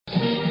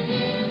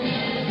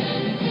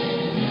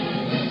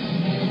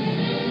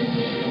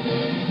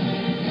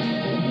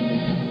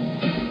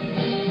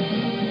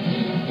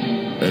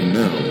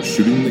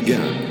Shooting the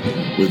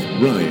Gap with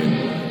Ryan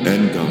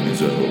and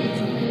Gonzo.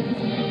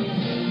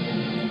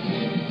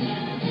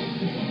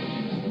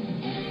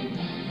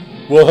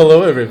 Well,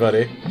 hello,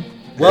 everybody.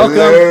 Welcome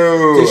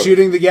to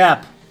Shooting the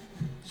Gap.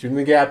 Shooting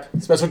the Gap.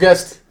 Special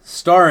guest.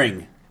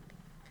 Starring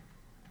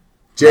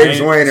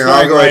James Wayner.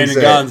 I'll go ahead and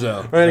say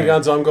Gonzo. Ryan and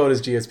Gonzo, I'm going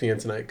as GSPN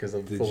tonight because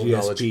I'm The full GSP. of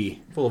knowledge.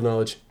 Full of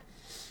knowledge.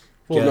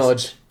 Full Guest. of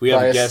knowledge. We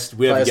have Bias, a guest.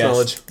 We have a bias guest.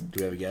 knowledge. Do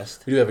we have a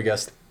guest? We do have a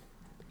guest.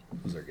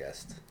 Who's our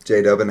guest?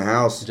 J-Dub in the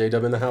house.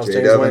 J-Dub in the house.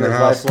 J-Dub James in the Wayner,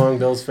 house. lifelong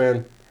Bills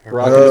fan.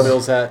 Rocking the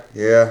Bills hat.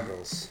 Yeah.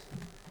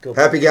 Go.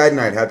 Happy guide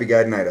night. Happy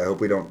guide night. I hope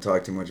we don't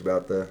talk too much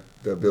about the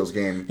Bills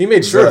game. He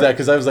made sure of that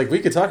because I was like, we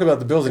could talk about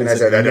the Bills. And he I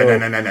said, no. You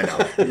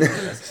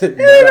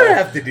don't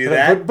have to do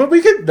that. But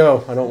we could.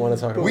 No, I don't want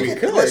to talk about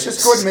it. Let's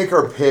just go ahead and make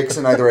our picks,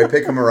 and either I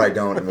pick them or I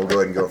don't, and we'll go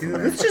ahead and go from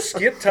there. Let's just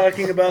skip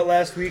talking about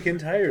last week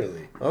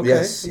entirely. Okay.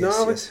 Yes,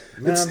 no, yes.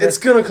 it's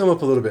going to come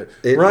up a little bit.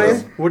 It Ryan,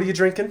 will. what are you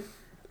drinking?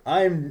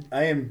 I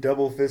am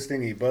double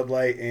fisting a Bud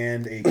Light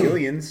and a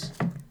Gillian's.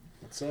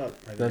 What's up?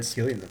 I've had That's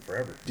Gillian's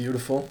forever.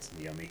 Beautiful. It's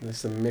yummy. There's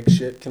some mixed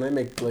shit. Can I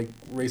make like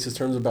racist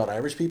terms about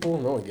Irish people?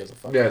 No one gives a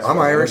fuck. Yes. I'm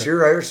Irish,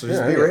 you're Irish, so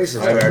just Yeah, be I racist.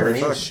 get- I'm Fuck. Irish.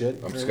 Fuck.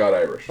 Shit. I'm Scott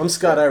Irish. I'm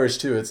Scott Irish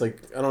too. It's like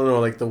I don't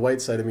know, like the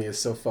white side of me is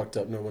so fucked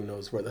up. No one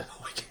knows where the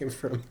hell I came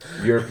from.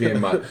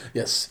 European mutt.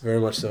 Yes, very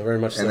much so. Very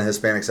much so. And the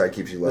Hispanic side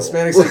keeps you The level.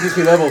 Hispanic side keeps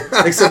me level,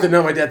 except that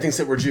now my dad thinks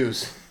that we're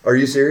Jews. Are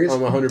you serious?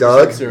 I'm 100%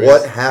 Doug, serious.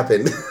 what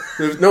happened?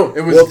 No, it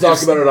was. We'll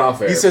talk about it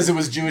off air. He says it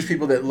was Jewish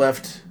people that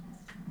left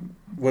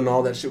when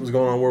all that shit was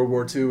going on in World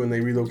War II, and they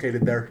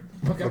relocated there.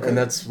 Okay. And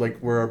that's like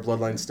where our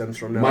bloodline stems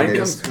from now. Mine It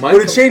comes. is. Mine But it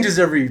comes- changes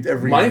every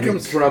Mine week.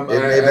 comes from It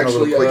may have been a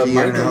little actually. quickie in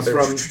Mine and out comes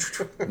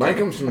there. from. Mine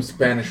comes from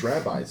Spanish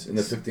rabbis in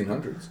the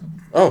 1500s.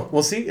 Oh,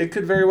 well, see, it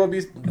could very well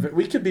be.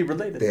 We could be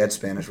related. They had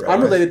Spanish rabbis.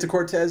 I'm related to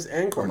Cortez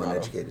and Coronado.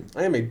 uneducated.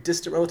 I am a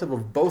distant relative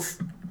of both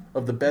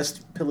of the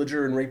best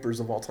pillager and rapers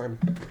of all time.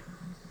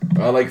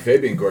 I like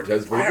Fabian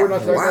Cortez, but we're not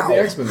talking about the Wow.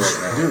 X-Men right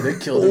now. Dude, they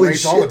killed Holy and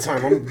raped all the shit.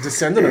 time. I'm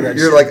descendant of that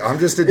You're shit. like, I'm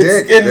just a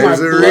dick. in my There's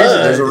a reason.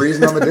 blood. There's a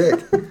reason I'm a dick.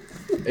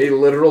 A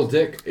literal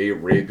dick, a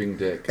raping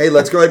dick. Hey,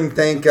 let's go ahead and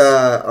thank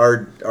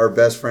our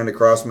best friend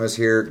across from us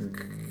here,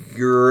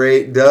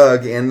 Great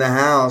Doug in the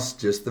house,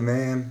 just the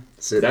man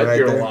sitting That right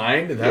your there.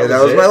 line? That Yeah,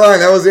 that was it? my line.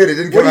 That was it. It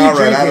didn't What come are you out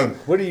right. I drinking?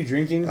 don't. What are you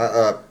drinking?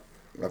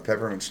 A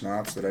peppermint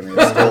schnapps that I made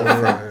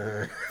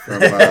stole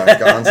from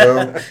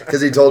Gonzo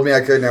because he told me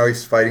I could. Now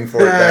he's fighting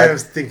for it I back.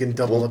 was thinking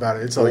double about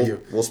it. It's all you.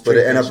 We'll split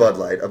it. Drink And a that Bud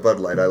Light. A Bud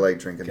Light. I like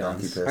drinking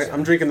donkey piss.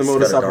 I'm drinking the It's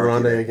Modus got a donkey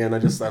Operandi there. again.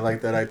 I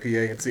like that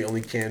IPA. It's the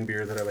only canned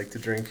beer that I like to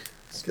drink.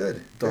 It's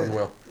good. Done Good.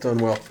 well. Done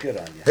well. Good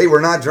on you. Hey,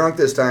 we're not drunk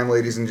this time,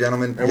 ladies and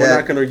gentlemen. And we're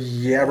not going to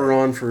yabber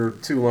on for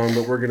too long,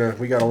 but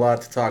we got a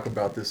lot to talk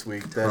about this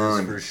week. That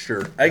Ton. is for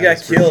sure. I That got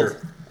is for killed.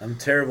 sure. I'm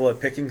terrible at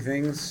picking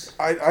things.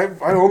 I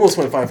almost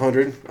went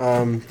 500.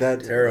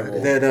 That Terrible.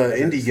 That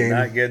indie It's game.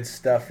 Not good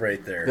stuff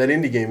right there. That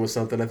indie game was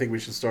something. I think we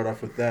should start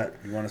off with that.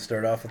 You want to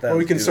start off with that? Well,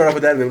 we can Let's do start it. off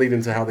with that and then lead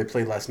into how they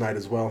played last night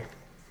as well.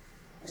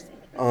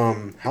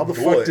 How the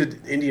Boy. fuck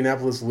did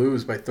Indianapolis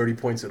lose by 30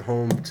 points at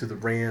home to the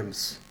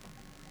Rams?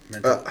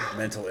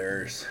 Mental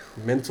errors.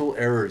 Mental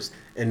errors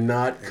and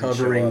not Didn't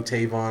covering show up.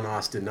 Tavon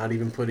Austin, not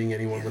even putting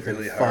anyone within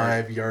really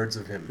hard. 5 yards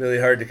of him. Really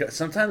hard to cut.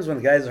 Sometimes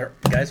when guys are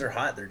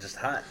hot, they're just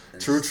hot.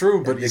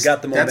 True, but they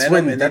got the momentum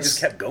and they just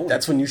kept going.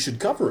 That's when you should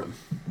cover him.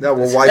 No,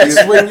 well, why do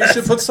That's you when you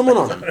should put someone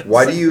on him.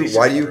 why do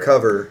you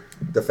cover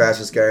the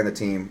fastest guy on the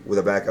team with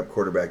a backup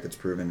quarterback that's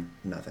proven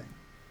nothing?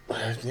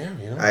 Yeah,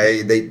 you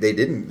know. They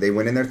didn't. They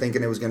went in there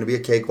thinking it was going to be a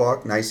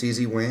cakewalk, nice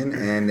easy win,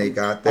 and they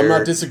got their I'm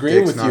not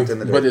disagreeing dicks with you, knocked in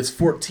the but dirt. it's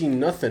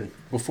 14-0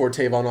 before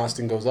Tavon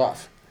Austin goes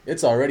off.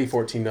 It's already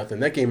 14-0.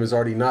 That game is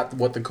already not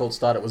what the Colts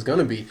thought it was going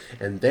to be,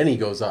 and then he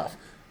goes off.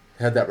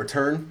 Had that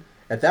return.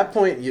 At that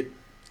point, you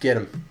get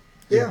him.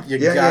 You gotta you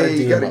D him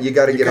gotta up. you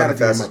got to get on gotta the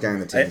D him fastest up. guy on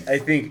the team. I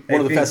think One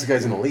I of the think- fastest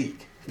guys in the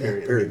league.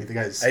 Period. period. I mean, the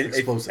guy's I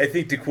explosive.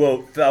 think to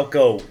quote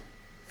Falco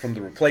from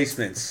the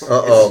Replacements.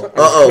 Uh-oh.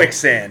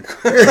 Quicksand.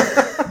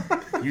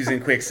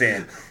 Using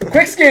quicksand.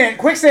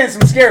 Quicksand.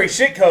 Some scary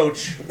shit,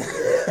 Coach.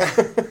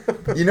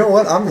 You know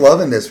what? I'm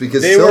loving this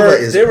because They Silva were-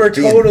 is they were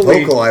being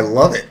totally- vocal. I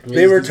love it.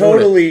 They were He's doing it.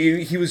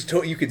 totally. He was.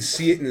 You could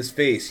see it in his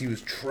face. He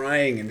was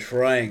trying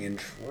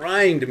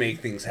to make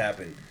things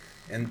happen,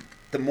 and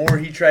the more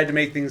he tried to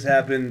make things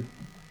happen,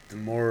 the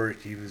more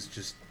he was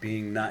just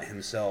being not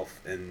himself.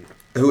 And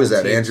Who is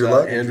that? teams Andrew up.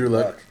 Luck? Andrew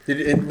Luck.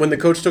 When the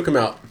coach took him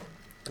out,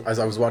 as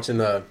I was watching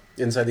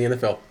Inside the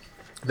NFL,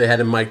 they had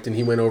him mic'd, and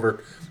he went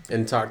over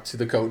and talked to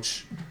the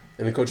coach,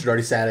 and the coach had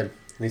already sat him,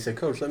 and he said,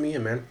 "Coach, let me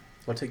in, man.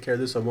 I'll take care of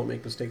this. I won't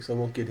make mistakes. I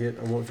won't get hit.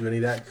 I won't do any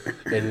of that."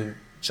 And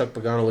Chuck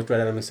Pagano looked right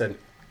at him and said,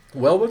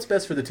 "Well, what's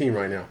best for the team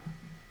right now?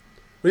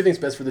 What do you think's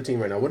best for the team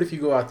right now? What if you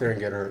go out there and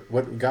get hurt?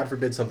 What, God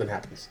forbid something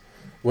happens.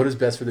 What is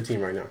best for the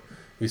team right now?"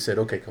 He said,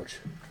 "Okay, coach."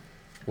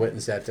 Went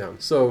and sat down.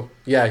 So,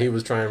 yeah, he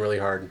was trying really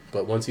hard,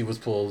 but once he was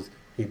pulled,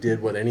 he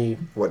did what any...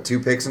 What, 2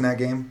 picks in that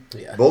game?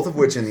 Yeah. Both of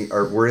which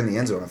were in the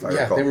end zone, if I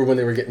Yeah, recall. they were when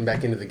they were getting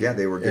back into the game. Yeah,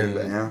 they were getting And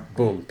back, yeah.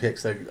 Boom,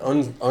 picks. Like,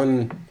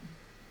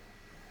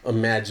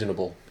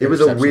 imaginable. It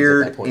was a interceptions at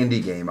weird that point.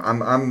 Indy game.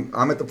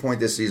 I'm at the point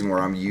this season where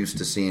I'm used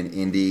to seeing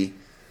Indy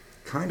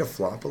kind of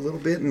flop a little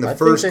bit in the I think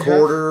first they have.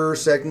 quarter,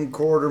 second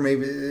quarter,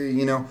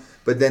 maybe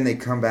but then they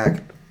come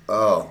back,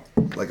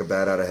 like a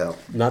bat out of hell.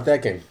 Not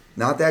that game.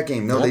 Not that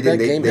game. No, Not they didn't.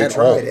 that game They at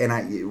tried, all.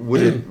 and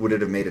would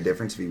it have made a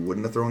difference if he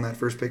wouldn't have thrown that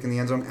first pick in the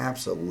end zone?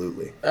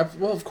 Absolutely.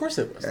 Well, of course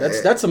it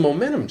was. That's a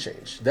momentum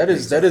change. That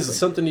is Exactly.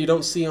 something you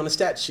don't see on a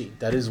stat sheet.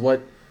 That is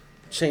what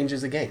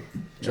changes a game.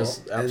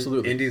 Just And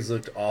absolutely. Indies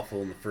looked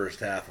awful in the first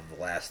half of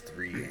the last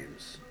 3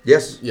 games.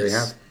 Yes, Yes, they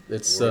have.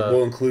 it's.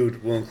 We'll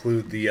include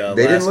the. They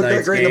didn't last look that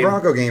night's great in the game.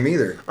 Bronco game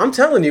either. I'm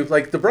telling you,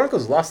 like the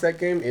Broncos lost that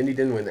game. Indy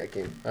didn't win that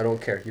game. I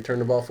don't care. You turn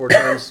the ball 4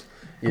 times.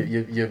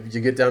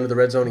 You get down to the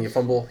red zone and you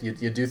fumble. You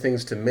do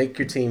things to make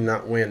your team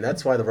not win.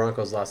 That's why the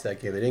Broncos lost that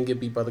game. They didn't get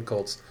beat by the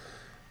Colts.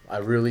 I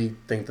really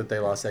think that they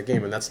lost that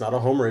game, and that's not a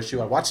homer issue.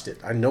 I watched it.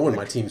 I know when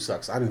my team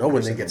sucks. I know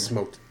when they get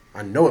smoked.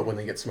 I know it when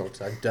they get smoked.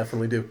 I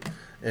definitely do.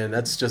 And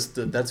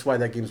that's why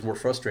that game's more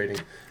frustrating.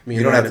 Me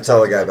You and don't Ryan have to tell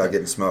a talked guy about that.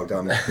 getting smoked.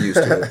 I'm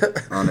used to it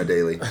on a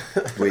daily,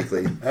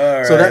 weekly. All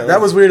right, So that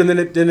let's- was weird, and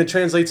then it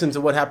translates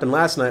into what happened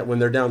last night when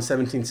they're down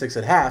 17-6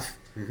 at half,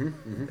 and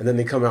then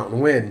they come out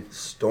and win,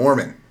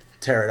 Storming.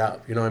 tear it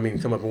up. You know what I mean?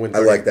 Come up and win I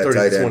 30, like that 30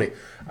 tight to end. 20.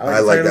 I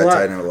like tight end that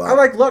tight end a lot. I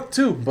like Luck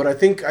too, but I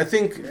think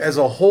as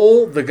a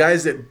whole, the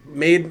guys that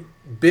made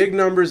big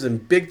numbers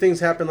and big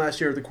things happen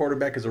last year at the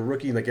quarterback as a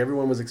rookie, like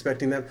everyone was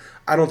expecting them,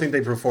 I don't think they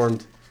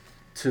performed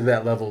to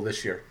that level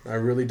this year. I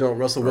really don't.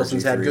 Russell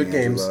Wilson's had RG3, good Andrew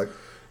games, Luck.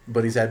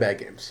 but he's had bad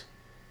games.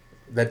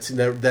 That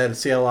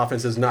Seattle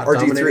offense is not RG3,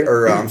 dominating.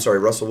 I'm sorry,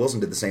 Russell Wilson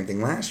did the same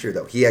thing last year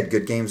though. He had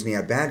good games and he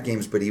had bad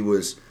games, but he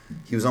was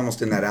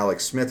almost in that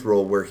Alex Smith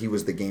role where he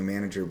was the game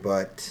manager,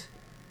 but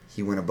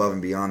he went above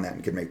and beyond that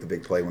and could make the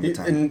big play when the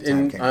time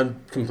came. I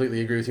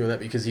completely agree with you on that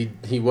because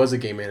he was a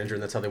game manager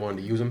and that's how they wanted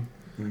to use him.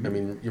 Mm-hmm. I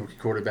mean, you're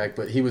a quarterback,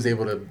 but he was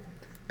able to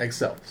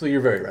excel. So you're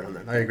very right on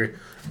that. I agree.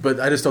 But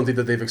I just don't think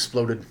that they've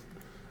exploded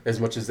as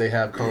much as they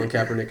have. Colin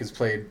Kaepernick has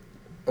played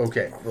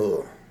okay.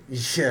 Ugh.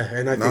 Yeah,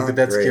 and I think Not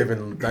that's great.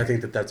 given. I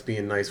think that's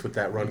being nice with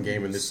that run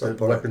game and the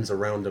Subpar. weapons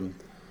around him.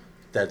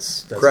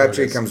 That's what it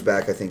Crabtree is. comes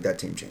back, I think that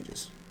team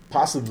changes.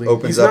 Possibly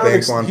Opens he's up not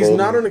Anquan he's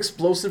not Boldin. an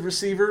explosive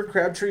receiver.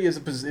 Crabtree is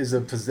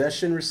a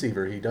possession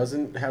receiver. He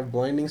doesn't have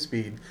blinding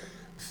speed.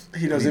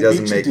 He doesn't, He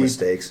doesn't beat you make deep.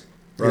 mistakes.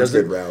 He Runs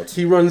doesn't- good routes.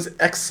 He runs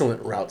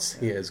excellent routes.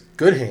 He has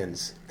good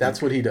hands.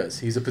 That's what he does.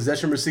 He's a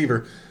possession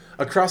receiver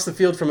across the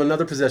field from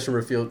another possession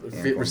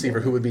receiver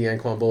who would be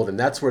Anquan Boldin.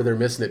 That's where they're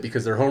missing it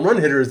because their home run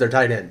hitter is their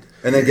tight end,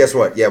 And then guess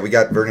what? Yeah, we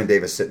got Vernon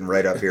Davis sitting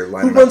right up here, who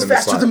lining runs up in the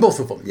faster slot. than both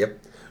of them. Yep.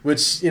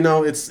 Which it's And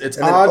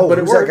then, odd, but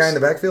it who's works. that guy in the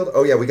backfield?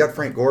 Oh yeah, we got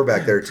Frank Gore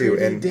back there too,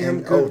 Pretty and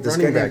damn this good guy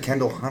running named back.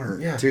 Kendall Hunter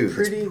Yeah, too.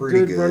 That's pretty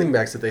pretty good running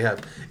backs that they have.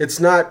 It's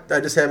not. I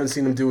just haven't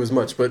seen them do as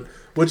much. But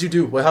what'd you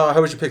do? Well,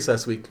 how was your picks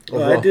last week?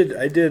 Well, overall?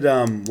 I did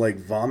like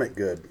vomit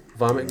good.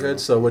 Vomit good.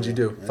 So what'd you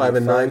do? 5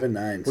 and 9. 5 and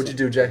 9, What'd so- you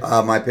do, Jay?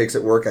 My picks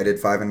at work, I did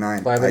 5 and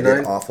 9. 5 and I 9?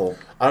 did awful.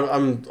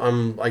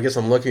 I guess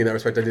I'm lucky in that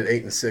respect. I did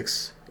 8 and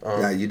 6.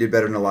 Yeah, you did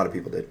better than a lot of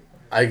people did.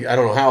 I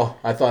don't know how.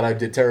 I thought I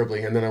did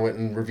terribly, and then I went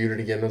and reviewed it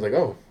again. And I was like,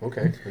 oh,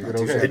 okay, I did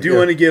too okay. shabby. I do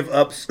want to give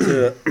ups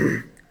to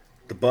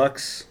the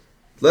Bucks.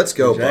 Let's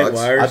go, Jaguars.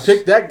 Bucks.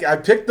 I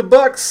picked the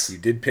Bucks. You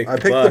did pick I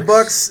the picked Bucks. the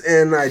Bucks,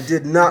 and I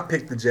did not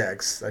pick the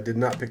Jags. I did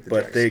not pick the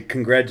But Jags.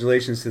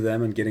 congratulations to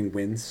them on getting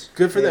wins.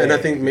 Good for them. And I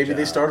Hey, think maybe good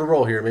they job. start a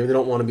roll here. Maybe they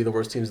don't want to be the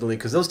worst teams in the league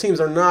because those teams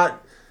are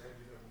not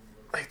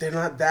they're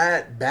not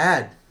that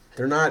bad.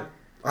 They're not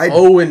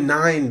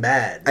 0-9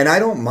 bad. And I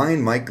don't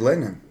mind Mike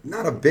Glennon.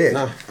 Not a bit.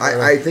 No.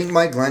 I think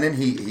Mike Glennon,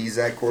 he's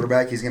that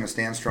quarterback. He's going to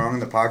stand strong in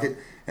the pocket.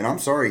 And I'm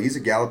sorry, he's a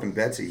galloping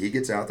Betsy. He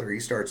gets out there. He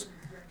starts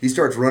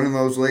running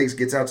those legs,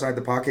 gets outside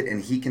the pocket,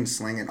 and he can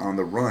sling it on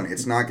the run.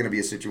 It's not going to be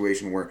a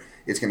situation where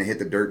it's going to hit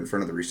the dirt in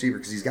front of the receiver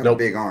because he's got Nope. a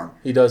big arm.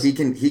 He does. He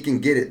can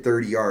get it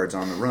 30 yards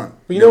on the run.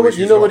 Well, No you issues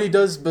know at all. what he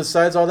does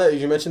besides all that?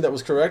 You mentioned that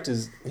was correct.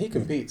 Is he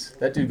competes?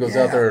 That dude goes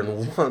out Yeah. there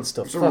and wants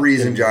to. There's a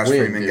reason Josh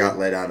win, Freeman dude. got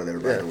let out of there,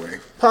 by Yeah. the way.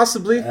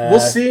 Possibly, Uh, we'll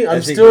see. I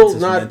I'm think still that's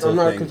his not. mental I'm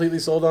not thing. completely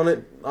sold on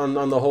it on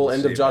the whole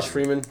end of see Josh about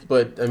Freeman.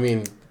 But I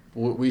mean,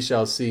 we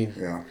shall see.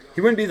 Yeah.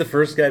 He wouldn't be the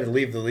first guy to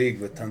leave the league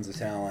with tons of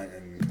talent.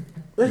 And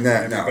No.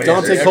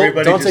 Dante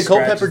Everybody Culpepper just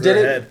Culpepper scratches did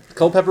their it. head.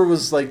 Culpepper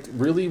was like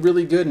really,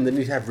 really good, and then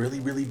he'd have really,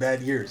 really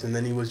bad years, and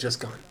then he was just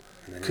gone.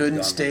 then he was Couldn't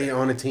gone stay with it.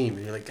 on a team.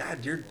 And you're like,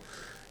 God,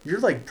 you're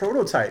like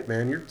prototype,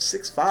 man. You're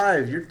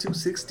 6'5", you're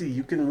 260.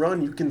 You can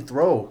run, you can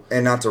throw.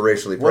 And not to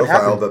racially What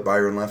profile, happened? but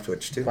Byron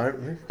Leftwich, too.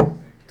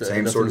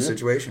 Same sort of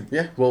situation.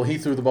 Yeah, well, he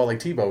threw the ball like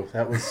Tebow.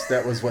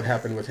 That was what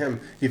happened with him.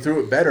 He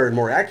threw it better and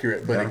more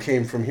accurate, but Yeah. it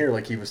came from here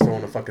like he was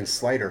throwing a fucking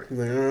slider. He's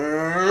like,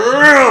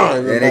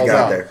 and the And he ball's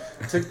got out.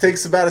 there.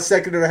 Takes about a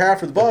second and a half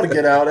for the ball to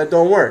get out. That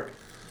don't work.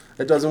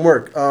 That doesn't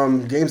work.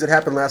 Games that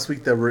happened last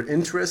week that were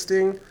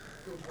interesting.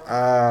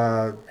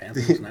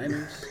 Panthers,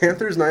 Niners.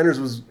 Panthers Niners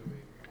was.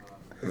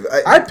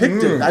 I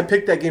picked it. I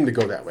picked that game to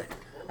go that way.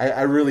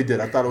 I really did.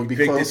 I thought it would be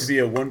Picked close. it to be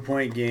a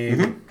 1-point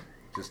game.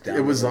 Just down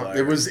It was the wire.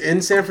 it was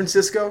in San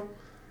Francisco.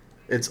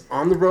 It's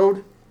on the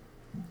road.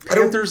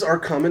 Panthers are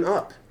coming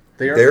up.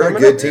 They're a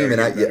coming good up. team, and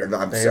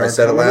They I are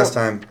said it coming last up.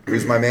 time.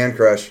 Who's my man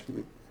crush?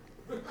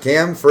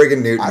 Cam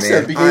friggin' Newton, I man. said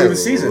at the beginning of the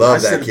season. love I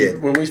said that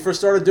kid. when we first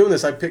started doing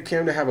this, I picked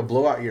Cam to have a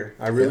blowout year.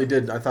 I really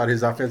did. I thought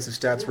his offensive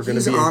stats were going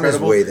He's to be on his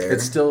incredible. way there.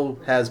 It still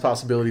has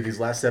possibility these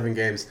last 7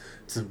 games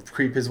to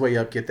creep his way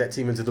up, get that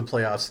team into the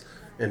playoffs,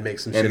 and make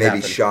some And shit maybe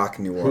happen. shock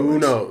New Orleans. Who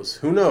knows?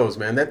 Who knows,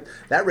 man?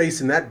 That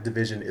race in that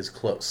division is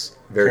close.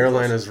 Very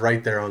Carolina's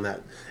right there on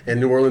that,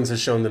 and New Orleans has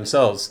shown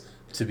themselves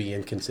to be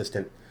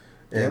inconsistent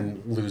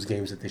and lose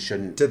games that they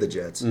shouldn't. To the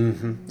Jets.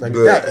 Like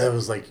But- that, it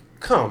was like,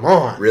 come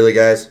on. Really,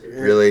 guys?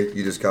 Really?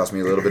 You just cost me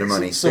a little bit of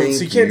money. So Thank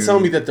you can't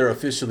tell me that they're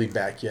officially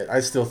back yet.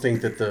 I still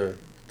think that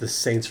the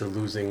Saints are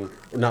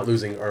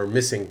are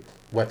missing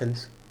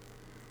weapons.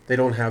 They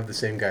don't have the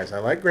same guys. I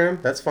like Graham.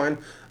 That's fine.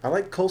 I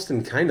like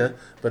Colston, kinda,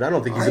 but I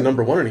don't think he's the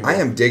number one anymore. I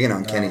am digging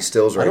on Kenny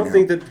Stills right I now. don't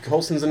think that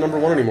Colston's the number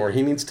one anymore.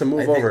 He needs to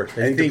move over.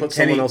 They need to put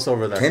someone else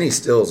over there. Kenny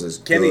Stills is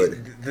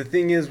good. The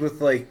thing is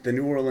with like the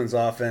New Orleans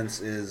offense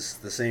is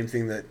the same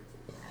thing that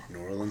New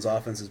Orleans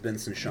offense has been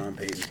since Sean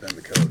Payton's been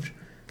the coach.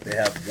 They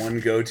have one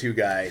go-to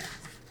guy.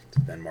 It's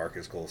been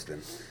Marcus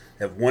Colston.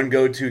 They have one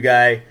go-to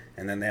guy,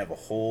 and then they have a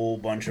whole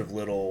bunch of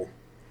little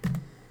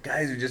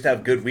guys who just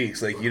have good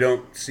weeks. Like you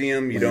don't see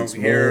them, you Lance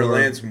don't hear Moore.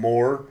 Lance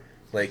Moore.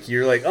 Like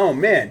you're like, oh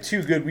man,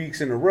 2 good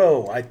weeks in a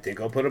row. I think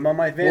I'll put him on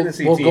my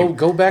fantasy well, team.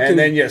 go back and and-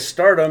 then you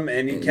start him,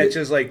 and he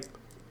catches like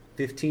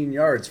 15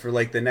 yards for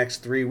like the next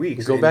 3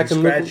 weeks. Go and back you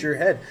and look- scratch your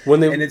head. when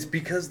they- and it's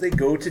because they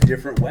go to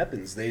different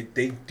weapons. They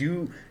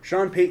do.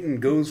 Sean Payton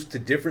goes to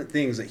different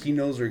things that he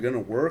knows are going to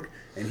work,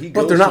 and he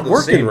goes But they're not to the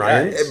working, same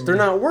Ryan. guys. They're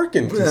not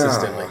working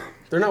consistently.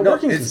 They're not No,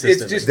 working it's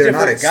consistently. just They're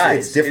different not. It's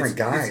guys. different It's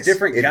guys.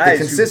 different The guys.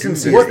 who do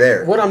consistency that. is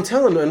there. What I'm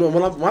telling,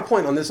 and my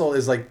point on this all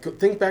is like,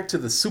 think back to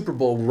the Super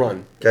Bowl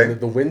run, Okay. and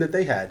the win that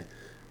they had.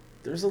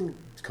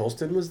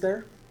 Colston was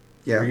there,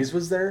 Yeah. Breeze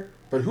was there,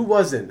 but who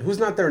wasn't? Who's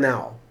not there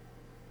now?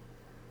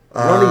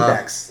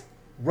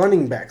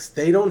 Running backs.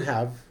 They don't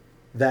have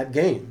that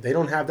game. They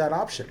don't have that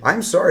option.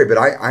 I'm sorry, but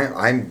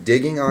I'm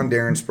digging on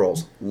Darren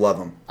Sproles. Love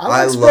him. I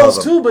like love Sproles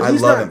him. too, but I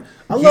he's love not- him.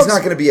 I He's love not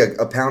Sp- going to be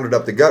a pounded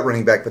up the gut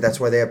running back, but that's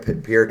why they have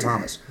Pierre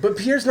Thomas. But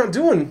Pierre's not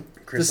doing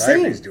Chris the same.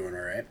 Ivory's doing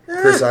all right.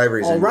 Chris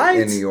Ivory's all in, right.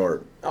 in New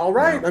York. All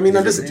right. No, I mean, he's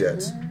I'm with just. the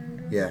Jets.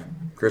 Yeah,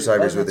 Chris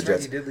Ivory's with the that's right,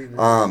 Jets. he did leave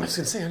the- I was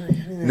gonna say. I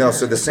don't- No,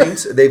 so the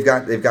Saints they've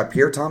got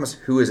Pierre Thomas,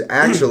 who is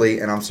actually,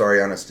 and I'm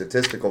sorry, on a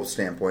statistical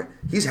standpoint,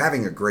 he's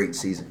having a great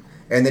season.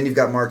 And then you've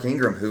got Mark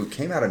Ingram, who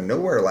came out of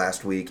nowhere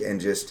last week and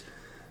just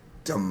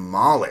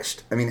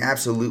demolished. I mean,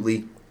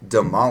 absolutely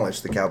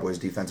demolished the Cowboys'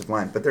 defensive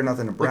line. But they're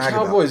nothing to The brag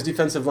about. Cowboys'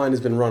 defensive line has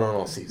been run on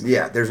all season.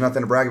 Yeah, there's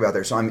nothing to brag about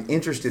there. So I'm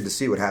interested to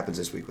see what happens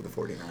this week with the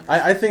 49ers.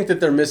 I think that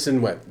they're missing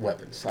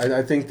weapons.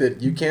 I think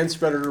that you can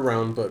spread it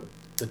around, but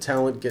the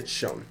talent gets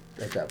shown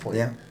at that point.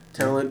 Yeah.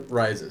 Talent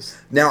rises.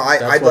 Now,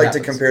 That's I'd what like to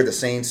happens. compare the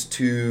Saints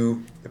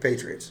to the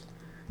Patriots.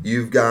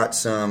 You've got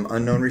some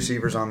unknown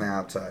receivers on the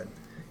outside.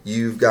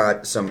 You've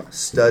got some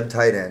stud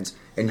tight ends,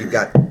 and you've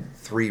got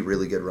 3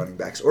 really good running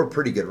backs, or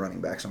pretty good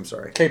running backs, I'm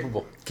sorry.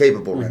 Capable.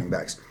 Capable running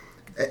backs.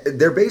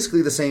 They're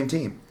basically the same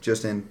team,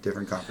 just in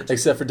different conferences.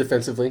 Except for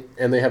defensively,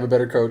 and they have a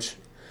better coach.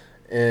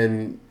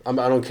 And I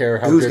don't care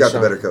how Who's good got the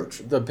Sean- better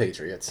coach? The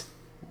Patriots.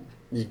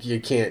 You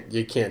can't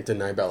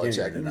deny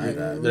Belichick. deny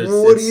that.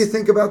 What do you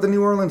think about the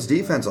New Orleans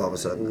defense all of a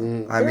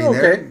sudden? I they're mean,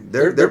 okay.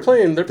 They're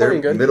playing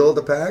good. Middle of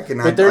the pack,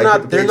 and But they're I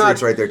not. put the They're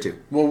Patriots not right there too.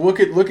 Well, look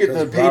at the Because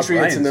Rob Patriots,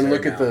 Ryan's and then there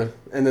look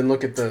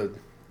at now.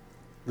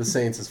 the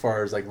Saints as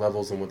far as like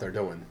levels and what they're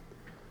doing.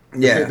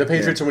 Yeah, The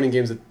Patriots are winning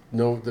games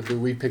that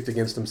we picked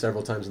against them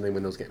several times, and they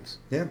win those games.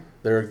 Yeah.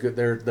 They're a good.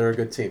 They're a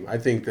good team. I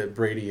think that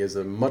Brady is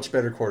a much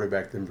better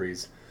quarterback than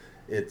Breeze.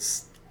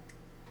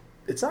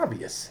 It's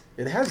obvious.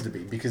 It has to be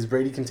because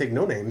Brady can take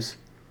no names.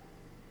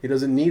 He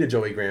doesn't need a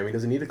Joey Graham. He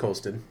doesn't need a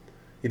Colston.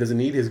 He doesn't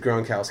need his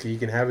Gronkowski. He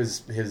can have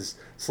his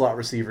slot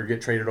receiver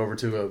get traded over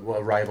to a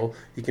rival.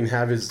 He can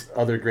have his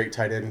other great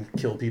tight end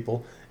kill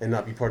people and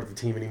not be part of the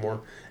team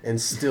anymore and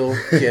still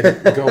get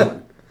it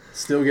going.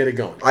 Still get it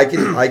going. I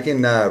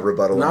can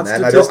rebuttal Not on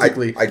that.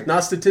 statistically. I don't,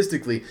 Not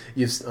statistically.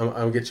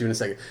 I'll get you in a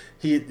second.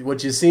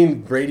 What you've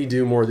seen Brady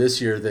do more this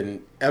year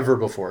than ever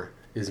before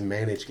is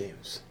manage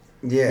games.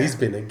 yeah. He's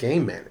been a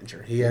game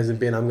manager. He hasn't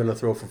been, I'm going to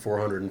throw for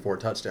 404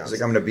 touchdowns. He's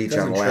like, I'm going to beat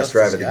you on the Doesn't last trust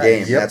drive his of the guys.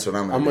 game. Yep. That's what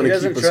I'm I'm going going to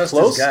to do. keep us doesn't trust his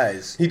close.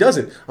 guys. He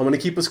doesn't. I'm going to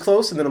keep us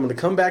close, and then I'm going to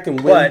come back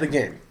and win the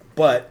game.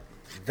 But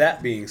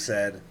that being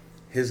said,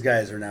 his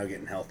guys are now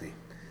getting healthy,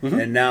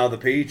 and now the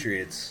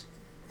Patriots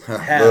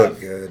Look have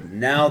good.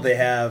 now they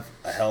have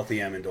a healthy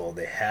Amendola.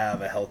 They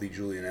have a healthy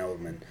Julian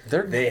Edelman.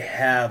 They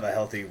have a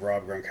healthy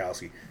Rob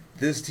Gronkowski.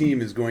 This team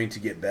is going to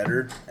get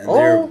better, and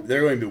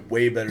they're going to be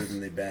way better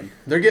than they've been.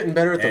 They're getting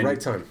better at the And right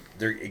time.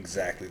 They're getting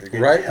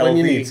Right healthy, when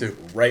you need to.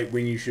 right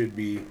when you should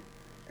be,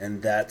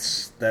 and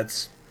that's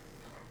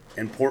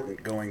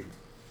important going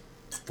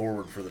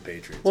forward for the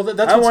Patriots. Well, that's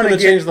I what's wanna going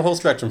to get- change the whole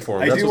spectrum for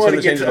him. I That's do what's want going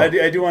to to change get. it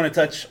all. I do want to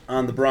touch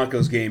on the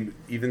Broncos game,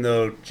 even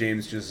though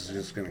James is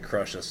just going to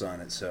crush us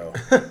on it. So,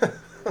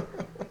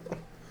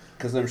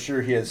 because I'm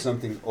sure he has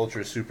something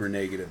ultra super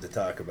negative to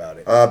talk about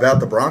it. About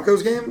the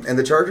Broncos game and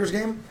the Chargers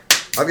game?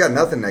 I've got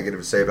nothing negative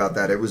to say about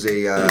that. It was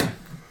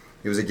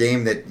a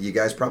game that you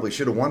guys probably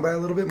should have won by a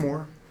little bit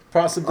more.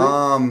 Possibly.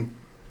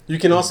 You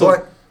can also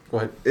But go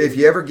ahead. if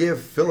you ever give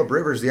Phillip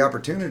Rivers the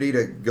opportunity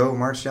to go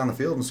march down the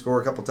field and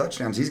score a couple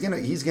touchdowns, he's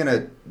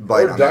gonna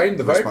bite Or on die that in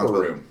the Viper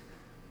responsibility. room.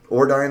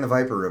 Or die in the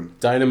Viper room.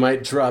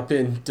 Dynamite drop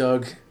in,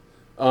 Doug.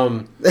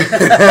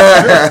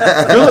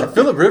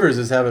 Phillip Rivers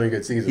is having a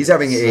good season. He's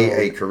having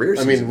a career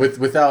season. I mean,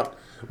 without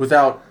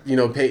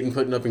Peyton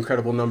putting up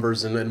incredible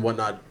numbers and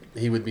whatnot,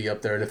 he would be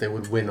up there. And if they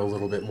would win a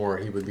little bit more,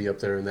 he would be up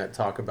there in that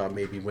talk about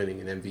maybe winning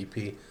an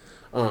MVP.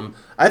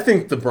 I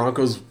think the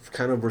Broncos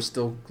kind of were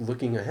still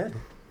looking ahead.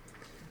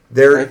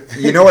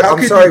 You know what? How I'm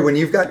could sorry. you- when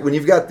you've got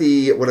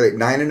the 9-0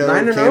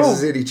 9-0. Kansas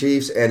City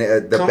Chiefs and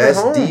the Coming best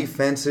home.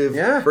 defensive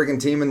Yeah. friggin'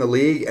 team in the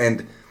league,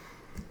 and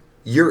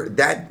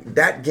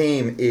that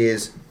game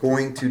is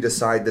going to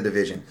decide the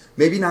division.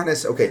 Maybe not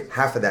necessarily. Okay,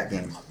 half of that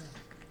game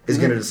is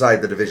going to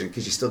decide the division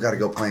because you still got to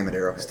go play them at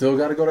Arrowhead. Still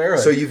got to go to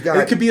Arrowhead. So you've got-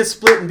 it could be a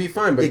split and be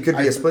fine, but It could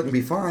be I- a split and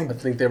be fine. I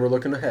think they were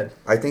looking ahead.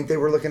 I think they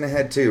were looking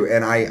ahead too,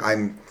 and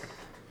I'm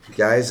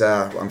guys.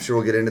 I'm sure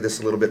we'll get into this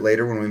a little bit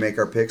later when we make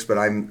our picks, but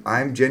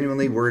I'm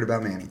genuinely worried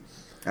about Manning.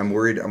 I'm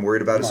worried about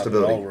his Not at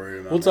stability. all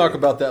worried about We'll talk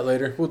about that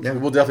later. We'll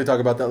definitely talk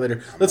about that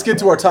later. Let's get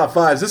to our top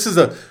fives. This is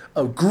a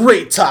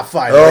great top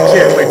five. I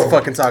can't wait to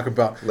fucking talk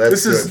about.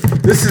 Let's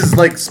This is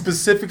like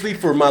specifically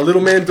for my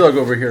little man Doug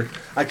over here.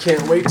 I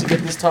can't wait to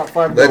get this top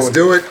five going. Let's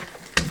do it.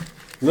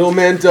 Little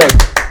man Doug.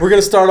 We're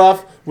gonna start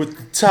off with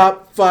the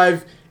top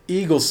 5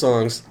 Eagles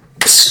songs.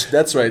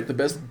 That's right, the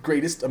best,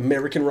 greatest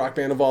American rock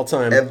band of all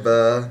time.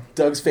 Ebba.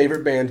 Doug's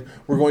favorite band.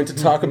 We're going to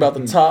talk about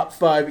the top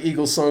 5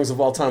 Eagles songs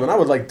of all time, and I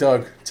would like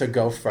Doug to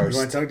go first. You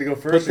want Doug to go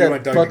Put first, or you that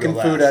want Doug to fucking go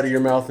last? food out of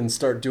your mouth and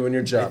start doing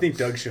your I job. think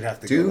Doug should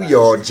have to Do go last.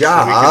 your So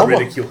job. we can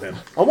ridicule him.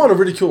 I want to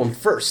ridicule him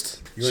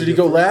first. You Should wanna he do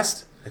go it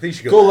last? I think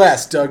you should Go go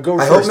last, Doug. Go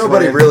I first. hope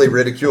nobody Ryan. really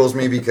ridicules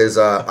me because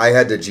I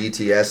had to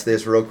GTS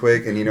this real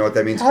quick, and you know what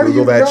that means? How do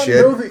Google you that not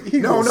shit. know the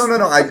Eagles?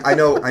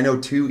 No. I know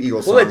 2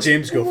 Eagles We'll let songs.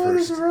 James go What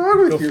is first. wrong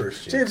with Go you?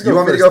 first, James. James, You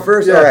want me to go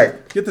first? Yeah. All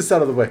right. Get this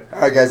out of the way. All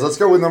right, guys, let's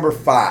go with number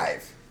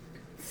 5.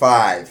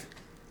 5.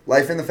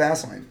 Life in the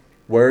Fast Lane.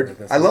 Word.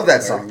 I love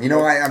that song. You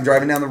know, I'm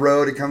driving down the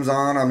road. It comes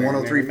on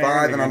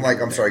 103.5, and I'm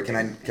like, I'm sorry, can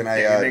I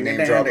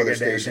name drop other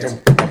stations?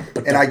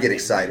 And I get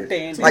excited.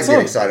 I get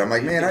excited. I'm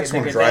like, man, I just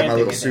want to drive my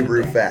little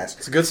Subaru fast.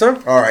 It's a good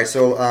song. All right,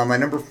 so my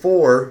number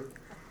 4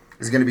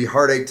 is going to be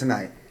Heartache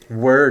Tonight.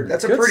 Word.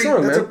 That's a good pretty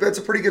song, man. that's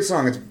a pretty good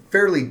song. It's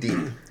fairly deep.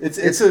 It's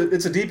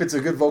a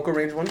good vocal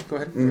range one. Go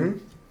ahead. Mm-hmm.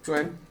 Go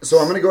ahead. So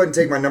I'm going to go ahead and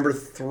take my number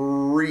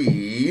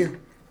 3.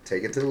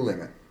 Take it to the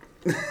limit.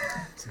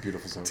 It's a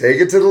beautiful song.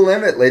 Take it to the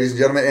limit, ladies and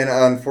gentlemen. And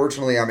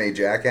unfortunately, I'm a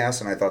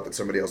jackass, and I thought that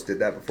somebody else did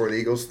that before the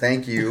Eagles.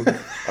 Thank you,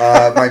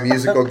 my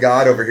musical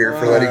god over here,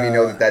 for letting me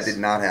know that did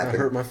not That hurt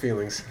happen. my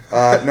feelings.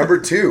 Number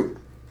 2,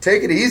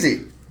 Take It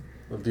Easy.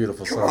 A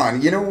beautiful Come song.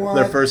 on, you know what?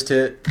 Their first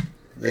hit.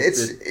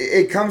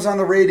 It comes on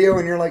the radio,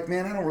 and you're like,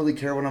 man, I don't really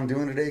care what I'm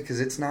doing today because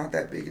it's not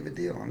that big of a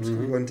deal. I'm just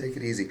going to go ahead and take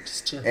it easy.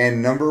 chill.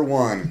 And number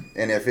 1,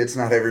 and if it's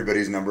not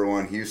everybody's number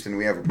 1, Houston,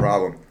 we have a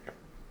problem.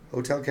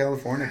 Hotel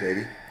California,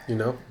 baby. You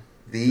know,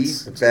 The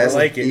It's- best I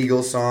like it.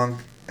 Eagles song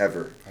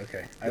ever.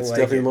 Okay, I it's like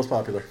definitely the it. most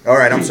popular. All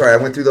right, I'm sorry. I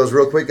went through those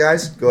real quick,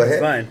 guys. Go ahead.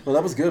 Fine. Well,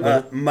 that was good,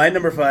 man. My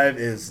number 5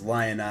 is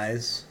Lion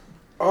Eyes.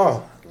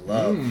 Oh,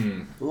 Love.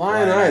 Lion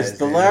Lion Eyes, Eyes,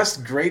 the man.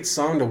 last great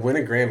song to win a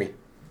Grammy.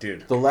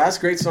 Dude. The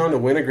last great song to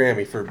win a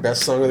Grammy for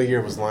Best Song of the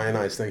Year was Lion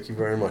Eyes. Thank you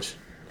very much.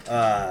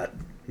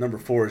 Number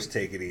 4 is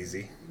Take It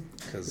Easy.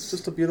 Because It's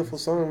just a beautiful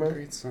song, man.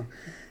 great song.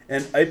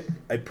 And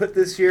I put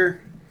this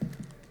here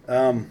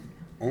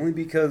only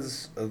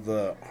because of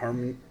the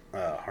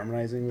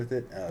harmonizing with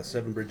it,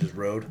 Seven Bridges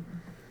Road.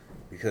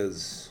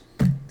 Because,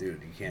 dude,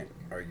 you can't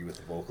argue with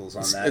the vocals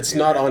on that. It's dude,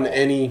 not at on all.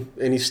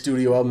 any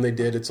studio album they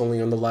did. It's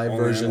only on the live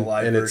Only on the version,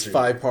 live and version. it's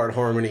 5-part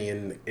harmony.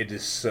 And It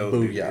is so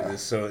good. Booyah. It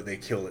is so they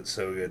killed it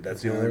so good.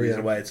 That's the only Oh, reason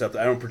yeah. why it's up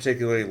there. I don't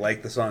particularly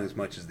like the song as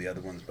much as the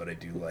other ones, but I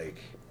do like.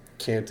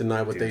 can't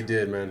deny what they Dude,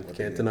 did, man. what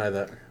Can't they deny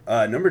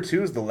that. Number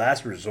 2 is The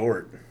Last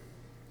Resort,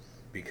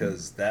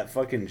 because that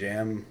fucking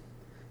jam.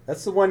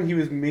 That's the one he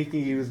was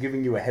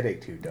giving you a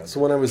headache to, Doug. So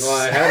when I was,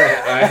 Well, I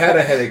had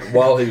a headache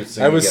while he was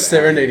singing. I was Get Out.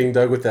 serenading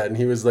Doug with that, and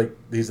he's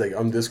like,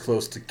 I'm this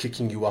close to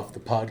kicking you off the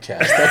podcast.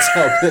 That's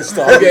how pissed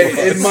off. he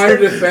Okay, was. in my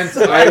defense,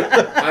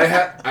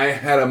 I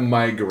had a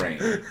migraine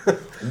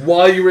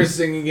while you were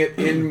singing it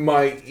in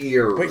my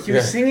ear. But he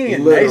was singing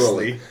it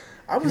Literally. nicely.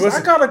 I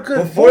got a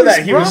good Before voice,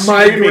 that, he bro. was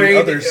screaming Migraine,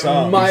 other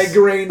songs.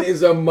 migraine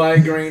is a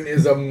migraine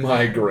is a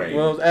migraine.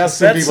 Well, ask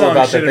some That people song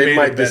about that. should've They made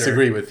might it better.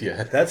 disagree with you.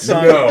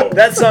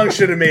 That song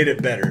should have made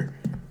it better.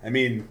 I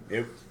mean,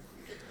 it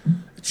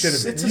should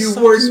have been. It's a you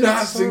song, were it's a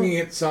not song. singing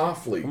it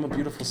softly. I'm a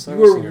beautiful You song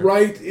were singer.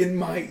 right in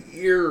my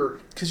ear.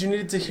 Because you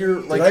needed to hear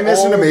like I miss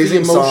an all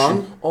amazing the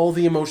emotion, song? all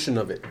the emotion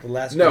of it. The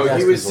last No, Last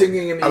he was Resort.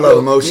 singing an I Eagle. love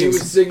emotions. He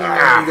was singing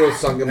an Eagle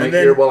song in my And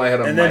then, ear while I had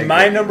a and then migraine.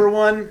 my number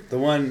 1, the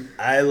one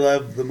I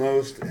love the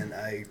most, and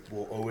I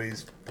will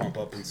always pump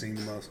up and sing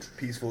the most,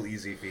 Peaceful,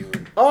 Easy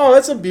Feeling. Oh,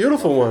 that's a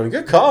beautiful one.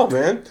 Good call,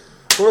 man.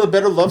 One of the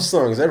better love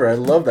songs ever. I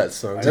love that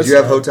song. Did That's- you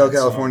have Hotel that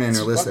song. California on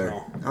your list there?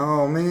 No.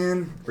 Oh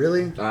man,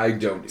 really? I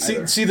don't.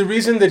 either. See, the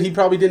reason that he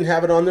probably didn't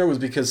have it on there was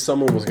because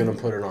someone was going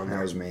to put it on there.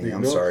 That was me. You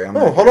I'm know? sorry.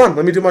 Hold on.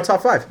 Let me do my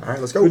top 5. All right,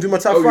 let's Let me go. do my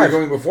top Oh, 5. you're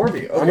going before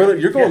me. Okay.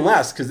 You're going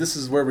last because this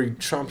is where we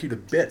chomp you to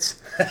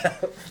bits.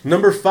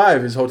 Number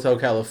 5 is Hotel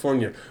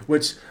California,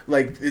 which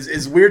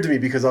is weird to me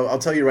because I'll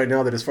tell you right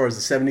now that as far as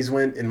the 70s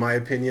went, in my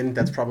opinion,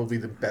 that's probably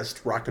the best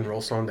rock and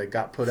roll song that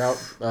got put out.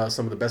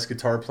 Some of the best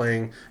guitar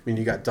playing. I mean,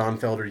 you got Don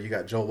Felder, you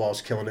got Joe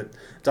Walsh killing it.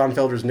 Don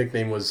Felder's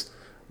nickname was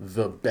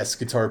the best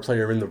guitar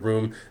player in the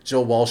room.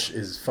 Joe Walsh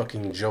is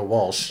fucking Joe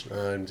Walsh.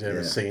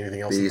 Never say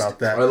anything else Beast. about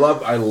that. I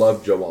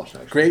love Joe Walsh.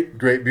 Actually.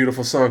 Great,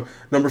 beautiful song.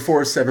 Number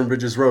 4 is Seven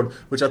Bridges Road,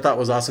 which I thought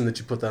was awesome that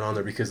you put that on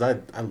there because I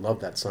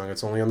love that song.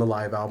 It's only on the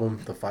live album,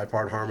 the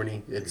 5-part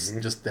harmony. It's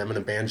just them and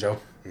a banjo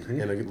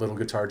and a little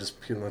guitar just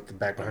peeling at the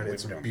back behind it.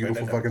 It's a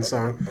beautiful fucking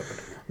song.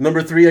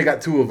 Number 3, I got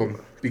 2 of them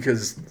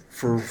because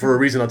for a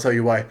reason, I'll tell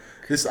you why.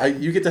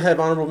 You get to have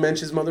honorable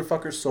mentions,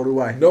 motherfuckers. So do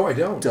I. No, I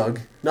don't. Doug.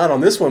 Not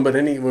on this one, but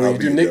when you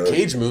do be Nick Doug.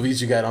 Cage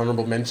movies, you got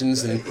honorable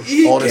mentions and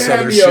He all this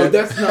other cameo, shit.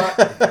 That's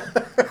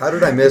not. How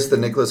did I miss the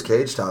Nicolas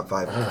Cage top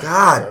 5?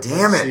 God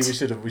damn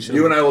See, it! we should.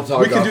 You and I will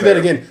talk We can off do that air.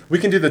 again. We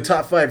can do the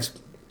top 5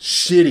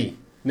 shitty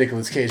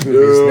Nicolas Cage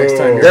movies next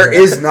time. you're There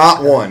here. is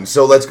not one,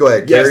 so let's go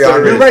ahead. Yes, Carry on.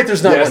 there You're is. right.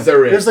 There's not Yes, one.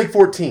 there is. There's like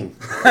 14.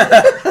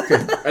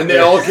 And they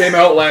all came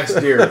out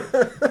last year.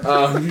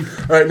 All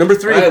right, number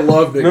 3. I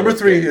love Nicolas number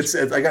 3.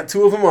 Cage. I got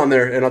 2 of them on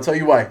there, and I'll tell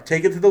you why.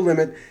 Take It to the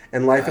Limit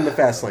and Life in the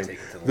Fast Lane.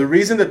 The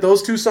reason that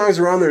those 2 songs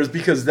are on there is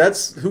because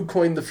that's who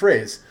coined the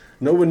phrase.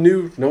 No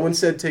one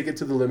said Take It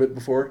to the Limit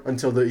before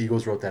until the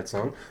Eagles wrote that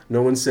song.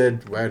 No one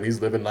said, wow, he's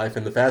living life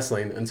in the fast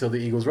lane until the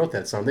Eagles wrote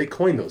that song. They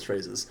coined those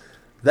phrases.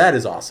 That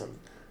is awesome.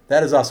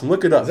 That is awesome.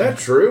 Look it up. Is that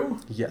true?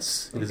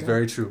 Yes, it is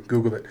very true.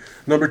 Google it.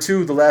 Number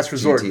 2, The Last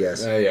Resort.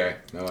 GTS. Yeah.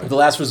 No, The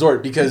Last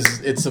Resort,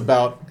 because it's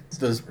about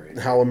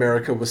how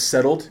America was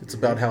settled. It's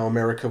about how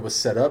America was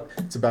set up.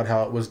 It's about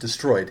how it was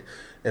destroyed.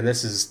 And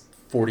this is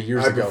 40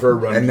 years I ago. prefer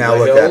Run And to now the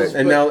look Hills, at it.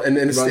 And but now, and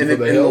it's Run and to it,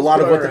 the and a Hills, lot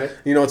of but what alright.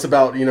 it's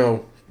about.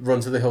 Run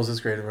to the Hills is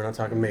great. We're not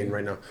talking Maine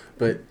right now,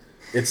 but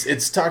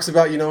it's talks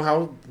about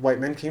how white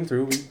men came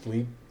through.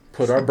 We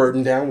put our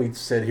burden down. We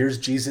said, here's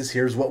Jesus.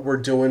 Here's what we're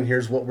doing.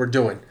 Here's what we're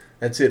doing.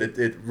 That's it.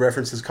 It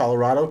references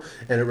Colorado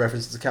and it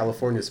references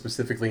California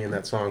specifically in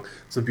that song.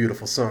 It's a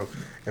beautiful song.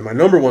 And my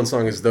number 1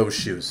 song is Those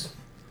Shoes.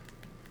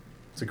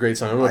 It's a great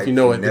song. I don't know if you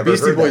know it. The never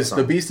Beastie heard that Boys. song.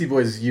 The Beastie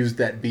Boys used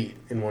that beat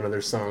in one of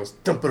their songs.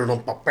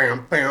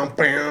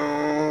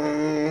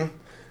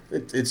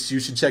 You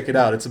should check it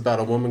out. It's about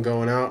a woman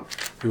going out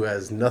who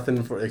has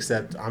nothing for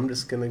except I'm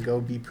just gonna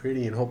go be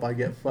pretty and hope I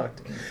get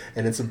fucked.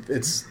 And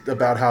it's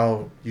about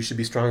how you should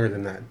be stronger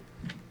than that.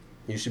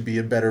 You should be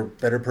a better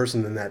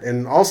person than that.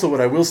 And also,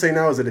 what I will say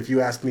now is that if you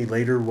ask me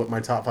later what my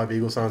top 5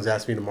 Eagles songs,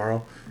 ask me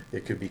tomorrow,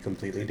 it could be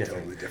completely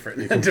different. Totally different.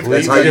 Be Different. completely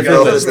That's how you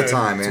different. felt at the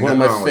time, man. It's one of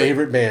Nothing my wrong with it.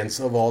 favorite bands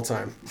of all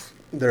time.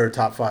 They're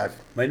top 5.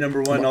 My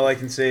number 1, all I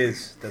can say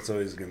is that's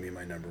always going to be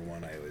my number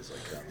 1. I always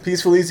like that one.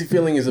 Peaceful Easy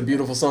Feeling is a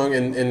beautiful song,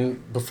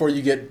 and before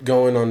you get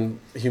going on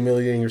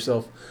humiliating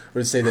yourself, I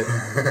would say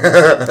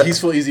that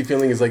Peaceful Easy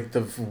Feeling is like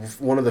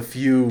one of the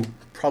few,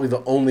 probably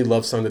the only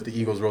love song that the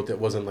Eagles wrote that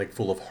wasn't like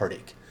full of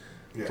heartache.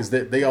 Because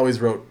they always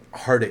wrote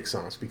heartache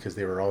songs because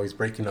they were always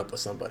breaking up with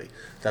somebody.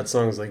 That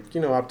song is like,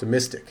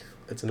 optimistic.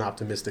 It's an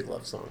optimistic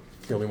love song.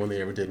 The only one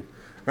they ever did.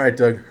 All right,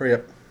 Doug, hurry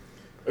up.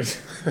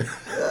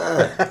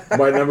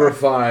 My number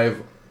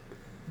 5,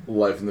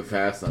 Life in the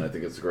Fast Lane. I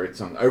think it's a great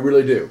song. I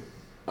really do.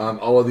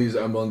 All of these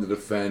I'm willing to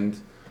defend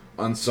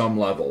on some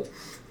level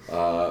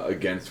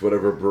against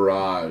whatever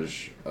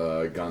barrage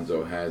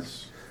Gonzo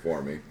has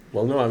for me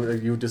Well, no,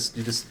 you just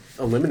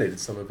eliminated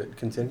some of it.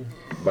 Continue.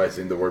 by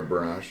saying the word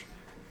barrage.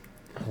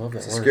 I love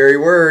that word. Scary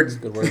word.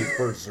 Good word.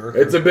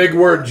 It's a big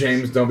word,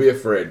 James. Don't be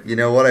afraid. You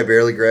know what? I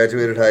barely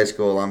graduated high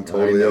school. I'm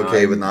totally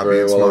okay with not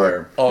being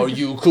smart. Are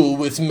you cool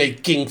with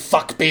making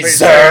fuck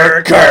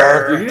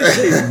berserker? Did you just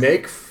say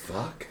make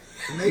fuck?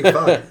 Make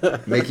fuck.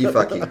 Makey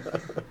fucky.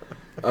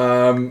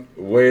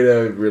 Way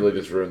to really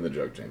just ruin the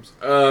joke, James.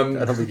 I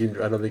don't think you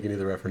need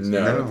the reference.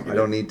 No. No, I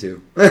don't need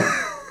to.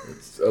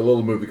 It's a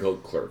little movie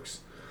called Clerks.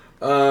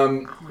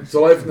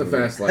 So Life in the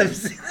Fast Lane.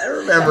 I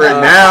remember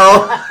it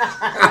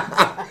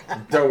now.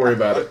 Don't worry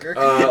about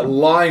it.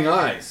 Lying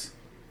Eyes.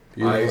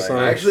 Beautiful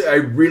songs. I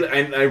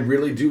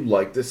really do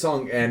like this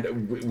song,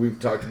 and we've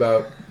talked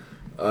about.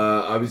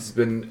 Obviously, it's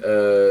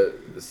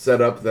been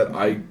set up that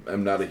I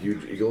am not a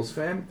huge Eagles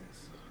fan.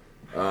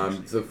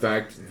 It's a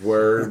fact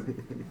where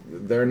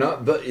they're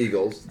not the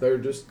Eagles; they're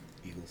just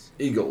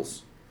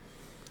Eagles.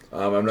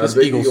 I'm not Just a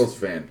big Eagles. Eagles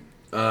fan.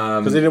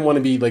 Because they didn't want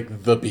to be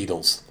like the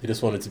Beatles. They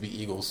just wanted to be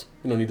Eagles.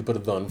 We don't need to put a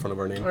 "the" in front of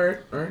our name. All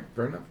right,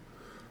 fair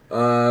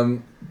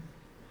enough.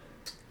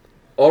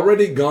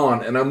 Already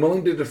Gone, and I'm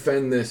willing to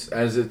defend this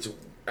as it's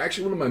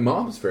actually one of my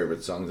mom's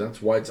favorite songs.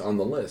 That's why it's on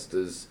the list.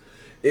 Is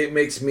it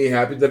makes me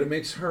happy that it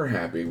makes her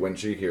happy when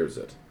she hears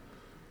it.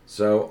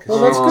 So, Well,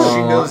 that's good.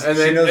 She knows- and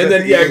she then, knows and that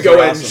then the yeah, Eagles go are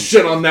ahead and awesome.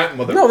 shit on that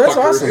motherfucker. No, that's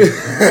awesome. Go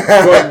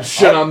ahead and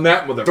shit on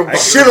that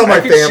motherfucker. Shit on my I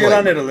could shit family.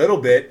 on it a little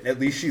bit. At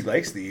least she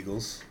likes the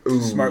Eagles.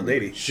 She's a smart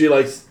lady. She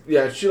likes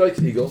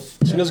Eagles.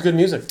 She knows good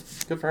music.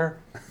 Good for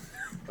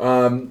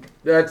her.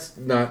 That's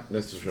not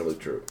necessarily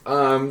true.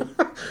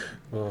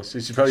 Well,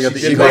 she probably got the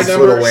She did Eagles. my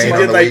Little number. Wayne She on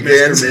did the like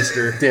weekends.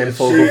 Mr. Dan She,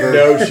 Fogelberg.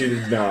 no, she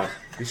did not.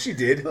 She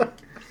did.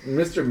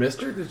 Mister,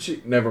 did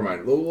she? Never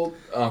mind. We'll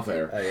off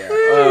air. Oh,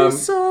 yeah.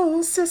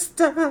 Soul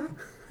sister.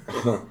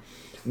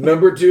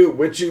 Number 2,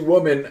 Witchy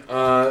Woman.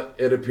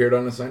 It appeared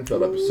on a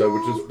Seinfeld episode,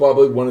 which is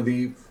probably one of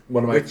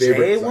my Witch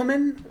favorite. a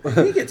woman? I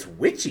think it's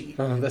witchy.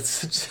 Oh, that's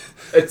such.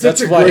 It's That's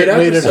such a why great it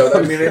made it episode. up.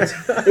 I mean, it's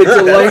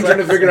a line trying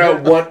to figure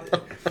out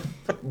what,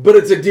 but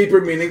it's a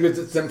deeper meaning because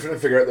it's them trying to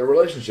figure out their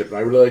relationship, and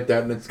I really like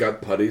that. And it's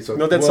got putty, so You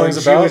know what that Well,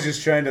 song's she about? was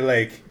just trying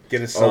to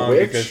get a song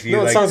witch? because he No,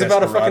 the liked song's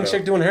about a Desperado. fucking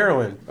chick doing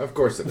heroin. of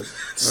course it is.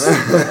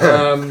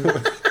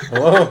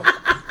 Hello.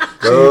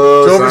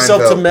 Go Drove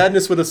herself to Seinfeld.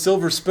 madness with a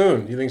silver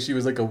spoon. You think she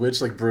was like a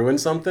witch, like brewing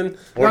something?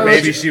 Or No,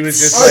 maybe she was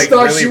just I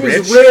thought really she rich.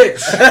 was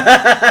rich.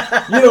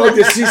 You know, like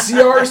the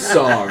CCR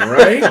song,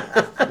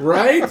 right?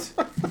 Right?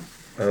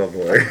 Oh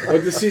boy.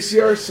 Like the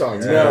CCR song.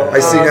 No, I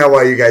see now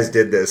why you guys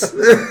did this.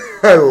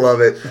 I love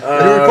it. you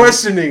were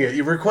questioning it.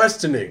 You were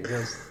questioning.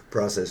 Yes.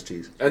 Processed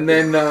cheese. And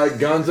then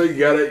Gonzo,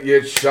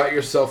 you shot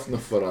yourself in the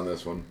foot on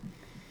this one.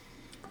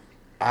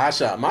 I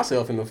shot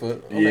myself in the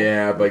foot. Okay.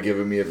 Yeah, by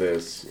giving me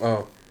this.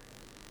 Oh.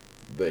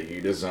 The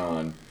Heat Is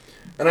On.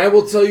 And I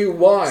will tell you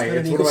why. It's not an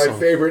It's one of Eagles my song.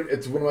 favorite.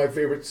 It's one of my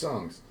favorite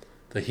songs.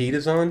 The heat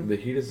is on? The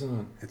Heat Is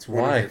On. It's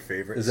one Why? of your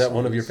favorite Is that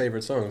one of your songs.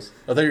 favorite songs?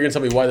 I thought you were going to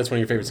tell me why that's one of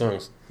your favorite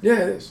songs. Yeah,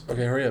 it is.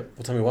 Okay, hurry up.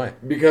 Well, tell me why.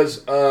 Because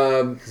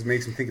Because it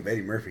makes me think of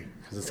Eddie Murphy.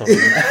 Because it's on,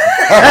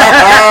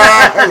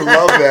 I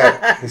love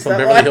that. it's on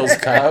Beverly Hills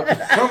Cop.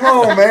 Come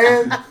on,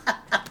 man.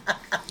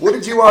 What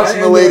did you watch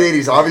in the late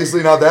 80s?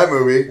 Obviously not that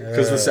movie.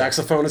 Because the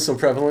saxophone is so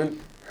prevalent.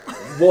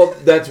 well,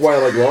 that's why I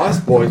like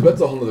Lost Boys. But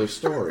that's a whole other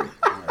story.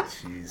 Oh,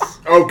 jeez.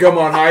 Oh, come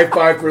on! High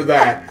five for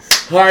that.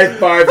 High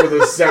five for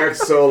the sax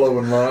solo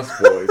in Lost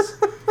Boys.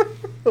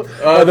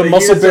 The Heat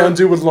muscle Is On- bound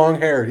dude with long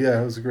hair.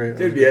 Yeah, it was great.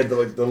 Dude, he had the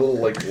little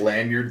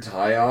lanyard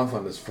tie off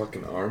on his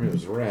fucking arm. It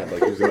was rad.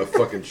 Like he was gonna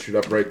fucking shoot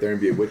up right there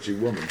and be a witchy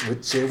woman.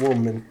 Witchy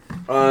woman.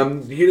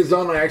 Heat Is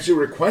On. I actually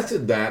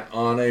requested that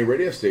on a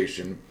radio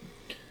station,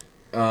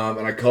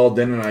 and I called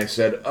in and I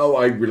said, "Oh,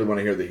 I really want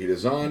to hear the Heat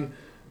Is On."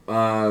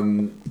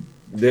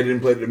 They didn't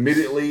play it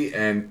immediately,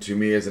 and to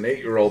me as an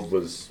 8-year-old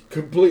was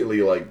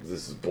completely like,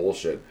 "This is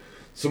bullshit."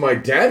 So my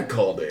dad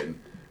called in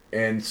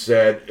and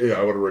said, "Yeah,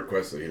 I want to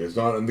request the Heat Is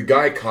On," and the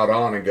guy caught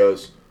on and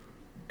goes,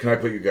 "Can I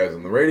put you guys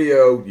on the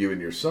radio? You and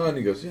your son?"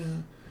 He goes, "Yeah."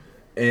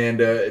 And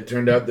it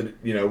turned out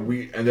that,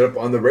 we ended up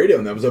on the radio,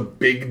 and that was a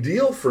big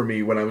deal for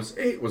me when I was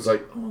 8. It was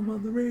like, oh, I'm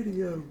on the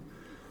radio.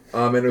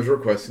 And it was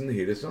requesting the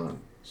Heat Is On.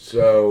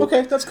 So,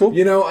 Okay, that's cool.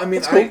 I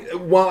mean, That's cool.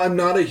 while I'm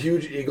not a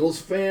huge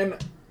Eagles fan,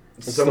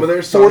 some the of their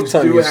fourth songs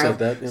time do you have said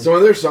that, yeah. some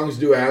of their songs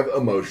do have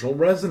emotional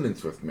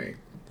resonance with me.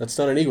 That's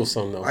not an Eagles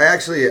song, though.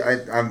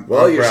 I'm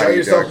Well, I'm you proud shot of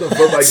yourself in Doug. the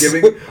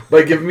foot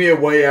by giving me a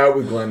way out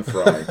with Glenn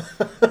Fry.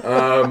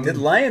 Did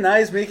Lion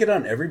Eyes make it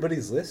on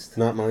everybody's list?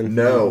 Not mine.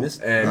 No,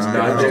 missed- and No,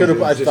 not no.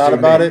 James, I just thought you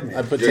about and it. me.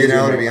 I put You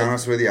know, to James be in.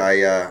 honest with you,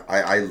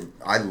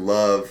 I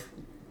love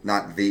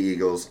not the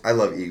Eagles. I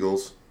love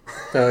Eagles.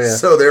 Oh, yeah.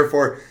 So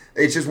therefore,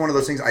 it's just one of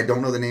those things. I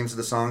don't know the names of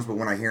the songs, but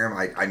when I hear them,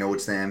 I know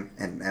it's them,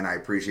 and I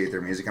appreciate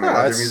their music and I Yeah,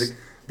 love their it's- music.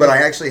 But I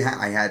actually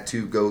I had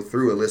to go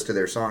through a list of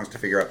their songs to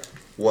figure out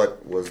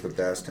what was the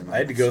best. And I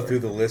had to go through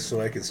the list so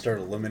I could start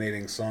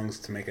eliminating songs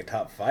to make a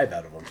top 5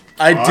 out of them.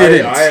 I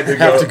didn't I had to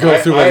have to go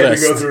through I a had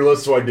list. to go through a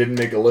list, so I didn't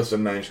make a list of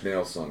Nine Inch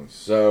Nails songs.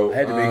 So I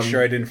had to make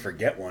sure I didn't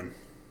forget one.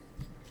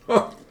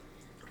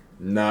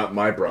 not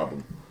my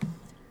problem.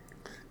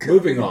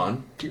 Moving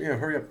on. Yeah,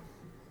 hurry up.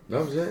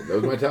 That was it. That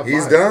was my top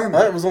He's 5. done.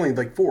 That was only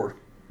like 4.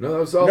 No, that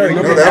was all. No, my you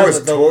No, numbers. that have was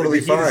the totally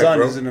Heat Is 5, On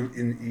bro. is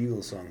an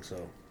Eagles song, so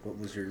what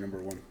was your number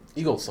 1?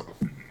 Eagles song.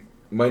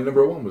 My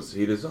number 1 was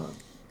Heat Is On.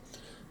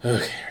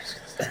 Okay.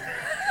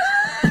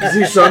 Because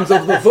he shot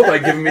himself in the foot by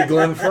giving me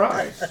Glenn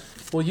Fry.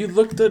 Well, you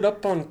looked it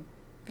up on.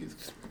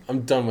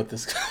 I'm done with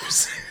this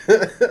conversation.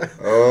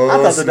 Oh, I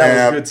thought that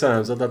snap. was good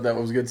times. I thought that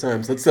was good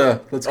times. Let's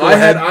go I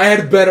ahead.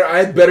 had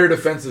better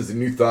defenses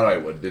than you thought I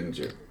would, didn't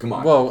you? Come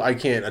on. Well, I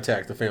can't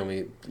attack the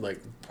family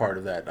part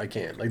of that. I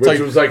can't. Which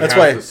was, that's half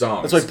why, the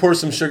songs. That's why "Pour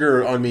Some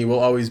Sugar on Me" will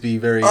always be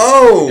very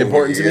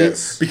important to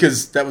yes. me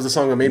because that was a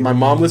song I made my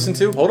mom listen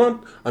to. Hold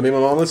on, I made my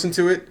mom listen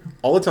to it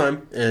all the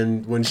time,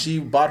 and when she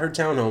bought her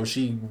townhome,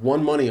 she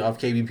won money off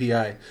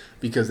KBPI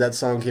because that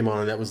song came on,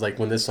 and that was like,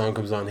 when this song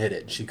comes on, hit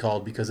it. She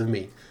called because of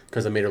me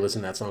because I made her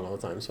listen to that song all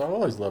the time. So I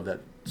always loved that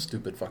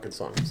stupid fucking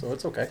song. So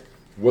it's okay.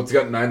 What's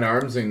got 9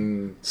 arms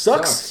and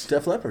Sucks.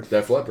 Def Leppard.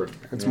 Def Leppard.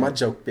 That's my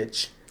joke,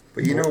 bitch.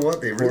 But you know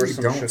what? They really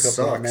some don't shook up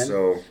suck. men.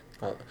 So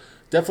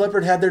Def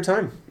Leppard had their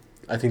time.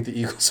 I think the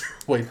Eagles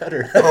are way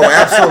better. oh,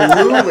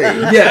 absolutely.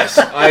 Yes,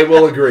 I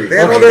will agree. They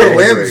had all their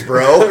limbs,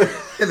 bro.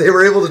 And they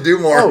were able to do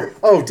more.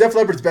 Oh, Def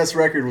Leppard's best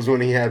record was when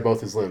he had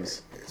both his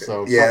limbs.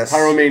 So Yes.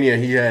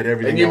 Pyromania, he had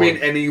everything. And you going.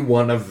 mean any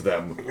one of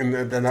them? And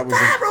then that was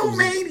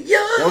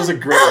Pyromania! that was a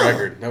great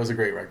record. That was a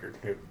great record.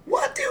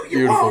 What do you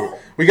Beautiful. want?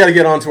 We got to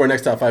get on to our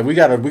next top 5. We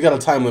got a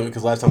time limit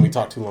because last time we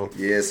talked too long.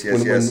 Yes.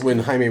 When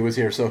Jaime was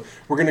here, so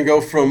we're gonna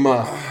go from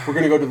we're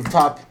gonna go to the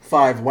top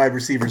 5 wide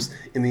receivers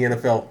in the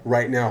NFL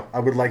right now. I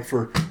would like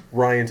for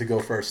Ryan to go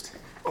first.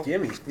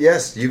 Gimme.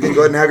 Yes, you can go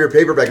ahead and have your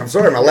paperback. I'm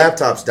sorry, my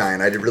laptop's dying.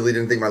 I really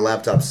didn't think my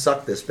laptop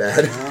sucked this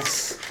bad.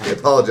 I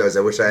apologize. I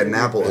wish I had an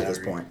Apple at this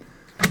point.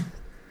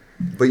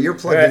 But you're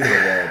plugged into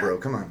the wall, bro.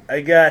 Come on. I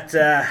got.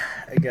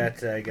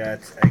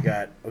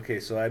 Okay,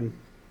 so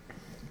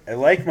I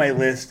like my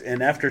list,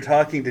 and after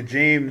talking to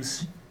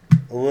James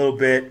a little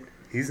bit,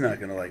 he's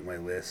not gonna like my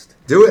list.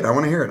 Do it. I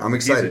want to hear it. I'm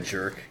He's excited. a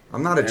jerk.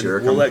 I'm not a And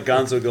jerk. We'll I'm- let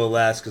Gonzo go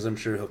last because I'm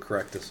sure he'll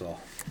correct us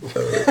all. I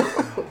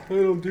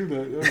don't do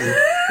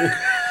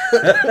that.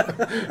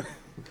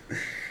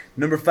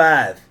 Number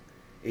 5,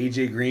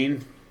 AJ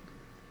Green.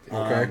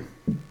 Okay.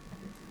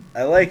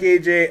 I like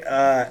AJ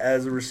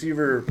as a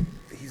receiver.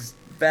 He's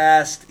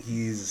fast.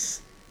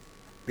 He's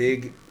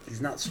big.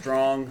 He's not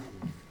strong,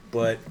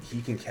 but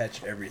he can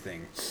catch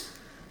everything.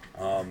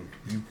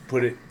 You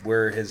put it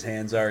where his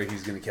hands are,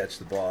 he's going to catch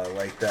the ball. I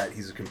like that.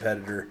 He's a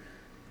competitor.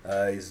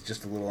 He's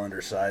just a little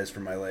undersized for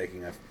my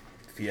liking.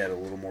 If he had a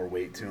little more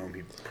weight to him,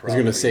 he'd I was probably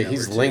gonna say number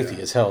he's 2.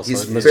 lengthy as hell. So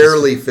He's it must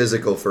fairly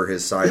physical for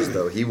his size,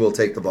 though. He will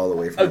take the ball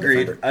away from the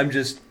Agreed. defender. I'm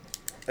just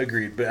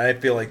agreed, but I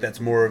feel like that's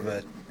more of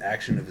an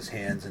action of his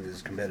hands and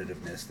his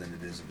competitiveness than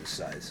it is of his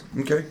size.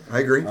 Okay, I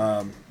agree.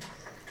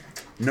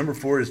 Number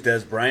 4 is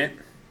Dez Bryant,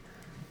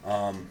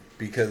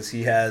 because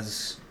he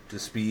has the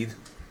speed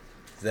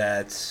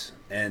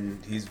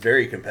and he's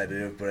very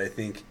competitive, but I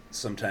think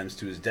sometimes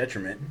to his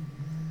detriment,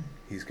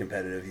 he's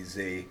competitive.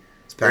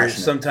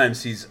 passionate.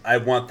 Sometimes I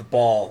want the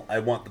ball,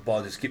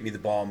 just get me the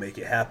ball, make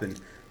it happen.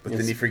 But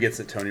then he forgets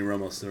that Tony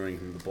Romo's throwing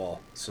him the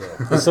ball. So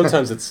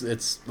sometimes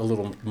it's a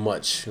little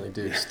much. Like,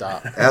 dude,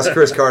 stop. Ask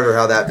Chris Carter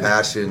how that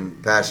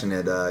passionate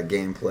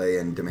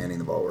gameplay and demanding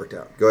the ball worked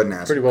out. Go ahead and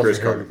ask Pretty well Chris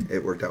for Carter. him.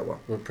 It worked out well.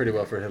 Well, pretty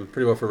well for him.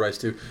 Pretty well for Rice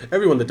too.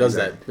 Everyone that does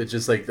Exactly. that, it's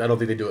just like I don't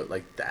think they do it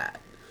like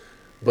that.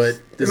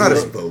 But They're this not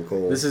is as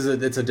vocal. it's a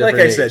different like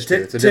I age, said, too.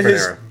 It's a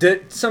different era.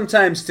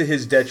 sometimes to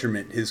his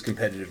detriment, his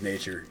competitive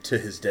nature to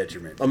his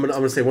detriment. I'm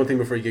gonna say one thing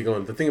before you get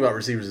going. The thing about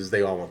receivers is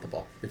they all want the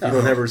ball. If you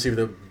don't have a receiver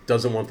that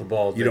doesn't want the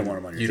ball, You then don't want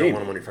him on your you team. don't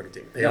want him on your fucking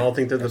team. They Yeah, all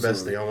think they're the best.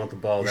 absolutely. They all want the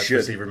ball. You That's should.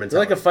 receiver You're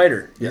mentality. like a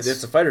fighter. Yes.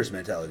 It's a fighter's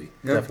mentality.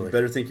 Definitely. You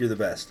better think you're the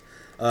best.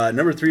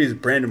 Number 3 is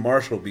Brandon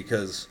Marshall,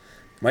 because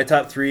my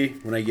top 3,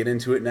 when I get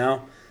into it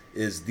now,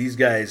 is these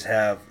guys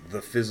have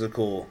the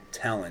physical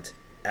talent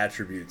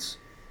attributes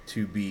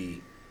to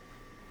be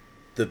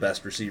the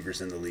best receivers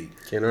in the league.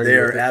 Can't argue They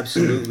are with it.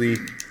 absolutely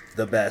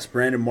the best.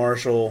 Brandon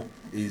Marshall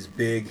is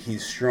big.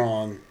 He's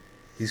strong.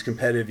 He's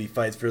competitive. He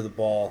fights for the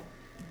ball.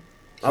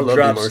 I love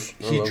you, Marsh.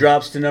 I He love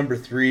drops to number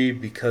 3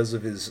 because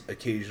of his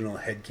occasional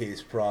head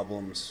case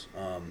problems.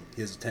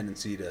 He has a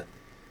tendency to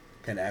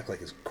kind of act like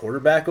his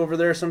quarterback over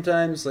there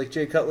sometimes, like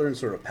Jay Cutler, and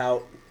sort of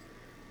pout.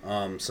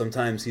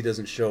 Sometimes he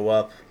doesn't show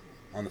up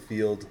on the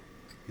field.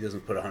 He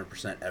doesn't put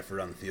 100% effort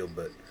on the field,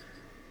 but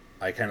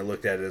I kind of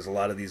looked at it as a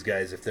lot of these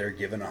guys, if they're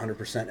given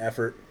 100%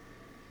 effort,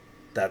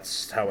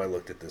 that's how I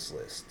looked at this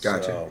list.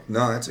 Gotcha. So,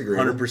 No, that's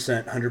agreeable.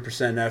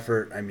 100%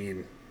 effort. I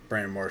mean,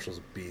 Brandon Marshall's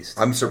a beast.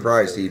 I'm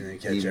surprised he He's gonna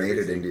made catch it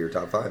everything. into your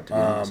top 5, to be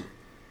honest.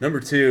 Number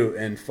 2,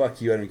 and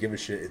fuck you, I don't give a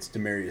shit. It's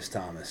Demarius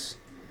Thomas.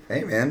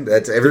 Hey, man,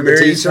 that's everybody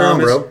to each their own,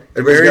 bro.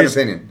 Everybody's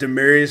got an opinion.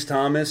 Demarius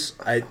Thomas,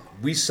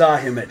 we saw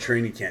him at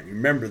training camp. You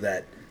remember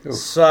that?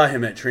 Saw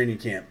him at training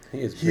camp.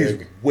 He is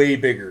big. way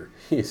bigger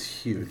He is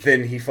huge.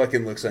 than he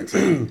fucking looks on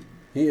TV.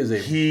 He is a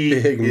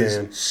He big is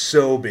man.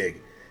 so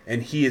big,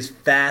 and he is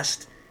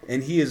fast,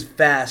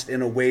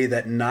 in a way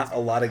that not a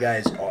lot of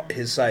guys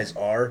his size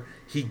are.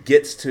 He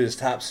gets to his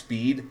top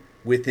speed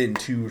within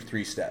 2 or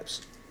 3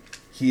 steps.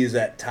 He is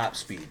at top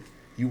speed.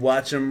 You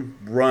watch him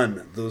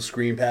run those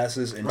screen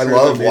passes, and I turn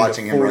love them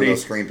watching into him run 40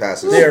 those screen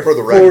passes. They are For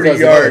the 40 record, Does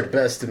it yard. at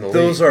best in the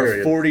Those league, are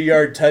period.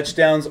 40-yard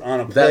touchdowns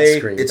on a That play.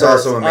 screen. It's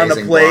also on a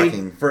amazing play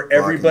blocking. for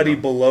everybody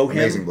blocking, below him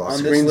amazing blocking.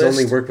 on this Screens list.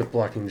 only work with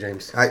blocking,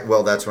 James.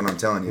 Well, that's what I'm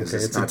telling you. Is Okay,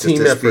 it's it's a not team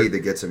just his effort. speed that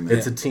gets him.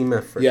 It's a team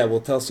effort. Yeah,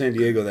 we'll tell San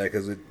Diego that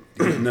because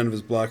none of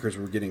his blockers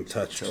were getting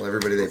touched. Tell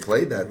everybody they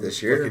played that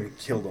this year. Fucking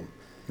killed him.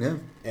 Yeah.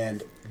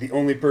 And the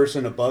only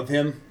person above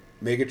him,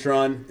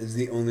 Megatron, is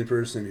the only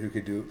person who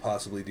could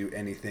possibly do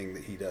anything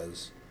that he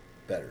does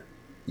better.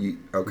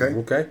 Okay.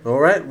 Okay. All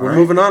right. We're All right.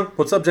 moving on.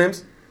 What's up,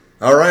 James?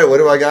 All right. What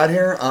do I got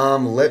here?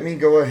 Let me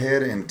go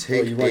ahead and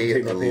take you want to a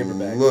take my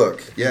paperback?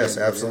 look. Yes,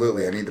 Yeah,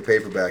 absolutely. yeah. I need the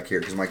paperback here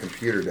because my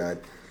computer died.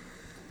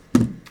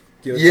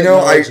 Give us You know,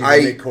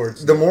 technology to make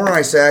chords. the more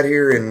I sat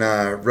here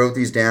and wrote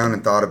these down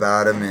and thought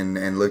about them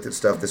and looked at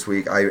stuff this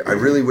week, I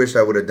really wished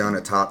I would have done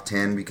a top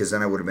 10 because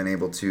then I would have been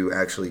able to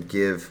actually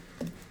give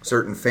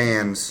certain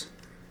fans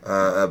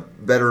a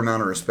better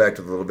amount of respect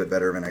with a little bit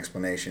better of an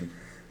explanation.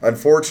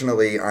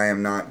 Unfortunately, I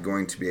am not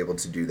going to be able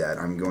to do that.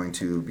 I'm going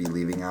to be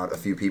leaving out a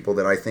few people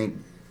that I think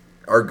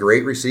are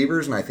great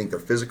receivers, and I think they're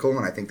physical,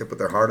 and I think they put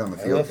their heart on the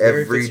I field left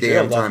Larry every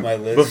Fitzgerald damn off time. my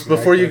list,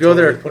 Before and you I go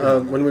there, totally put him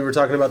on when we were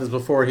talking about this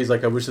before, he's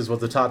like, I wish this was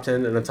the top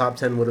 10, and the top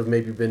 10 would have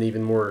maybe been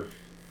even more,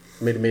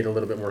 made a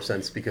little bit more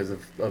sense because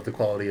of the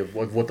quality of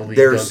what the league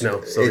does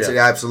now. So, it's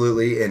yeah.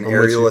 absolutely an I'm with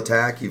aerial you.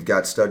 attack. You've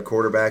got stud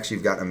quarterbacks.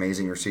 You've got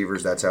amazing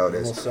receivers. That's how it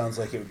Almost is. sounds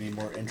like it would be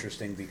more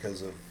interesting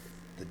because of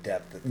the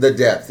depth. The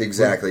depth,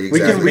 exactly. We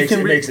can- exactly.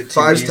 we makes it too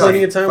Five's easy. tough.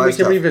 Plenty of time. We Five's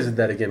can tough. revisit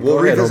that again. We'll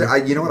Go ahead, revisit.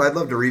 Obi. You know what? I'd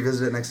love to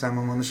revisit it next time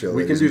I'm on the show.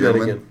 We can ladies do and that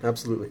gentlemen. again.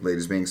 Absolutely.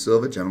 Ladies being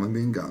Silva, gentlemen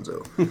being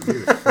Gonzo.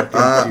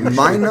 Dude,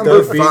 My number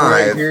Doug being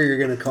right five. here, you're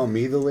gonna call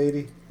me the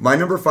lady? My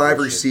number 5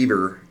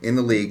 receiver in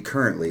the league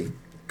currently,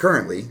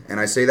 and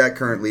I say that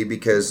currently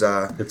because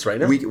It's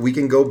right now. we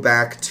can go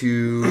back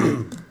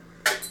to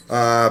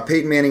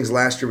Peyton Manning's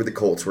last year with the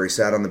Colts, where he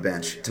sat on the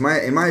bench.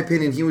 In my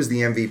opinion, he was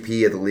the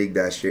MVP of the league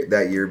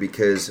that year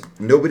because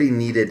nobody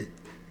needed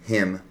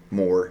him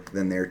more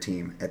than their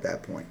team at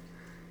that point.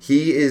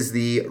 He is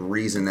the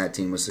reason that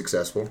team was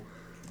successful.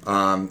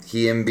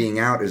 Him being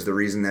out is the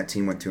reason that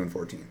team went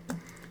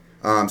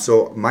 2-14.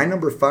 So my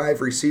number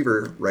 5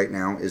 receiver right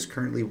now is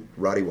currently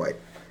Roddy White.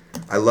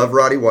 I love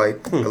Roddy White.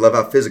 I love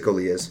how physical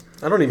he is.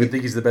 I don't even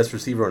think he's the best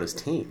receiver on his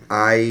team.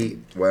 I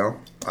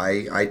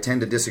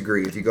tend to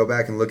disagree. If you go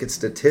back and look at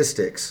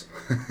statistics,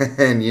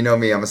 and you know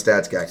me, I'm a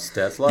stats guy.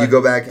 Stats lie. You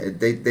go back,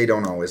 they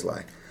don't always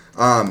lie.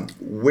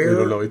 We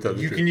don't know each other.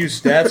 You can use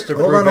stats to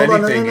Hold prove on, no,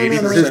 anything. no,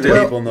 no, no, 80% no, no.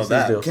 of people know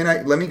that. Still.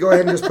 Let me go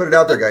ahead and just put it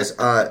out there, guys.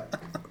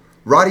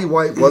 Roddy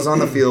White was on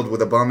the field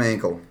with a bum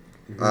ankle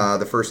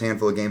the first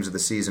handful of games of the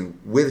season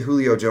with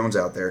Julio Jones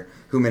out there,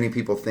 who many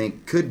people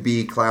think could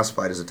be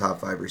classified as a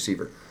top 5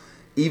 receiver.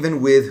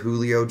 Even with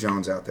Julio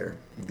Jones out there,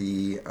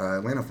 the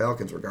Atlanta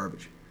Falcons were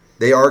garbage.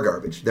 They are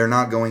garbage. They're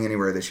not going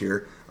anywhere this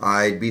year.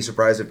 I'd be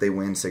surprised if they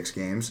win 6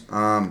 games.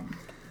 I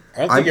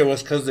don't think it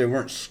was because they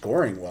weren't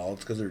scoring well.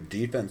 It's because their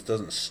defense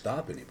doesn't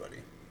stop anybody.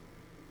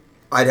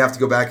 I'd have to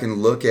go back and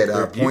look at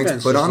Their points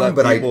defense put just on them,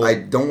 let but people- I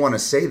don't want to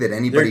say that Their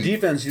anybody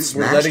defense were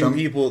smashed letting them.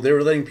 people. They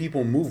were letting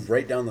people move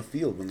right down the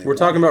field when they. We're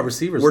talking about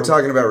receivers. We're so-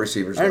 talking about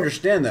receivers. I though.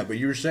 understand that, but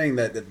you were saying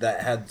that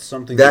had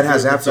something. That to do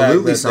has with the fact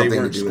absolutely that something they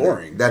to weren't do with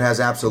scoring. it. That has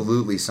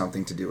absolutely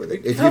something to do with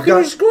it. If How you've can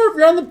you got score if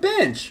you're on the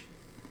bench?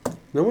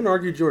 No one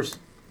argued yours.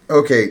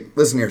 okay,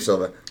 listen here,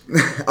 Silva.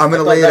 I'm going to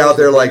thought lay it that out was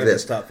there the like point of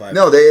this. this top 5.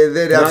 No,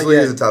 it absolutely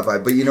yet. is a top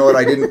 5. But you know what?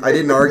 I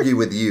didn't argue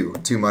with you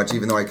too much,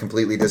 even though I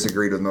completely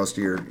disagreed with most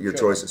of your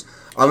choices.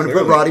 I'm going to put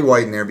Clearly. Roddy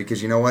White in there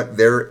because you know what?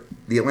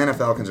 The Atlanta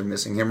Falcons are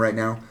missing him right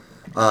now.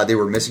 They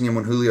were missing him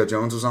when Julio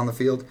Jones was on the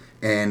field,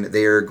 and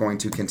they are going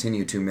to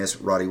continue to miss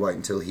Roddy White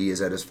until he is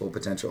at his full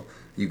potential.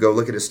 You go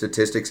look at his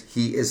statistics.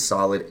 He is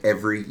solid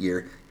every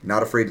year.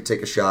 Not afraid to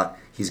take a shot.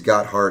 He's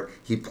got heart.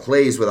 He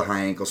plays with a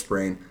high ankle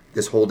sprain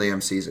this whole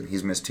damn season.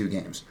 He's missed 2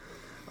 games.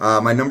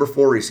 My number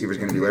 4 receiver is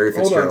going to be Larry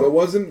Hold on, Fitzgerald. but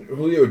wasn't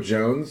Julio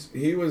Jones?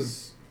 He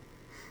was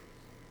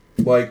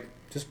like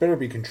Just better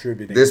be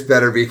contributing. This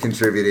better be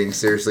contributing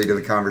seriously to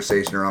the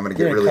conversation, or I'm going to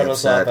get You're gonna really cut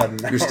us off upset.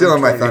 at an You're still on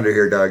my hour and thunder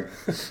here, Doug.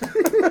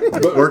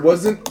 but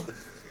wasn't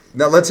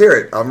Now let's hear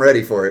it. I'm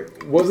ready for it.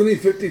 he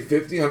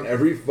 50-50 on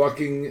every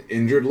fucking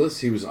injured list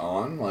he was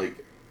on?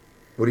 Like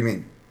What do you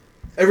mean?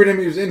 every time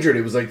he was injured,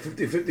 it was like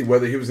 50-50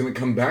 whether he was going to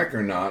come back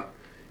or not.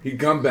 He'd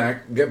come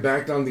back, get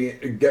back on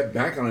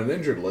an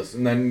injured list,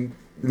 and then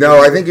No,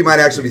 I think you might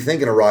actually be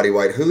thinking of Roddy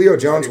White. Julio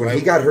Jones, when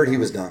he got hurt, he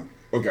was done.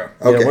 okay.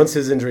 Okay. Yeah, once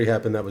his injury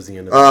happened, that was the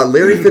end of it.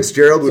 Larry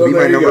Fitzgerald would So be my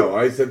there you number. go.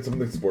 I said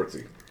something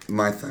sportsy.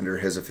 My thunder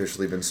has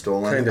officially been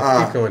stolen.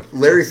 Kinda. Keep going.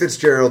 Larry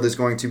Fitzgerald is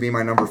going to be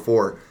my number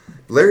 4.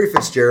 Larry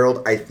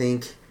Fitzgerald, I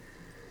think,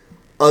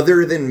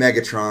 other than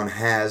Megatron,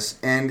 has,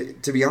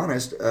 and to be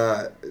honest,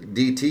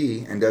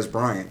 DT and Des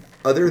Bryant,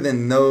 other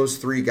than those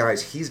 3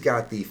 guys, he's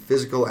got the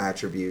physical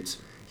attributes.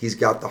 He's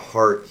got the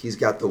heart. He's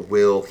got the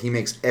will. He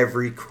makes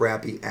every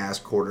crappy-ass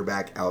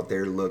quarterback out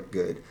there look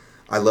good.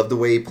 I love the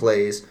way he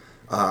plays.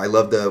 I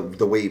love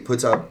the way he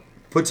puts up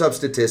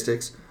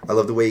statistics. I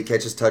love the way he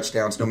catches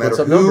touchdowns. No matter puts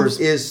up who numbers.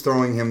 is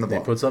throwing him the ball.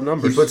 He puts up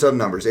numbers. He puts up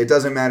numbers. It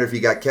doesn't matter if you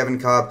got Kevin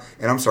Cobb,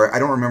 and I'm sorry, I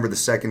don't remember the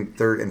 2nd,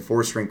 3rd, and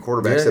 4th string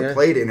quarterbacks Yeah, that yeah.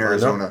 played in I know.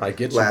 Arizona I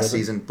get you, last brother.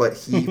 season, but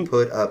he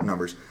put up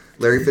numbers.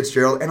 Larry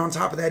Fitzgerald, and on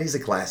top of that, he's a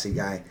classy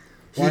guy.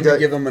 He Wanted to does,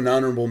 give him an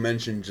honorable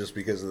mention just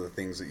because of the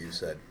things that you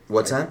said.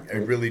 what's that? I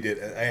really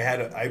did.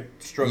 I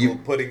struggled You-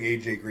 putting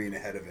AJ Green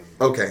ahead of him.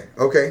 Okay.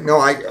 No,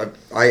 I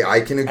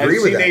can agree I've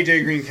with seen that.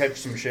 AJ Green catch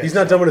some shit. He's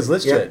not done with his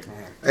list Yeah. yet.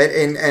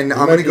 And I'm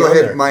might going to be go on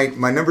ahead. there.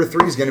 My number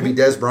 3 is going to be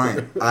Des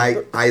Bryant.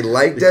 I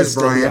like He Des could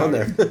still be on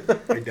Bryant. there.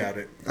 I doubt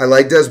it. I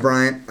like Des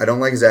Bryant. I don't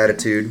like his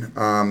attitude.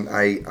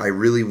 I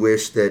really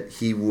wish that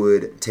he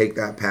would take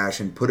that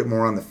passion, put it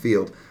more on the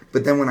field.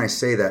 But then when I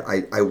say that,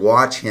 I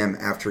watch him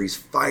after he's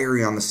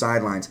fiery on the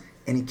sidelines,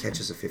 and he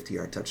catches a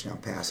 50-yard touchdown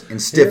pass and He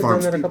stiff has done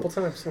arms that a people.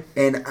 couple times. So.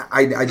 And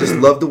I just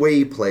love the way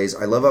he plays.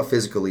 I love how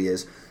physical he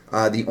is.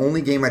 The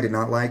only game I did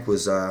not like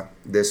was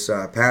this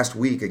past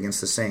week against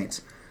the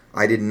Saints.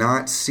 I did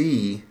not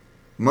see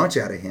much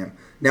out of him.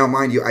 Now,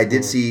 mind you, I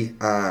did see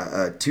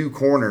 2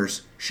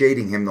 corners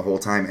shading him the whole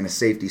time and a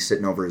safety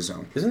sitting over his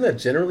zone. Isn't that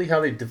generally how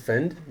they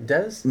defend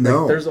Dez?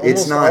 No, there's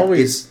it's not.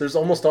 There's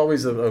almost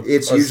always a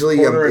It's a usually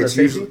corner and a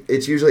safety.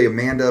 it's usually a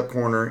manned up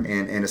corner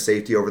and a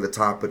safety over the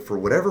top. But for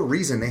whatever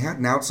reason, they had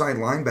an outside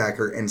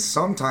linebacker, and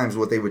sometimes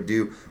what they would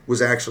do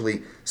was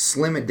actually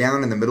slim it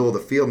down in the middle of the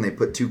field, and they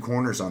put 2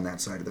 corners on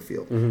that side of the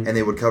field, and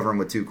they would cover him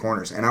with 2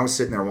 corners. And I was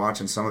sitting there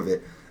watching some of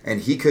it,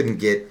 and he couldn't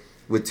get,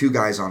 with 2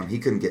 guys on him, he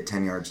couldn't get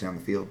 10 yards down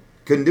the field.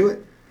 Couldn't do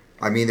it.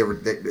 I mean,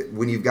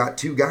 when you've got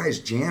 2 guys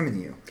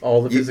jamming you,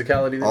 All the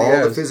physicality that he all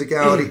has. the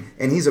physicality,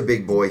 and he's a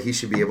big boy. He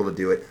should be able to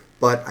do it.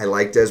 But I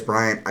like Des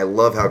Bryant. I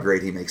love how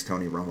great he makes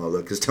Tony Romo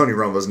look, because Tony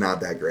Romo's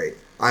not that great.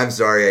 I'm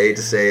sorry, I hate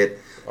to say it.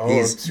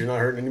 You're not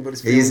hurting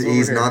anybody's feelings.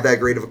 He's over not here. that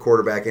great of a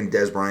quarterback, and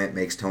Des Bryant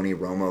makes Tony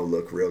Romo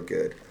look real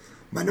good.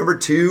 My number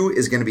 2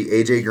 is going to be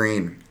AJ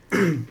Green.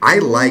 I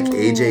like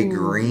AJ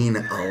Green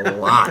a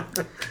lot.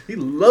 He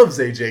loves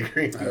AJ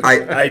Green.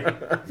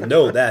 I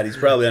know that. He's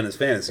probably on his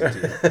fantasy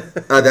team.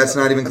 That's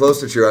not even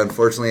close to true.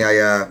 Unfortunately,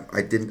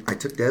 I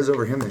took Dez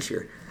over him this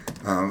year.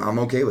 I'm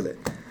okay with it.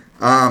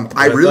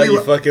 I really thought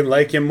you fucking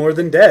like him more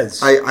than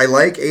Dez. I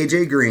like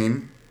AJ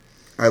Green.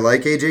 I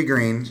like AJ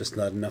Green. Just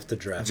not enough to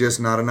draft. Just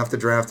not enough to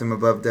draft him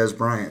above Des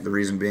Bryant. The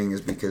reason being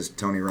is because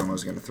Tony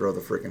Romo's going to throw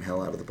the freaking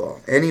hell out of the ball.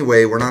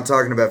 Anyway, we're not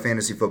talking about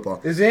fantasy football.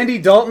 Is Andy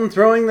Dalton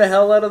throwing the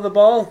hell out of the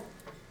ball?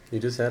 He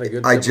just had a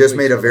good. I couple just weeks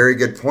made a on it. very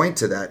good point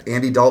to that.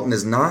 Andy Dalton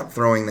is not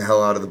throwing the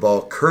hell out of the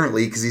ball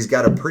currently because he's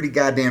got a pretty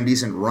goddamn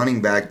decent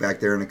running back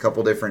there and a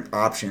couple different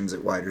options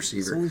at wide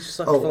receiver. Only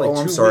sucked for like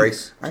I'm 2 sorry.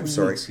 weeks. I'm 2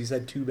 sorry. weeks. He's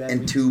had 2 bad And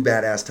weeks. 2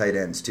 badass tight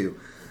ends too.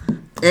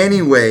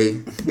 Anyway,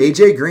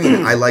 AJ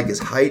Green, I like his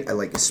height, I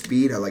like his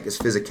speed, I like his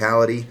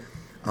physicality.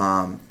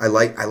 I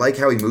like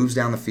how he moves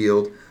down the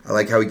field. I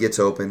like how he gets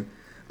open.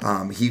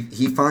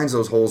 He finds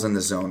those holes in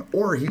the zone,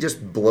 or he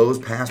just blows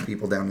past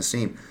people down the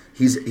seam.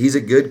 He's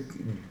a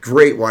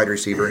great wide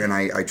receiver, and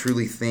I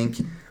truly think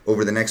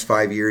over the next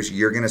 5 years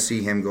you're going to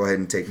see him go ahead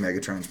and take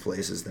Megatron's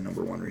place as the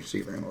number 1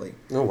 receiver in the league.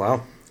 Oh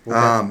wow.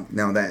 Okay.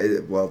 Now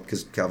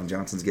because Calvin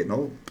Johnson's getting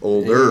He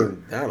older.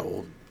 ain't that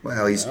old.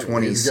 Well, he's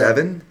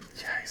 27.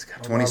 Yeah, he's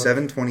got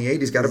 27,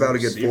 28. He's got about a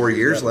good 4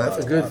 years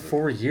left. A good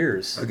 4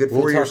 years. A good 4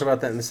 We'll years. talk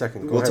about that in a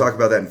second. Go We'll ahead. talk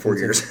about that in 4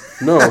 years.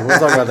 No, we'll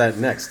talk about that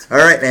next. All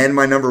right, and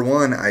my number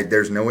 1,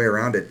 there's no way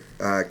around it.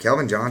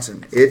 Calvin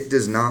Johnson. It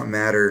does not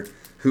matter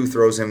who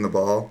throws him the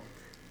ball,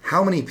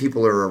 how many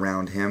people are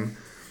around him,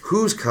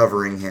 who's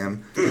covering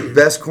him.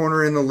 Best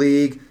corner in the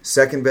league,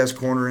 second best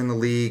corner in the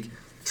league,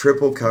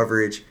 triple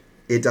coverage.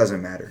 It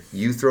doesn't matter.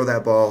 You throw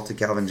that ball to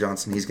Calvin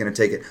Johnson, he's going to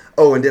take it.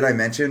 Oh, and did I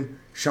mention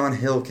Sean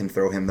Hill can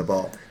throw him the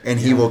ball, and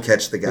he will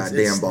catch the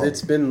goddamn ball.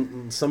 It's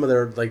been some of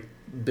their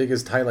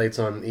biggest highlights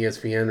on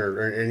ESPN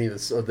or any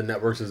of the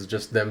networks is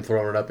just them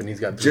throwing it up, and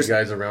he's got 3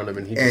 guys around him,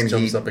 and he just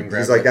jumps up and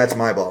grabs he's like, it. "That's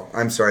my ball."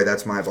 I'm sorry,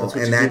 that's my ball. That's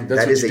what And you do,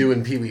 that's that what is you do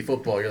in Pee Wee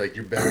football. You're like,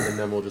 you're better than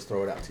them. We'll just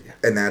throw it out to you.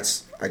 And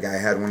that's a guy I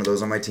had one of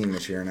those on my team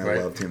this year, and I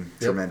Right. loved him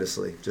Yep.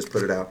 tremendously. Just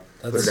put it out.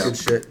 That's put it good out.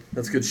 shit.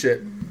 That's good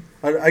shit.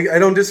 I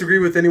don't disagree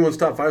with anyone's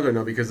top 5 right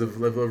now because of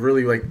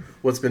really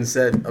what's been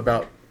said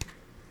about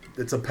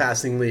it's a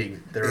passing league.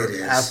 There It are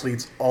is.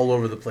 athletes all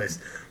over the place.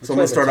 So I'm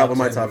going to start out with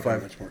my top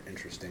 5. Much more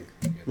interesting.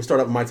 We'll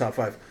start out with my top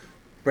 5.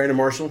 Brandon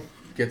Marshall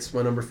gets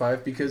my number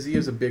 5 because he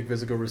is a big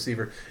physical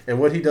receiver. And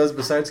what he does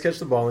besides catch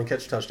the ball and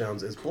catch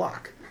touchdowns is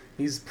block.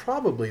 He's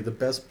probably the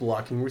best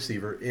blocking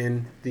receiver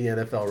in the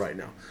NFL right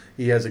now.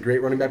 He has a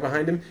great running back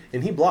behind him,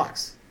 and he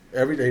blocks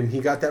every day. And he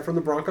got that from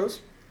the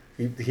Broncos.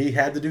 He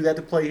had to do that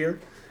to play here,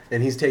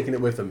 and he's taking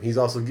it with him. He's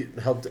also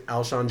helped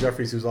Alshon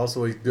Jeffries, who's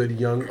also a good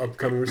young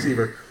upcoming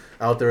receiver,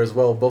 out there as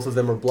well. Both of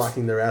them are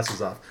blocking their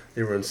asses off.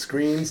 They run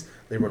screens.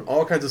 They run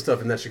all kinds of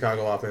stuff in that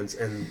Chicago offense,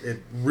 and it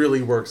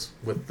really works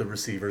with the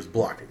receivers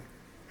blocking.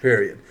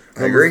 Period.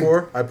 I agree.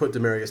 Number 4, I put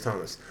Demaryius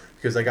Thomas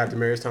because I got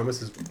Demaryius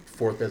Thomas as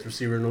 4th best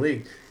receiver in the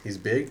league. He's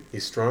big.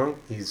 He's strong.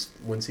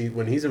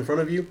 When he's in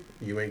front of you,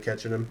 you ain't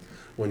catching him.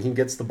 When he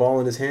gets the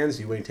ball in his hands,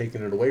 you ain't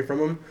taking it away from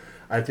him.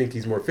 I think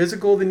he's more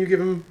physical than you give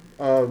him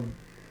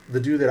the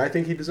due that I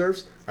think he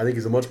deserves. I think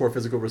he's a much more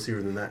physical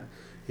receiver than that.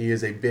 He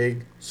is a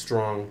big,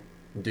 strong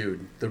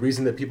dude. The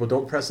reason that people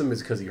don't press him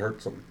is because he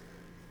hurts them.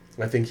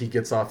 I think he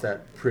gets off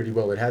that pretty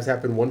well. It has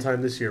happened one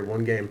time this year,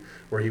 one game,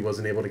 where he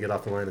wasn't able to get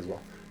off the line as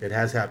well. It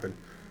has happened.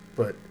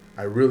 But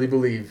I really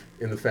believe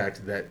in the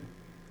fact that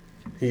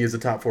he is a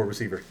top 4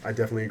 receiver. I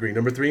definitely agree.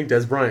 Number 3,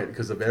 Des Bryant,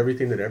 because of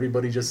everything that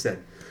everybody just said.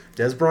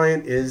 Des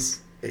Bryant is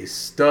a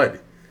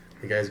stud.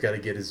 The guy's got to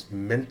get his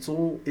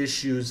mental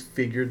issues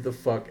figured the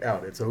fuck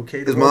out. It's okay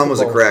to His throw mom the was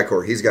a ball. crack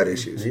whore. He's got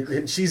issues.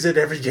 And she's at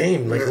every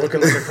game,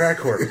 looking like a crack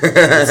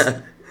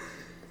whore.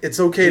 It's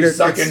okay to He's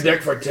sucking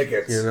dick for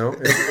tickets. you know,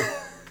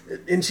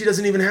 and she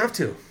doesn't even have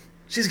to.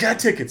 She's got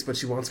tickets, but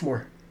she wants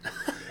more.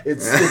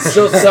 It's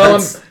She'll sell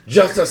him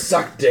just to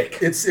suck dick.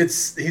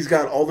 he's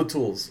got all the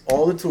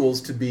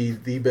tools to be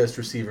the best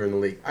receiver in the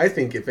league. I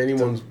think if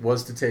anyone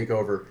was to take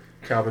over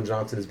Calvin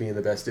Johnson as being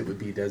the best, it would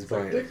be Des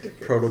Bryant.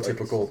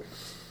 Prototypical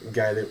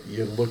guy that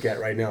you look at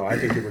right now, I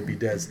think it would be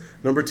Dez.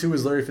 Number 2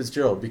 is Larry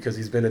Fitzgerald because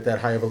he's been at that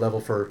high of a level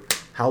for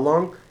how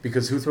long?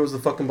 Because who throws the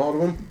fucking ball to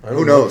him? I don't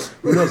Who know. knows?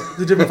 Who knows?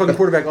 He's a different fucking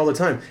quarterback all the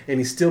time, and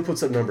he still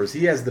puts up numbers.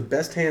 He has the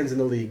best hands in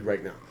the league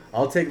right now.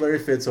 I'll take Larry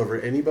Fitz over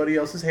anybody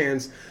else's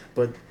hands,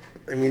 but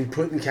I mean,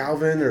 putting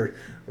Calvin or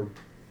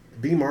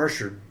B.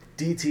 Marsh or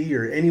DT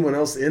or anyone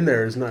else in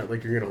there is not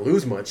like you're going to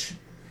lose much.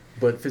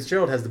 But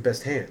Fitzgerald has the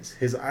best hands.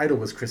 His idol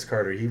was Chris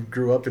Carter. He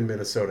grew up in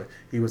Minnesota.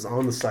 He was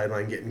on the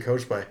sideline getting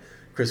coached by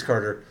Chris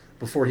Carter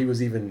before he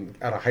was even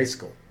out of high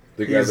school.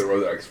 The He guy is- that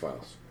wrote the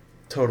X-Files.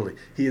 Totally.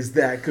 He is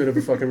that good of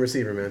a fucking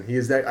receiver, man. He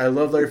is that. I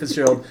love Larry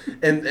Fitzgerald.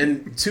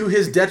 And to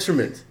his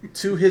detriment,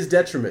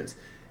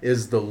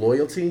 is the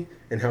loyalty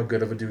and how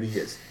good of a dude he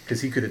is.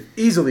 Because he could have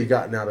easily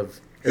gotten out of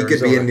He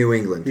Arizona. could be in New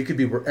England. He could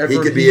be wherever He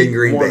could be in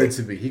Green wanted Bay.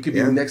 to be. He could be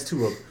Yeah. next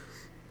to a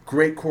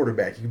great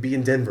quarterback. He could be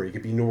in Denver. He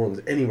could be in New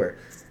Orleans, anywhere,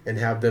 and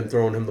have them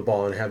throwing him the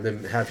ball and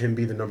have him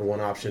be the number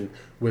 1 option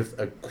with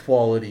a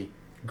quality,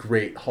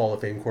 great Hall of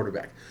Fame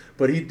quarterback.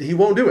 But he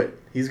won't do it.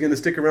 He's going to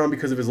stick around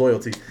because of his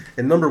loyalty.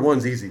 And number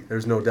 1's easy.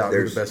 There's no doubt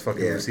who the best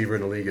fucking receiver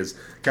in the league is.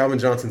 Calvin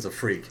Johnson's a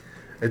freak.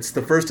 It's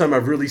the first time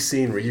I've really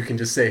seen where you can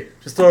just say,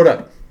 just throw it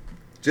up.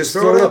 Just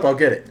Throw it up. I'll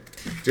get it.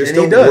 Just And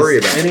don't he does. worry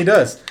about And it. he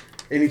does.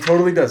 And he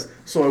totally does.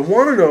 So I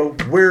want to know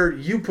where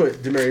you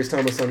put Demaryius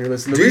Thomas on your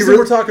list. And the Do you reason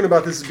really- we're talking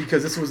about this is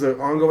because this was an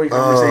ongoing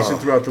conversation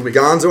throughout the week.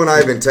 Gonzo and I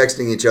have been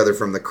texting each other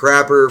from the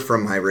crapper,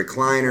 from my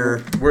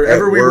recliner,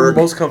 Wherever at we were work.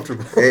 most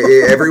comfortable.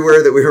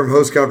 Everywhere that we were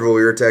most comfortable,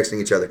 we were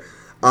texting each other.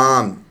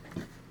 I'm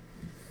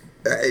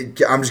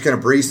just going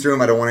to breeze through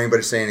them. I don't want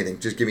anybody to say anything.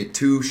 Just give me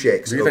 2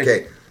 shakes. What do you Okay.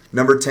 think?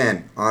 Number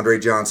 10, Andre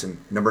Johnson.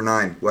 Number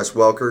 9, Wes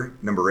Welker.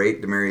 Number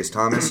 8, Demaryius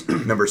Thomas.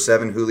 Number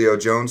 7, Julio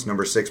Jones.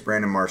 Number 6,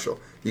 Brandon Marshall.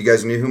 You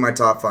guys knew who my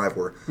top 5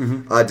 were.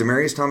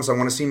 Demaryius Thomas, I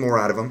want to see more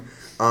out of him.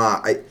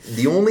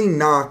 The only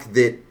knock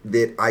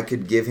that I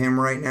could give him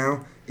right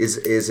now is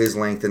his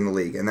length in the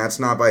league. And that's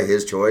not by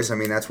his choice. I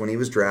mean, that's when he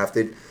was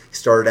drafted. He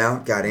started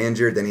out, got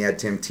injured. Then he had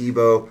Tim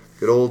Tebow.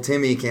 Good old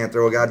Timmy can't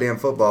throw a goddamn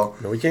football.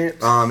 No, he can't.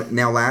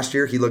 Now, last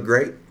year, he looked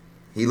great.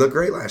 He looked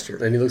great last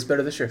year. And he looks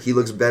better this year. He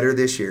looks better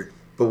this year.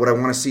 But what I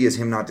want to see is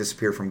him not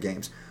disappear from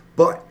games.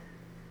 But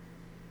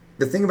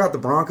the thing about the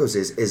Broncos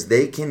is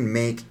they can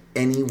make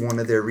any one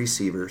of their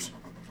receivers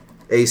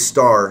a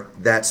star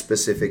that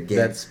specific game.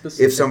 That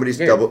specific if somebody's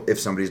game.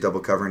 double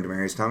covering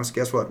Demaryius Thomas,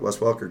 guess what? Wes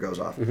Welker goes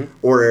off,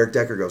 or Eric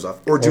Decker goes off,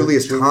 or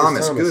Julius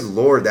Thomas. Good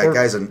lord, that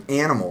guy's an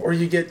animal. Or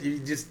you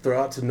just throw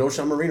out to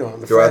Noshawn Marino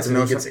on the Throw out flats to and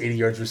he Noshawn- gets 80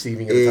 yards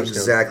receiving and a touchdown.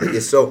 Exactly.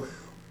 So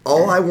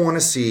all I want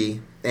to see,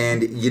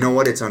 and you know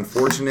what? It's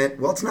unfortunate.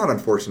 Well, it's not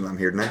unfortunate I'm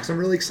here tonight because I'm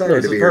really excited No,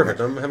 to this be is here. perfect.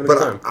 I'm having a but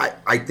good time.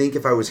 I think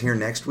if I was here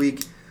next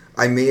week,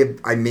 I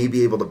may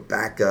be able to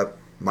back up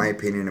my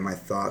opinion and my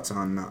thoughts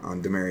on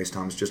Demaryius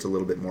Thomas just a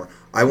little bit more.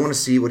 I want to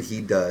see what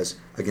he does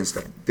against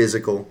a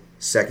physical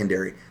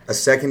secondary, a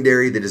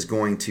secondary that is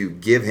going to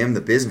give him the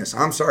business.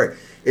 I'm sorry.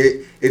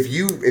 If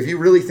you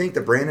really think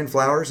that Brandon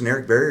Flowers and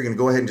Eric Berry are going to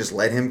go ahead and just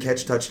let him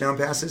catch touchdown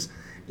passes,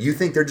 you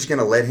think they're just going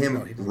to let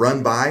him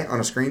run by on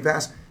a screen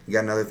pass? You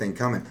got another thing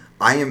coming.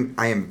 I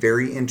am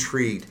very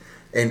intrigued,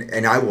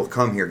 and I will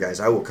come here, guys.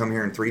 I will come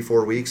here in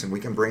 3-4 weeks, and we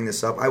can bring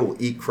this up. I will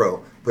eat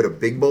crow. Put a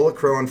big bowl of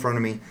crow in front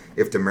of me.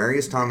 If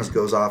Demaryius Thomas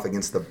goes off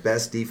against the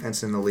best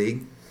defense in the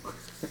league,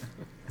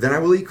 then I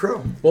will eat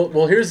crow.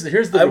 Well, here's the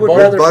I would rebuttal.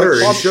 rather butter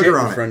put and shit sugar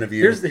in on it. front of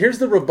you. Here's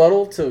the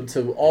rebuttal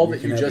to all that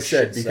can you have just a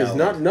said, shit because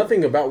salad.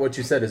 nothing about what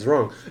you said is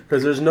wrong,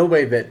 because there's no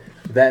way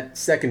that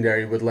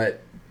secondary would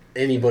let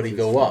anybody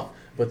go up,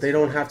 but they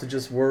don't have to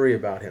just worry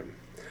about him.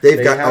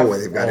 They've got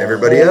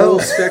everybody a whole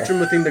else.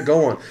 spectrum of thing to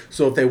go on.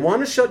 So if they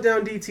want to shut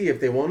down DT, if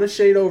they want to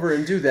shade over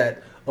and do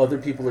that, other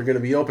people are going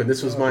to be open.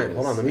 This was my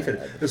hold on, let me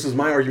finish. This was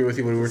my argument with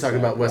you when we were talking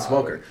about Wes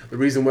Welker. The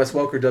reason Wes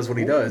Welker does what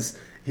he does,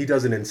 he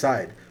does it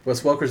inside.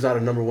 Wes Welker's not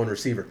a number 1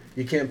 receiver.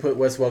 You can't put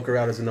Wes Welker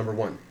out as a number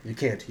 1. You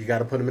can't. You got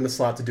to put him in the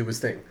slot to do his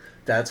thing.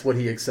 That's what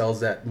he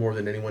excels at more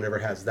than anyone ever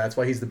has. That's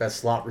why he's the best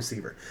slot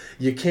receiver.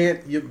 You can't.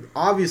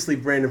 Obviously,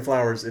 Brandon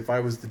Flowers, if I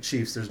was the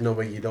Chiefs, there's no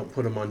way you don't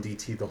put him on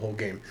DT the whole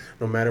game.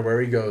 No matter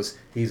where he goes,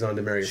 he's on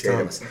Demaryius Shade him.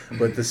 Thomas.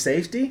 But the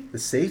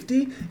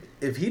safety,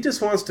 if he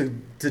just wants to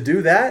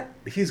do that,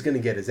 he's going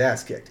to get his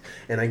ass kicked.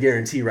 And I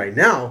guarantee right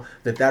now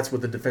that that's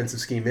what the defensive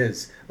scheme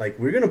is. Like,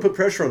 we're going to put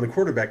pressure on the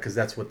quarterback because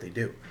that's what they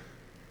do.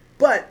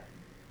 But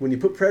when you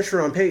put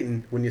pressure on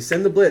Peyton, when you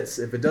send the blitz,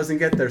 if it doesn't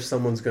get there,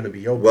 someone's going to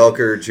be open.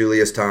 Welker,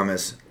 Julius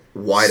Thomas,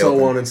 wide open.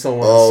 So on and so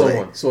on all and so day.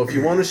 on. So if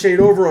you want to shade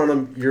over on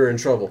them, you're in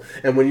trouble.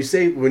 And when you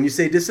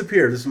say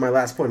disappear, this is my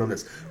last point on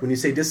this. When you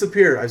say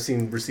disappear, I've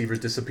seen receivers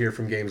disappear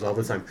from games all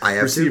the time. I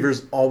have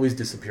Receivers always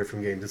disappear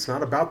from games. It's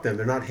not about them.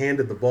 They're not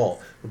handed the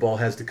ball. The ball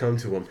has to come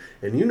to them.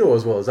 And you know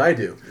as well as I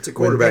do. It's a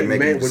quarterback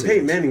making When decisions.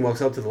 Peyton Manning walks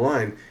up to the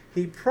line,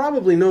 he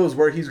probably knows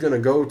where he's going to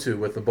go to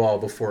with the ball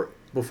before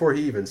before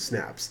he even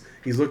snaps.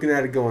 He's looking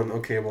at it going,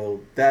 okay, well,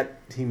 that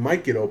he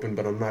might get open,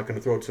 but I'm not going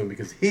to throw it to him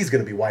because he's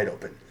going to be wide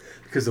open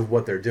because of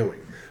what they're doing.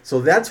 So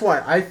that's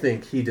why I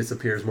think he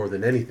disappears more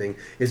than anything,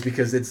 is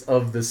because it's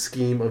of the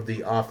scheme of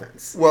the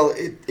offense. Well,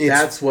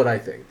 That's what I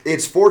think.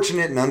 It's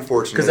fortunate and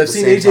unfortunate. Because I've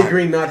seen AJ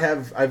Green not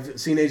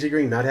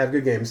have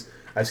good games.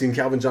 I've seen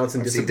Calvin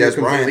Johnson disappear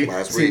completely.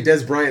 I've seen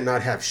Des Bryant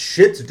not have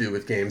shit to do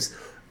with games.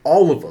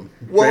 All of them.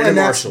 Well, Brandon and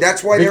Marshall,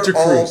 that's why Victor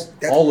they're Cruz,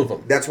 all of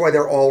them. That's why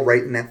they're all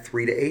right in that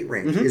 3 to 8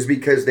 range. Is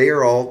because they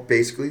are all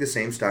basically the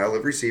same style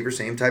of receiver,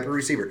 same type of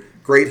receiver.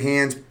 Great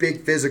hands,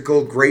 big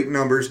physical, great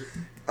numbers.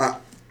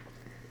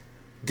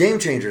 Game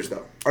changers,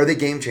 though. Are they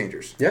game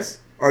changers? Yes.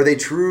 Are they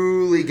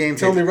truly game changers?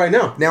 Tell me right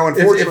now. Now,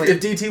 unfortunately, if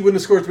DT wouldn't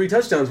have scored 3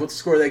 touchdowns, what's the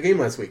score of that game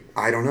last week?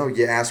 I don't know.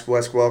 You ask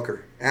Wes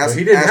Welker.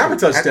 He didn't have a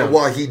touchdown.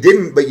 Well, he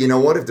didn't, but you know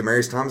what? If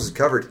Demaryius Thomas is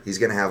covered, he's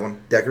going to have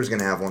one. Decker's going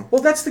to have one.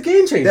 Well, that's the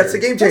game changer. That's the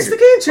game changer. That's the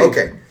game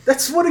changer. Okay.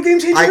 That's what a game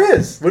changer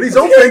is. When he's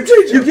That's a open, game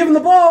changer. you give him the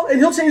ball, and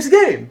he'll change the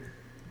game.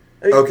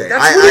 Okay.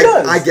 That's what he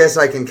does. I guess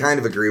I can kind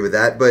of agree with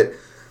that, but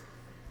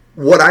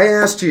what I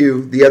asked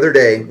you the other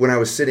day when I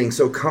was sitting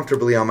so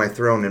comfortably on my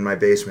throne in my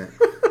basement,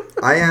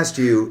 I asked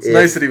you It's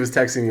nice that he was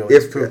texting you.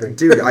 if pooping.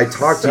 dude, I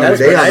talked to you That's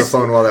today what on I the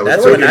phone while I was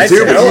that's pooping what I too,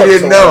 said. but Oh, you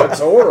didn't know. It's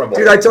horrible.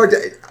 Dude,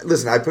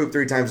 I poop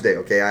 3 times a day,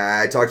 okay?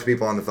 I talk to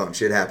people on the phone.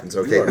 Shit happens,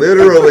 okay?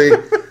 Literally,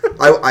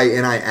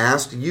 I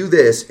asked you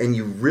this, and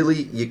you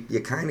really, you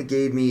kind of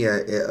gave me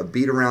a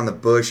beat around the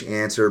bush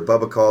answer.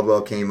 Bubba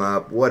Caldwell came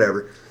up,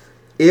 whatever.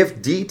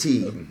 If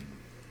DT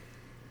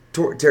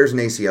tears an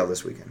ACL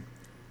this weekend,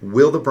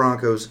 will the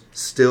Broncos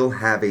still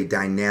have a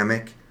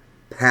dynamic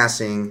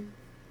passing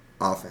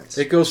offense?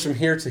 It goes from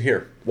here to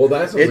here. Well,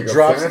 that's It like a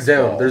drops fastball.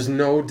 down. There's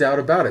no doubt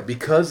about it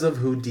because of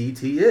who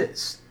DT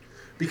is.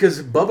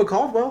 Because Bubba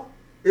Caldwell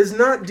is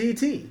not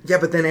DT. Yeah,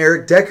 but then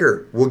Eric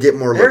Decker will get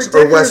more Eric looks,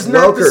 Decker or Wes is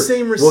not the Welker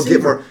same will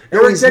get more. receiver. No,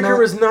 Eric he's Decker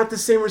not. is not the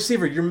same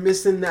receiver. You're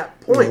missing that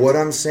point. What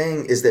I'm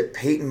saying is that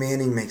Peyton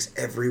Manning makes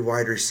every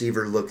wide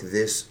receiver look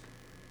this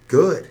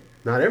good.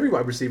 Not every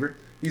wide receiver.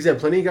 He's had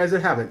plenty of guys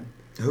that haven't.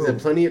 Who? He's had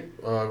plenty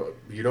of,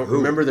 you don't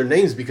remember their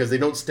names because they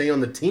don't stay on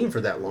the team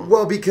for that long.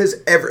 Well, because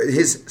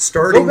his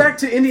starting Go back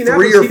to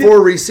Indianapolis. 3 or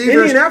 4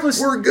 receivers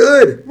were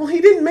good. Well,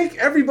 he didn't make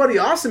everybody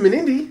awesome in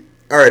Indy.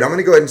 All right, I'm going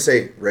to go ahead and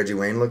say Reggie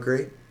Wayne looked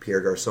great.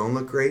 Pierre Garçon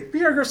looked great.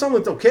 Pierre Garçon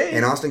looked okay.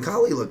 And Austin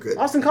Collie looked good.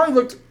 Austin Collie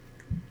looked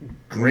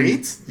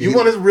great. You He-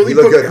 want to really he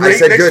looked put good. great I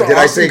said next good. to Did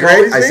I Austin say great?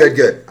 Collie's I name? said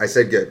good. I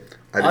said good.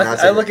 I did not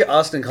say I good. look at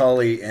Austin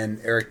Collie and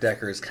Eric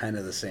Decker as kind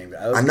of the same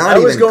guy. I'm not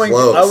even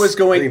close. I was I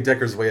going. think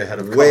Decker's way ahead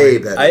of Way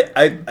Collie.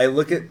 better. I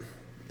look at.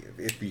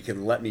 If you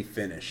can let me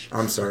finish,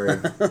 I'm sorry.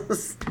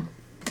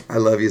 I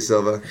love you,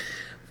 Silva.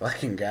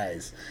 fucking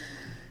guys.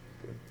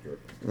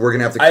 We're going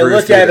to have to I cruise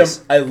look through at this.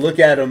 them. I look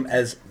at them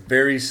as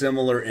very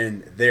similar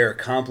in they're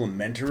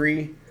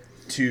complementary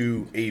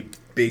to a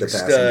big The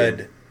passing stud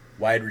game.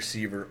 wide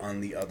receiver on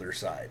the other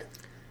side.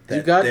 You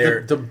That got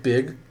they're- the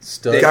big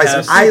stud. They Guys,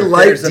 have- I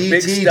like there's a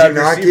big DT. stud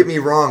Do not receiver. get me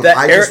wrong. That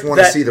I just Eric- want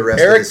to that see the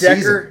rest Eric of the Decker,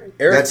 season.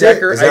 Eric That's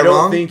Decker, it? Is that I don't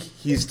wrong? think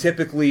he's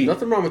typically.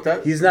 Nothing wrong with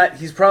that. He's not.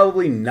 He's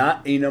probably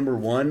not a number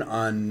one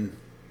on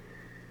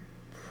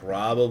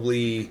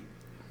probably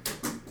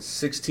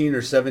 16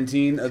 or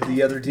 17 of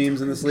the other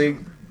teams in this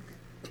league.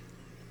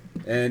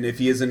 And if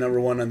he is a number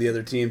one on the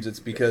other teams, it's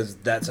because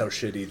that's how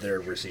shitty their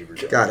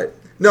receivers are. Got it.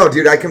 No,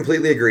 dude, I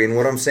completely agree. And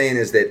what I'm saying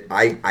is that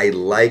I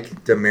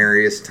like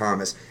Demaryius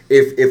Thomas.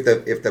 If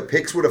the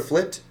picks would have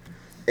flipped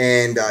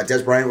and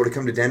Des Bryant would have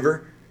come to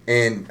Denver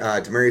and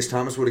Demaryius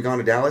Thomas would have gone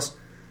to Dallas,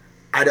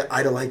 I'd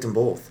have liked them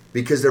both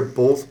because they're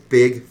both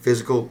big,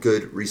 physical,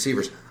 good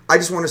receivers. I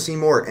just want to see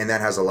more, and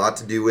that has a lot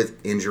to do with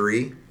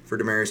injury for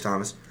Demaryius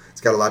Thomas.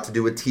 It's got a lot to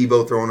do with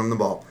Tebow throwing him the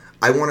ball.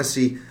 I want to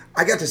see.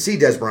 I got to see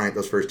Des Bryant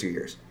those first 2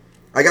 years.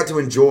 I got to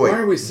enjoy. Why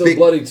are we so big-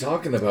 bloody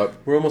talking about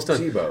We're almost done.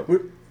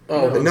 Tebow?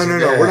 Oh, No,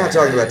 we're not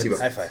talking about Tebow.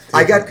 High five.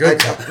 I got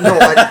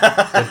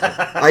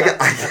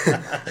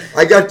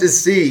I got to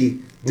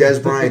see Des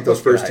Bryant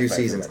those first 2 High five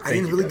for seasons. that. I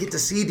didn't Thank you, really Coach. get to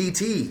see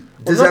DT.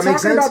 We're Does not that make talking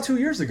sense? about 2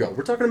 years ago.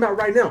 We're talking about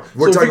right now.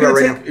 We're talking about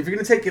right now. If you're going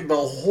to take the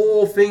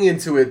whole thing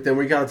into it, then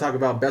we got to talk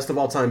about best of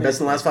all time, best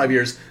in the last 5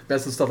 years,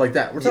 best of stuff like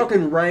that. We're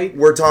talking right.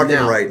 We're talking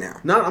now. right now.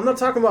 I'm not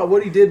talking about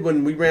what he did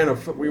when we ran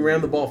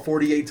the ball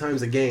 48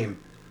 times a game,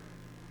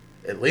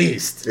 at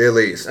least, At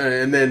least.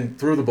 and then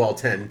threw the ball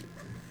 10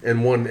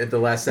 and won at the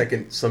last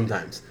second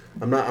sometimes.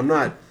 I'm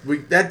not.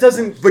 That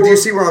doesn't. But do you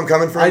see where I'm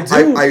coming from? I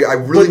do. I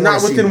really but not want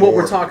to see within what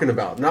more. we're talking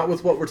about. Not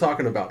with what we're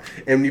talking about.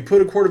 And when you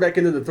put a quarterback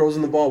in there that throws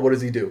in the ball, what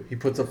does he do? He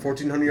puts up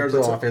 1,400 yards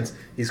of offense.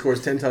 He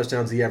scores 10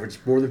 touchdowns. He averaged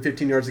more than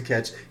 15 yards a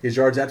catch. His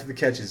yards after the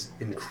catch is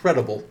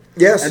incredible.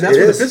 Yes, and that's it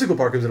where is. the physical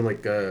part comes in. I'm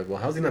like, well,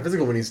 how's he not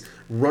physical when he's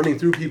running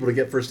through people to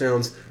get first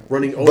downs,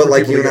 running over But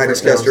like people you to and I get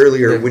first discussed downs?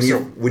 earlier, Yeah,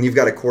 when you've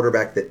got a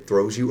quarterback that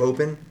throws you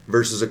open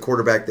versus a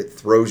quarterback that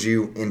throws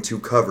you into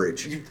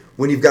coverage.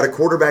 When you've got a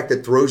quarterback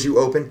that throws you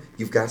open,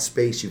 you've got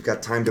space, you've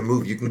got time to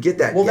move. You can get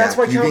that. Well, that's gap.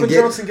 why You can Calvin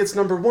get- Johnson gets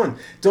number one.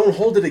 Don't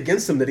hold it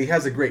against him that he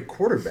has a great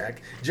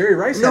quarterback. Jerry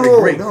Rice had No,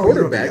 a great no, you don't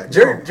do quarterback.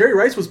 that. No. Jerry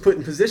Rice was put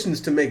in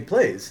positions to make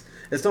plays.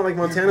 It's not like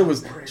Montana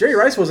was. Jerry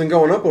Rice wasn't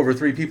going up over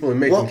 3 people and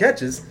making Well,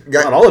 catches.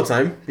 yeah. Not all the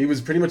time. He was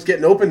pretty much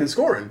getting open and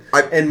scoring.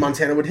 I- And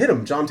Montana would hit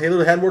him. John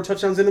Taylor had more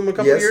touchdowns in him a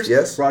couple Yes, of years.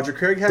 yes. Roger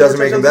Craig had Doesn't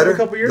more make him touchdowns in better. him a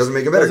couple of years. Doesn't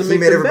make him better. He make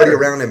made them everybody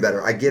better. around him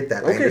better. I get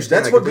that. I Okay, understand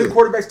that's that what good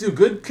completely. quarterbacks do.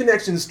 Good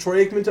connections.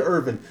 Troy Aikman to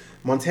Irvin,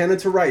 Montana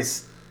to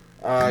Rice.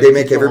 They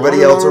make go everybody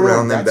on and else on and on.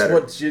 around them That's better.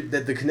 what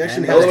that the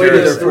connection And has all the way to to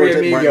their the Three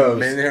forte Amigos.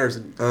 Man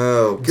Harrison.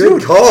 Oh, good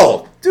Dude.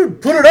 call.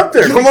 Dude, put it up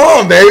there. Come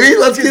on, baby.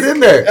 Let's get in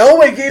there.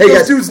 Elway gave Hey, those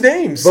guys, dudes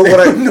names. but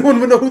what I- no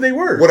one would know who they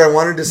were. What I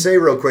wanted to say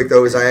real quick,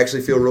 though, is I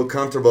actually feel real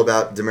comfortable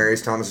about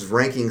Demaryius Thomas's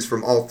rankings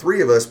from all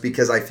 3 of us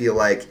because I feel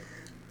like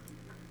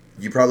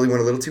you probably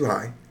went a little too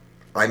high.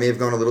 I may have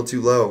gone a little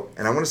too low.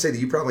 And I want to say that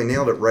you probably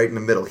nailed it right in the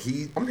middle.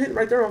 I'm hitting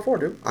right there on 4,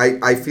 dude.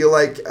 I feel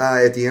like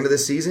at the end of the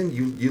season,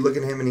 you look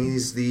at him and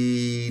he's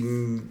the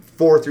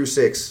 4 through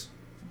 6.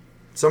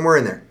 Somewhere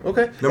in there.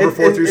 Okay. Number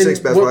 4 through 6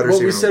 best wide What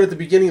receiver. we said at the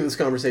beginning of this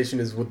conversation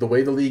is with the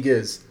way the league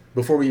is,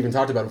 before we even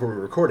talked about it, before we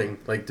were recording,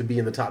 like to be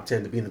in the top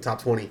 10, to be in the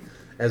top 20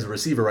 as a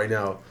receiver right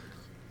now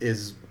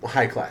is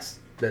high class.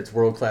 That's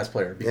world-class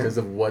player because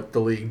of what the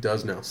league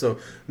does now. So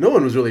no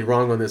one was really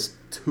wrong on this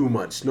too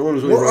much. No one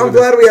was really Well, wrong I'm on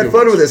this glad we had too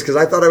fun much. with this because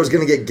I thought I was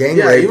going to get gang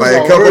Yeah, he raped was by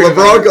a all couple worried of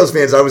about it. Broncos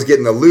fans. I was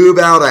getting the lube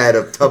out. I had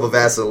a tub of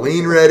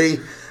Vaseline ready.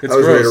 It's I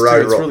was ready to gross, ride too.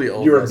 and It's roll. really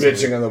old. You were wrestling.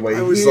 bitching on the way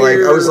I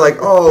was like,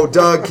 oh,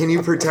 Doug, can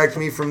you protect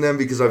me from them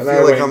because I And I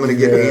feel like went, I'm going to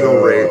get no.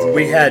 anal raped.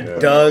 We had no.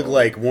 Doug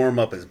like warm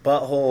up his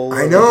butthole.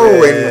 I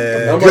know,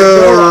 and I'm like,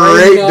 no, I'm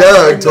great not-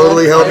 Doug I'm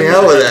totally not- helped me I'm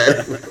out not.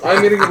 with that.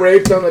 I'm getting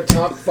raped on the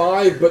top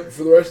 5, but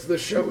for the rest of the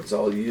show, it's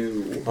all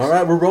you. All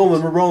right, we're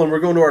rolling. We're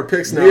going to our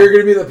picks now. You're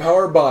going to be the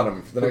power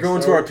bottom. For the We're next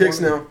going to our picks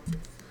 20.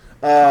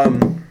 now.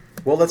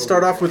 Well, let's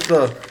start off with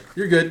the.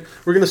 You're good.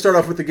 We're going to start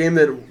off with the game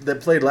that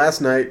played last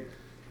night.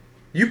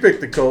 You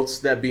picked the Colts,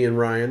 that being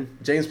Ryan.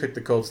 James picked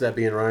the Colts, that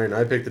being Ryan.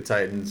 I picked the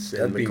Titans,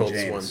 and That'd the be Colts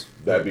James.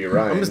 won. That'd be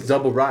Ryan. I'm just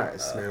double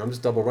Rise, man. I'm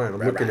just double Ryan.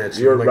 I'm looking at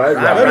you. You're I'm like, right,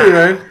 That'd be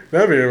Ryan.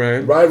 That'd be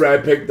Ryan.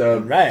 Right, picked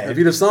the... Right. If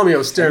you'd have saw me, I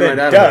was staring right And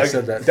at him. then when I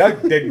said that.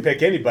 Doug didn't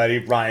pick anybody.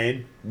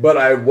 Ryan. But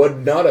I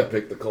would not have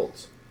picked the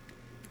Colts.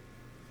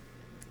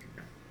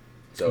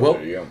 So Well,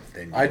 there you go.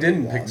 I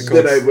didn't pick the Did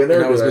Colts. I win or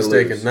and I was did I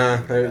mistaken. lose?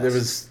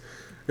 Nah,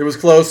 it was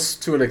close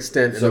to an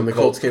extent, and So then the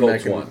Colts came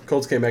back won. and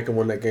Colts came back and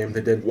won that game.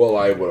 They did. Well,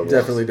 I would have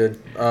Definitely did.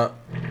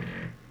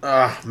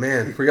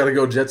 Man, we got to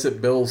go Jets at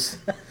Bills.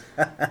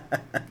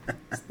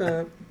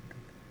 Stop.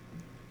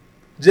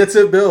 Jets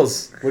at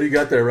Bills. What do you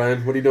got there,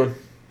 Ryan? What are you doing?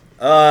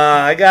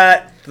 I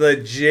got the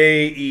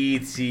Jets.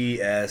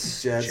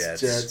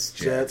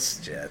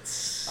 Jets.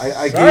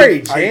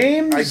 Sorry,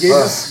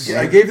 James.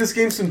 I gave this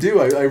game some due.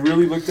 I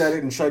really looked at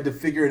it and tried to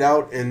figure it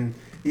out. And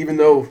even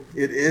though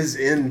it is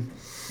in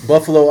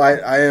Buffalo,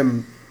 I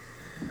am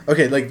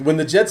okay. Like when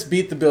the Jets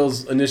beat the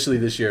Bills initially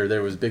this year,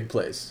 there was big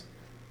plays.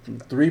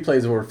 3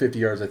 plays over 50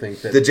 yards, I think.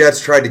 That The Jets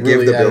tried to give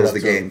really the added Bills up the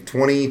to game. them.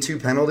 22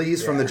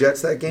 penalties from the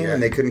Jets that game, Yeah.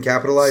 and they couldn't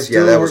capitalize.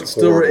 Still, that was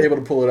still were horrible. able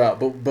to pull it out.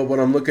 But what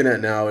I'm looking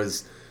at now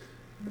is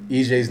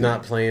EJ's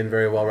not playing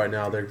very well right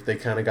now. They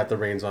kind of got the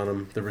reins on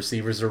him. The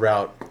receivers are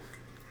out.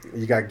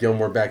 You got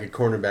Gilmore back at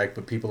cornerback,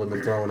 but people have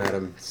been throwing at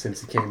him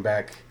since he came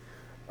back.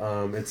 I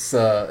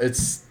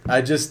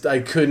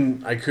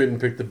couldn't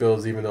pick the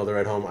Bills even though they're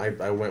at home.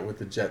 I went with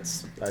the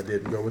Jets. I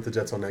did go with the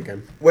Jets on that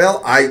game.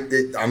 Well,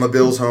 I'm a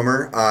Bills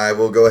homer. I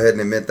will go ahead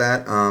and admit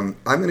that. I'm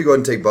going to go ahead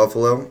and take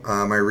Buffalo.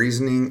 My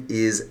reasoning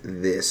is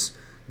this.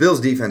 Bills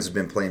defense has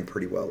been playing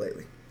pretty well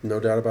lately. No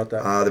doubt about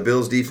that. The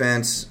Bills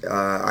defense,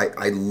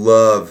 I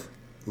love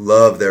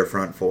their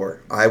front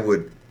four. I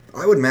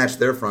would match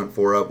their front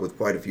four up with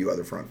quite a few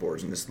other front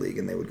fours in this league,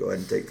 and they would go ahead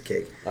and take the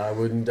cake. I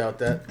wouldn't doubt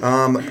that.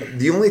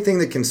 The only thing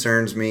that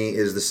concerns me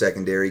is the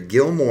secondary.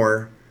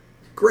 Gilmore,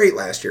 great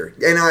last year.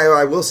 And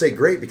I will say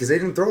great because they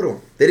didn't throw to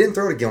him. They didn't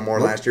throw to Gilmore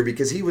last year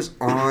because he was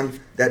on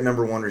that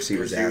number 1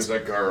 receiver's He ass. was a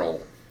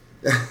girl.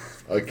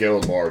 A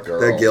Gilmore girl.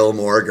 The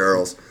Gilmore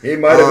girls. He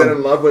might have been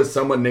in love with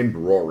someone named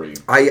Rory.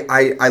 I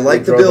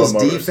like the drove a Bills'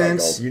 motorcycle.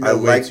 defense. You I know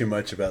way like too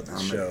much about the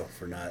show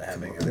for not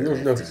having it.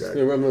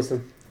 No, I'm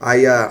listening.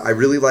 I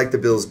really like the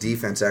Bills'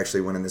 defense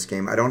actually winning this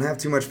game. I don't have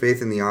too much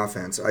faith in the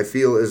offense. I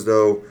feel as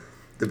though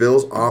the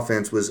Bills'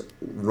 offense was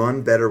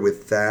run better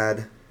with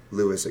Thad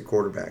Lewis at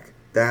quarterback.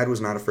 Thad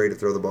was not afraid to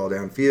throw the ball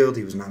downfield.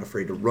 He was not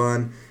afraid to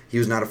run. He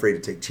was not afraid to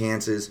take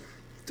chances.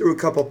 Threw a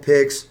couple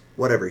picks.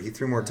 Whatever. He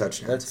threw more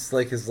touchdowns. That's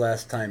like his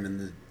last time in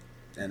the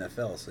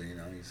NFL, so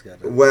he's got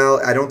to... Well,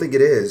 I don't think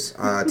it is,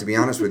 to be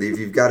honest with you. If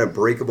you've got a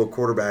breakable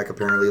quarterback,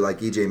 apparently,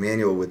 like E.J.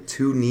 Manuel, with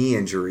 2 knee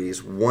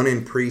injuries, 1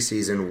 in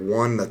preseason,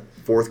 1 the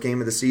 4th game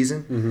of the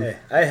season. Hey,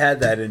 I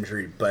had that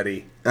injury,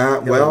 buddy.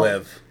 He'll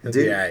live. He'll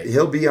dude, be all right.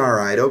 he'll be all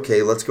right.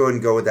 Okay, let's go ahead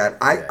and go with that.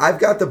 I've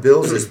got the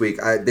Bills this week.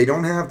 They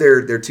don't have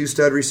their 2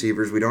 stud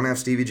receivers. We don't have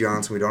Stevie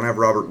Johnson. We don't have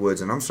Robert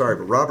Woods. And I'm sorry,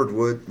 but Robert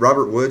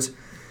Woods,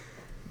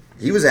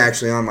 he was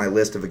actually on my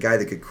list of a guy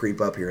that could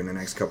creep up here in the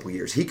next couple of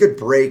years. He could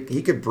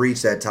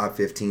breach that top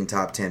 15,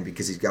 top 10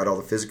 because he's got all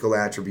the physical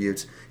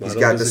attributes. He's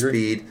got the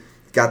speed,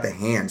 got the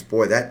hands.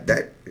 Boy,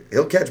 that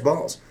he'll catch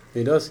balls.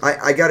 He does.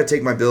 I got to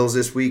take my Bills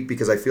this week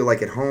because I feel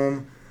like at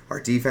home our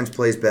defense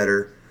plays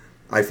better.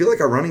 I feel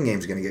like our running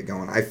game's going to get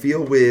going. I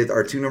feel with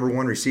our two number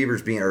one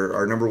receivers being, or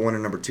our number one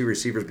and number two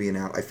receivers being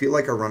out, I feel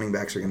like our running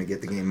backs are going to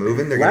get the game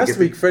moving. They're Last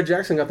week, Fred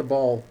Jackson got the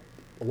ball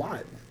a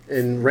lot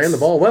and ran the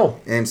ball well.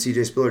 and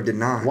C.J. Spiller did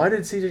not. Why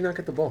did CJ not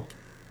get the ball?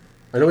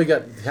 I know he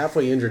got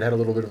halfway injured, had a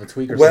little bit of a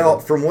tweak or Well,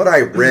 something. from what I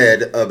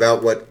read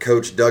about what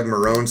Coach Doug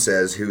Marrone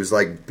says, who's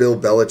like Bill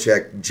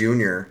Belichick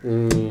Jr.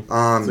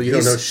 So you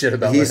don't know shit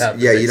about what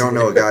happened, Yeah, you don't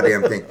know a basically.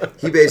 goddamn thing.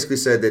 He basically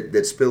said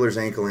that Spiller's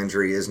ankle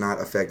injury is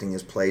not affecting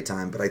his play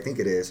time, but I think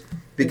it is.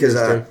 Because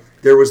too.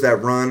 there was that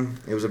run,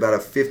 it was about a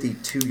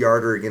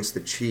 52-yarder against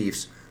the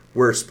Chiefs,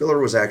 where Spiller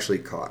was actually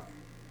caught.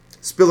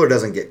 Spiller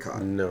doesn't get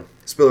caught. No.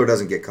 Spiller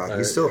doesn't get caught.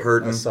 He's still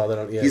hurting. I saw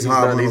that. Yeah, he's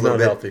hobbling he's a little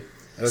not bit. healthy.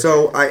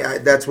 So I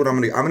that's what I'm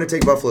gonna do. I'm gonna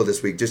take Buffalo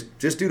this week, just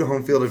due to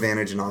home field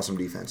advantage and awesome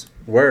defense.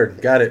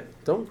 Word. Got it.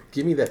 Don't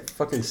give me that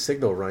fucking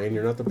signal, Ryan.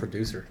 You're not the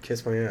producer.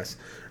 Kiss my ass.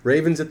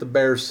 Ravens at the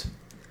Bears.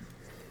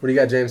 What do you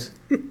got, James?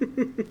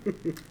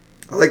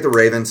 I like the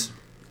Ravens.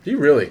 Do you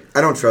really?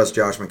 I don't trust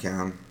Josh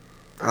McCown.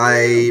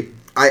 I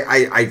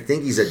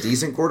think he's a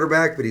decent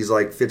quarterback, but he's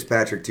like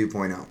Fitzpatrick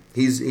 2.0.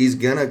 He's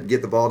gonna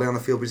get the ball down the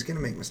field, but he's gonna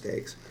make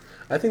mistakes.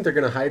 I think they're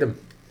going to hide him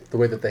the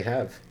way that they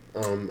have.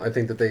 I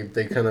think that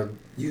they kind of...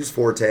 Use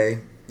Forte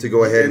to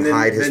go ahead and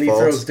hide his then he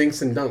faults. throws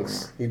dinks and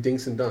dunks. He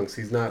dinks and dunks.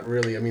 He's not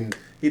really... I mean,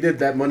 he did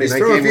that Monday He's night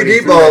throwing game a when few he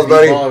deep threw that balls,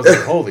 buddy. ball. I was like,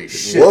 holy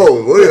shit. Whoa,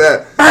 look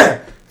at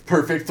that.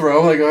 Perfect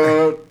throw.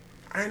 Like,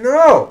 I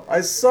know. I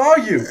saw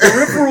you.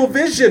 Peripheral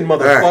vision,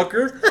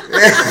 motherfucker.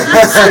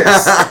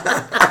 Jesus.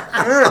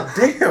 God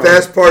damn.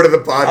 Best part of the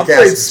I podcast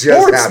played just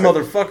sports, happened.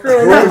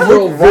 motherfucker. I'm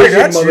Peripheral looking right vision,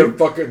 at you.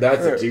 motherfucker.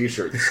 That's a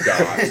T-shirt,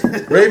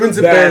 Scott. Ravens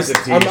and That's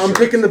Bears. a I'm t-shirt.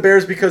 picking the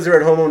Bears because they're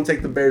at home. I'm going to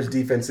take the Bears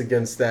defense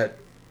against that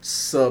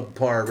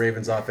subpar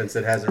Ravens offense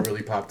that hasn't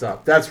really popped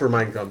up. That's where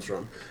mine comes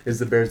from, is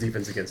the Bears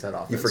defense against that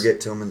offense. You forget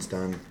Tillman's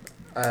done.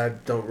 I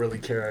don't really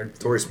care.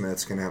 Torrey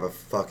Smith's gonna have a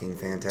fucking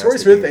fantastic. Torrey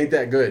Smith game. ain't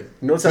that good.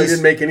 Notice how he He's-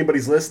 didn't make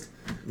anybody's list?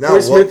 No, Torrey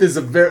well-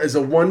 Smith is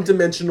a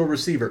one-dimensional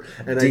receiver,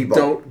 and I D-ball.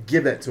 don't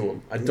give that to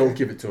him. I don't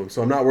give it to him.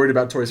 So I'm not worried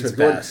about Torrey Smith.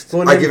 fast.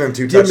 I give him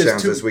two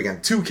touchdowns this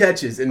weekend. 2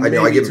 catches and I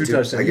know, I maybe give him 2 two-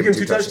 touchdowns. I You give give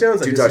him him 2 two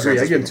touchdowns? I touchdowns. disagree.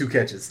 I Two give him touchdowns 2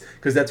 catches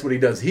because that's what he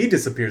does. He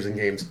disappears in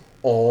games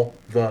all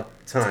the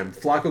time.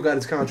 Flacco got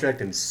his contract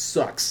and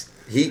sucks.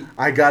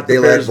 I got the They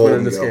let Bears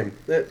winning Bolden this go. game.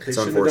 They It's shouldn't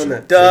have done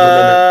unfortunate.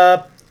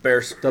 that.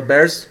 Bears. The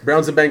Bears,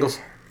 Browns, and Bengals.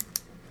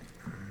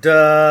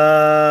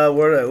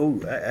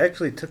 I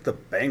actually took the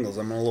Bengals.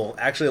 I'm a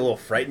little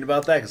frightened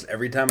about that because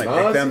every time I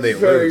pick them, they this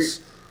is very- lose.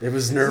 It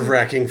was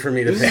nerve-wracking for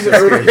me to This pick is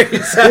this early.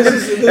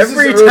 game.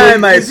 Every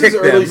time I pick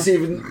them.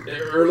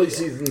 Early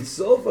season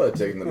Silva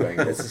taking the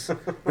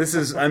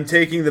Bengals. I'm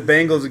taking the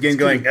Bengals again,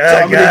 going, oh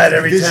dominate god, the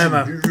every division.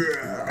 time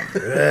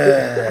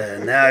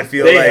now I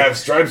feel They like have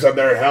stripes on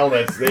their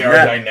helmets. They are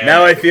dynamic.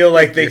 now I feel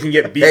like they can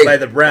get beat Hey, by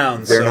the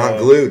Browns. They're so- not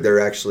glued. They're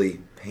actually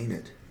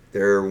painted.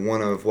 They're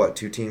one of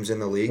 2 teams in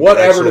the league.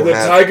 Whatever. that Did the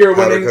actually Tiger have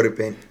win powder-coated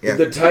paint? Yeah.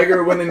 Did the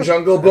Tiger win in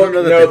Jungle Book?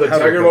 know that No, they the Tiger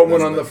powder won't coat win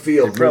them, on the but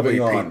field. they probably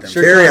Moving paint on. them.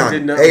 Sure. Carry Sherkan on.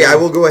 did not Hey, win. I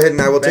will go ahead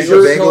and I will take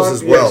the Shere Bengals Khan-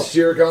 as well. Yes,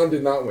 Shere Khan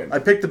did not win. I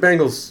picked the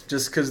Bengals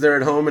just because they're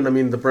at home, and I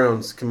mean the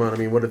Browns. Come on, I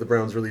mean what did the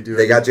Browns really do?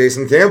 They got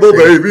Jason Campbell, They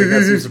got some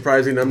baby.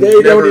 surprising.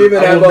 They don't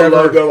even have a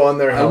logo on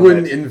their I helmet.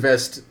 wouldn't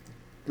invest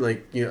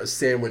a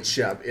sandwich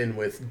shop in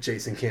with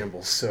Jason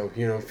Campbell. So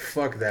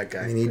fuck that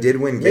guy. I mean, he did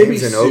win Maybe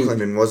games in soup.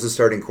 Oakland and was the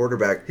starting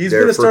quarterback. He's there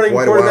been a for starting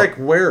quite quarterback a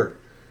while. where?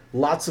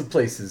 Lots of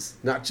places,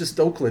 not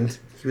just Oakland.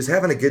 He was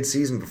having a good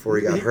season before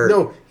he got hurt.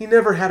 No, he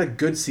never had a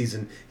good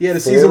season. He had a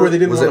season where they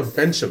didn't was want to it-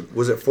 bench him.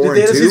 was it 4 They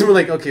had a and 2? season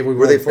where okay, we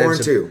Were they won't 4 bench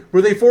and him. 2?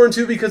 Were they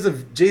 4-2 because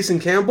of Jason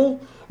Campbell,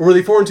 or were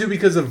they 4-2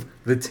 because of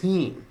the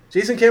team?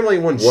 Jason Campbell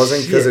ain't won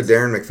Wasn't because shit. of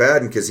Darren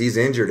McFadden because he's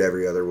injured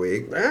every other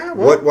week. Well,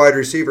 What wide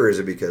receiver is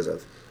it because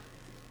of?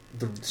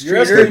 You're asking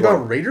me Straight about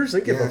one. Raiders? I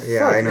give a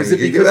Yeah, fuck. I know Is you it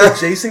give because that. of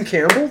Jason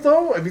Campbell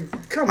though? I mean,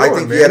 come I on,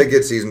 think man. he had a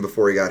good season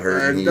before he got hurt.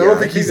 I and he, don't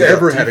think he's that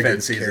ever had a good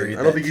defense season. carried I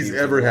don't that think he's team for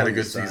ever the had a good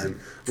longest time. season.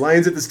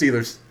 Lions at the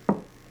Steelers.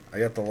 I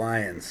got the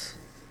Lions.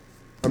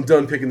 I'm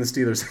done picking the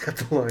Steelers. I got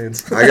the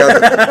Lions.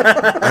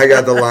 I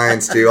got the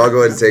Lions too. I'll go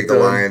ahead and take the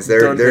Done- Lions. They're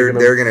done picking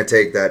they're them. going to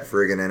take that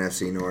friggin'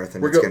 NFC North,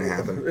 and it's going to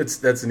happen.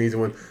 That's an easy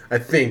one. I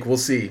think we'll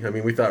see. I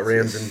mean, we thought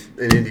Rams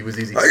and Indy was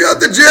easy. I got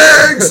the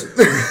Jags.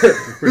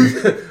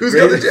 Who's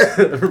got the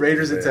Jags?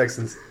 Raiders and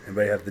Texans.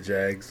 Anybody have the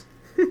Jags?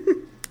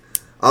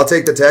 I'll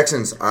take the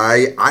Texans.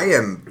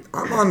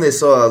 I'm on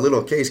this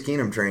little Case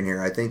Keenum train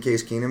here. I think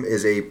Case Keenum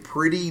is a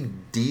pretty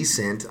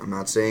decent. I'm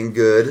not saying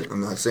good.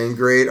 I'm not saying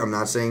great. I'm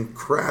not saying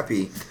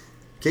crappy.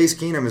 Case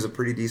Keenum is a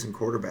pretty decent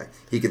quarterback.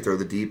 He can throw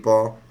the deep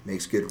ball,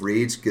 makes good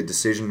reads, good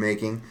decision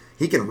making.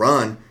 He can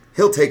run.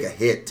 He'll take a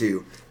hit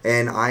too.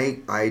 And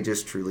I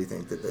just truly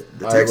think that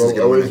the I Texans will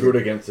going always to root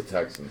win. against the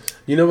Texans.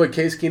 You know what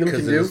Case Keenum can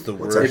Because it do? is the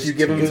What's worst. If you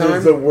give him This time,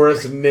 is the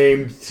worst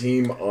named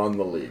team on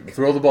the league.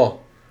 throw the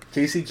ball.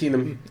 Case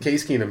Keenum.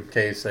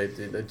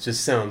 It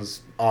just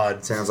sounds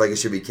odd. Sounds like it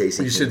should be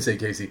Casey. You Keenum. should say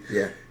Casey.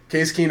 Yeah.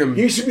 Case Keenum.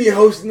 He should be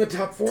hosting the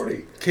top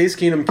 40. Case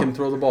Keenum can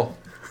throw the ball.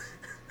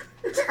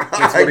 That's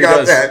I what he got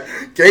does. that.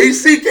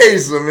 Casey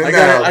Kasem.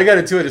 I got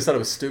it too. I just thought it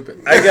was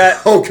stupid. I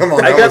got. Oh, come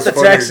on. I that got was the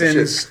funny as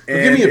Texans, shit.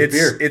 and Give me a it's,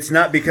 beer. it's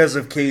not because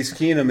of Case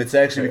Keenum. It's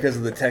actually because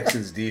of the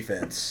Texans'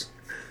 defense.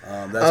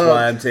 That's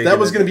why I'm taking. That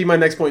was it. going to be my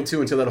next point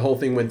too. Until that whole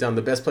thing went down,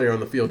 the best player on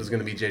the field is going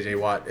to be J.J.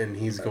 Watt, and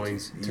he's going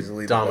easily to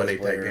the dominate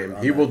best that player game.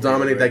 on He that will field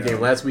dominate right that game.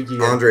 now. Last week, he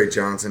had, Andre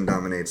Johnson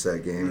dominates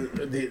that game.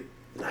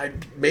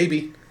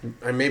 maybe.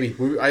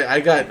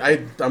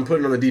 I'm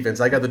putting on the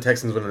defense. I got the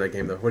Texans winning that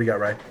game though. What do you got,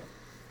 Ryan?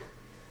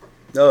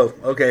 Oh,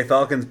 okay.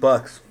 Falcons,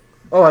 Bucks.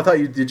 Oh, I thought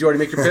did you already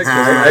make your pick?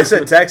 I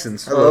said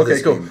Texans. I love Oh, okay,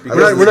 this cool. game. I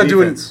We're love not this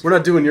doing defense. we're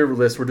not doing your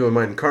list. We're doing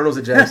mine. Cardinals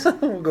at Jags.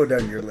 We'll go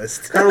down your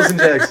list. Cardinals and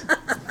Jags.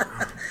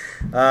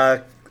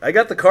 I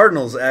got the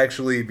Cardinals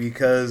actually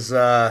because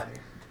I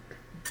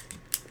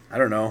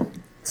don't know.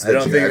 I the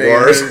don't think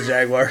Jaguars. the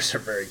Jaguars are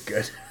very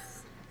good.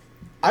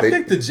 I They-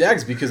 picked the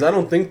Jags because I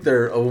don't think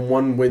they're a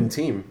one-win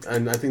team,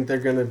 and I think they're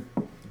gonna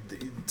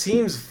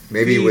teams.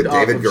 Maybe feed with off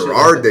David of shit like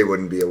Garrard, that. they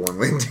wouldn't be a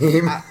one-win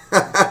team.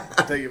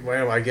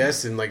 Well, I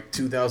guess in like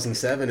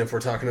 2007, if we're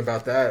talking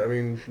about that, I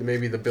mean,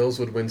 maybe the Bills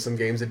would win some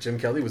games that Jim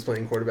Kelly was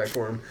playing quarterback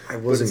for him. I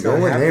But wasn't it's not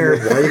going happening.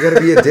 there. Why you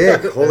gotta be a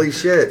dick? Holy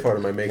shit. Part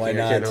of my making, Why I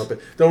not? can't help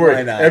it. Don't worry,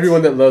 Why not?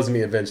 everyone that loves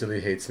me eventually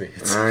hates me.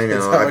 I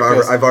It's know. how it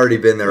goes. I've already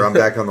been there. I'm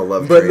back on the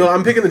love But train. no,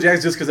 I'm picking the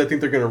Jags just because I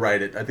think they're going to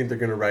ride it. I think they're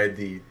going to ride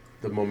the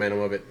momentum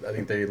of it. I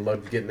think they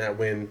loved getting that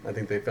win. I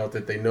think they felt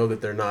it. They know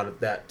that they're not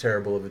that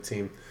terrible of a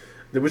team,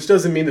 which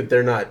doesn't mean that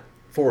they're not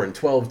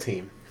 4-12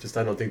 team. Just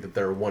I don't think that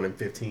they're a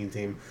 1-15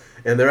 team.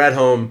 And they're at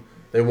home.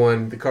 They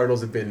won. The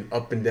Cardinals have been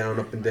up and down,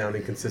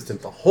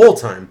 inconsistent the whole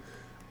time.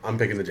 I'm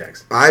picking the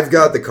Jags. I've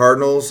got the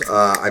Cardinals.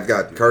 I've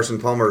got Carson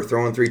Palmer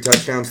throwing 3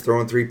 touchdowns,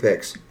 throwing 3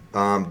 picks.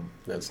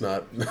 That's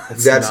not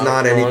That's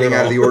not wrong anything at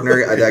out of the all.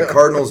 ordinary. That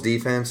Cardinals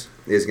defense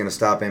is going to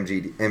stop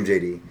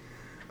MJD.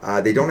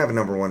 They don't have a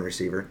number 1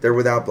 receiver. They're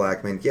without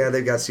Blackman. Yeah,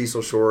 they've got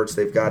Cecil Shorts.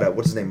 They've got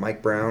what's his name,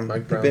 Mike Brown.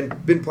 Mike Brown.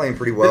 They've been playing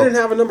pretty They well. didn't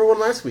have a number 1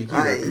 last week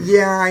either.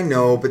 Yeah, I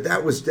know, but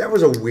that was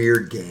a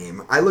weird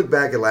game. I look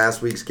back at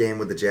last week's game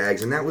with the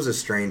Jags, and that was a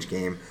strange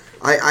game.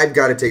 I've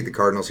got to take the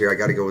Cardinals here. I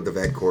got to go with the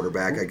vet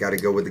quarterback. I got to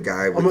go with the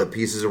guy with the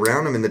pieces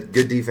around him and the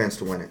good defense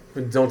to win it.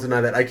 But don't deny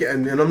that. I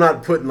can, and I'm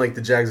not putting like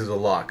the Jags as a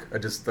lock.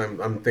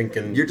 I'm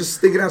thinking You're just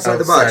thinking outside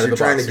the Outside box. of You're the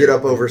trying box to get here.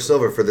 up over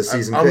Silver for the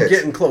season I'm pitch.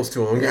 getting close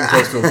to him. I'm getting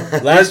close to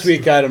him. Last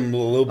week got him a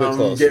little bit I'm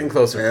closer. getting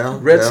closer. Yeah,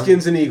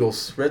 Redskins and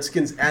Eagles.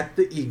 Redskins at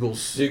the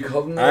Eagles. So you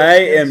call them the I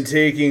am Redskins?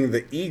 taking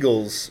the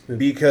Eagles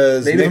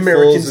because Native Nick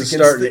Americans Foles is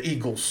against starting. the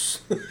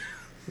Eagles.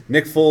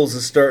 Nick Foles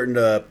is starting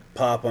to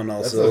pop on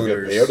all That's like a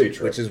cylinders, peyote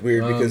trip. which is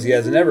weird because he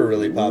hasn't ever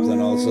really popped on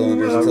all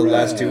cylinders until the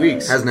last 2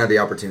 weeks. Hasn't had the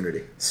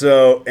opportunity.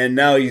 So, and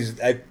now he's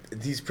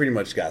pretty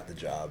much got the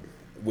job,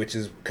 which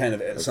is kind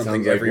of something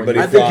sounds like everybody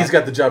I thought. think he's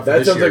got the job for That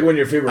this sounds year. like when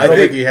your favorite I don't I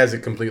think think- he has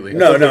it completely.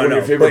 No, like no, when no.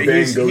 your favorite But band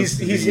he's, goes he's,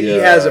 to he's, the, he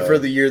has it for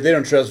the year. They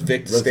don't trust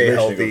Vic to stay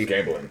reservation and healthy.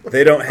 goes gambling.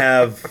 They don't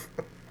have.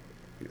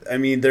 I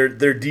mean, their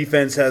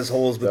defense has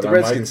holes, but That the I might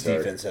Redskins' start.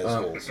 defense has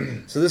holes.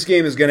 So this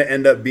game is going to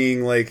end up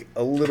being like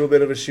a little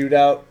bit of a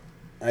shootout,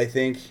 I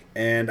think.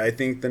 And I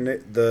think the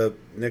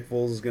Nick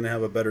Foles is going to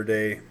have a better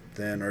day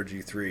than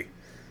RG3.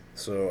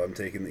 So I'm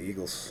taking the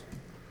Eagles.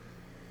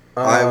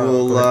 I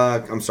will. go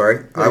ahead. I'm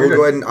sorry. No, I will you're go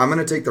good. ahead and I'm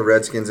going to take the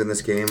Redskins in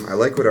this game. I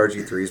like what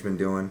RG3's been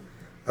doing.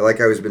 I like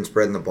how he's been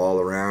spreading the ball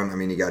around. I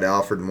mean, you got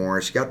Alfred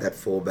Morris. You got that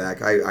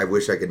fullback. I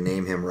wish I could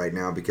name him right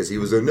now because he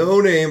was a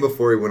no-name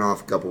before he went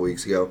off a couple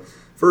weeks ago.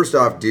 First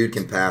off, dude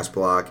can pass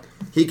block.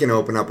 He can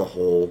open up a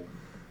hole.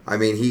 I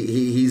mean,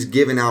 he's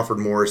given Alfred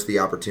Morris the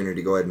opportunity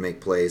to go ahead and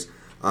make plays.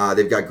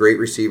 They've got great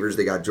receivers.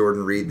 They got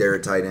Jordan Reed there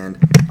at tight end.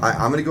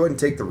 I'm going to go ahead and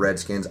take the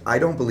Redskins. I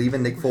don't believe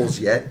in Nick Foles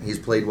yet. He's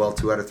played well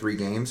 2 out of 3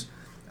 games.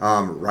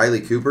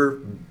 Riley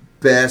Cooper,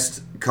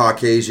 best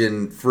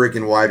Caucasian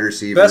freaking wide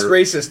receiver. Best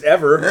racist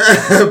ever.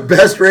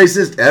 Best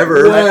racist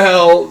ever.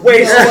 Well,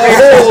 Wait,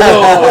 hold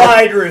on.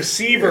 wide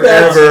receiver.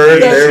 Ever. There we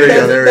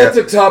go, there we That's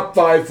go. a top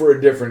 5 for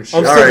a different show.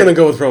 I'm still All right. going to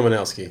go with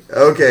Romanowski.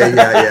 Okay,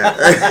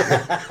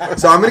 yeah.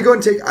 So I'm going to go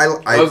and take. I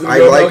I was going to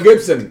go Mel like.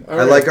 Gibson. All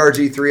I right. like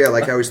RG3. I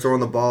like how he's throwing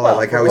the ball. I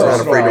like how he's well,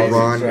 not afraid to surprising,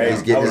 run. right?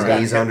 He's getting his I was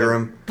knees gonna- under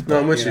him. No,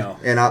 I'm with you. You know.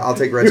 And I'll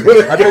take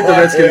Redskins. I picked the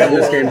Redskins in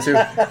this game too.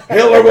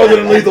 Hitler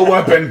wasn't a lethal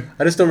weapon.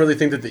 I just don't really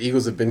think that the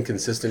Eagles have been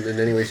consistent in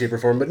any way, shape, or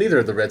form, but neither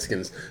are the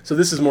Redskins. So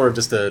this is more of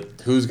just a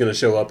who's going to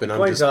show up, and I'm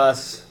Coin just.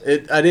 toss.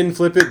 I didn't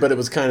flip it, but it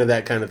was kind of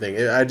that kind of thing.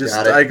 Got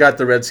it. I got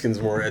the Redskins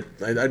more.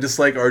 I just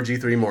like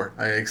RG3 more.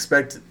 I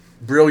expect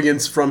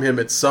brilliance from him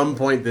at some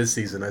point this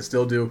season. I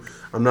still do.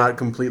 I'm not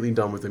completely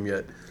done with him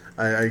yet.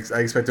 I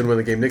expect him to win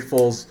the game. Nick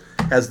Foles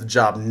has the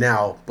job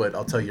now, but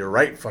I'll tell you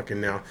right fucking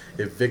now,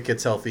 if Vic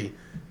gets healthy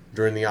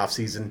during the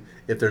offseason,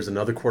 if there's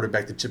another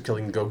quarterback that Chip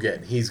Kelly can go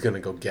get, he's going to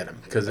go get him.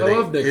 Because it I ain't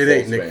love Nick Nick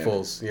Foles, man.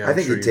 Foles. Yeah, I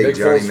think I'm he'd sure take Nick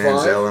Johnny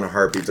Foles Manziel 5? in a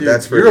heartbeat, but Dude,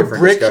 that's for a you're a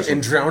different brick discussion.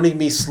 and drowning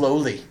me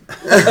slowly.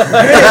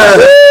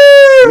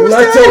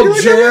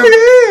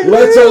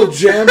 Let's all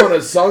jam on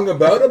a song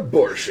about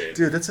abortion.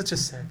 Dude, that's such a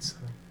sad song.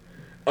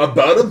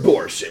 About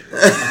abortion.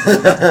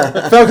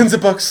 Falcons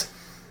and Bucks.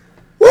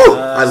 Woo!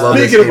 I love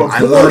this Speaking game. of I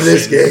love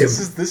this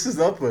abortions, game. This is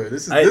up there.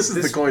 This I- is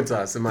the this- coin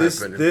toss in my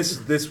opinion.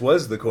 This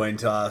was the coin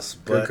toss,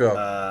 but Good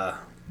call.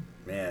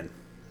 man,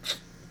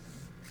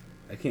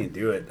 I can't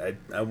do it.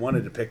 I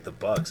wanted to pick the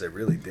Bucks. I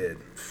really did.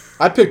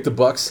 I picked the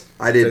Bucks.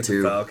 I did Picked the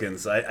too.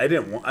 Falcons. I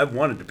didn't. I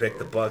wanted to pick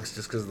the Bucks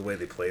just because of the way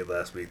they played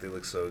last week. They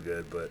looked so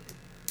good, but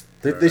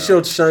They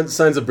showed signs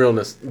of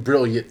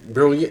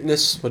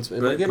brilliantness. What's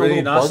am I getting a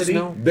little buzzed Brilliantosity?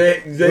 now?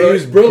 They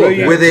use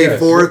Brillo With a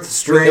fourth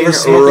string Never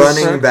smoking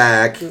running crack.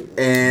 back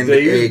and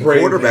They use a brain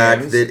quarterback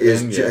pans, that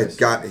is and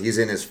yes. he's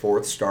in his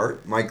fourth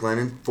start. Mike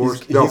Lennon, He's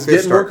fifth getting more start,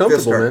 fifth comfortable,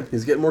 start. man.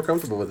 He's getting more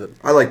comfortable with it.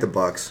 I like the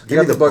Bucks. Give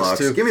got me the the Bucks, Bucks.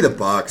 too. Give me the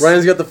Bucks.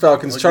 Ryan's got the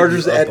Falcons. I'll give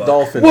Chargers you a at buck.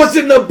 Dolphins. What's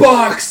in the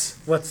box?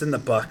 what's in the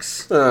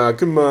Bucks? Oh,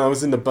 come on.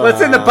 What's in the box?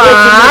 What's in the What's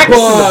box? in the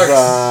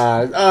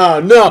box? Oh,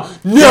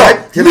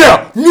 no. Can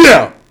I-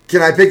 No.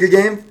 Can I pick a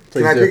game?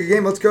 Please Can I do. pick a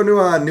game? Let's go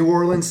to New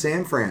Orleans,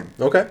 San Fran.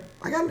 Okay.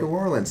 I got New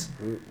Orleans.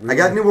 I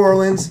got New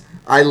Orleans.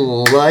 I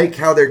like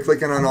how they're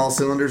clicking on all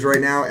cylinders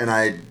right now, and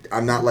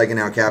I'm not liking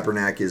how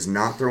Kaepernick is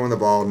not throwing the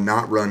ball,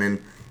 not running.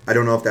 I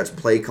don't know if that's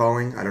play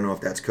calling. I don't know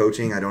if that's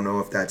coaching. I don't know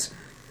if that's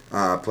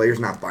players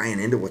not buying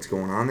into what's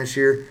going on this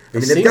year.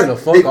 They seem in a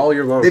funk all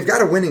year long. They've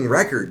got a winning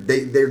record.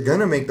 They're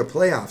gonna make the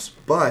playoffs,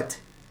 but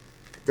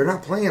they're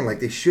not playing like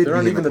they should. They're be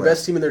not in even the the playoffs.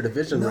 best team in their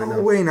division right now.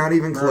 No way, not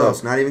even No.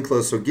 close. Not even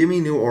close. So give me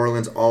New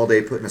Orleans all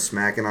day, putting a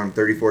smacking on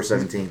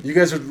 34-17. You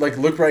guys are like,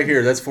 look right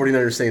here. That's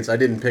 49ers Saints. I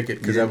didn't pick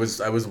it because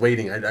I was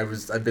waiting.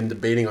 I've been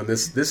debating on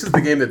this. This is the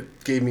game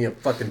that gave me a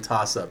fucking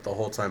toss up the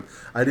whole time.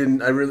 I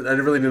really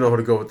didn't know how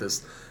to go with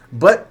this.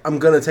 But I'm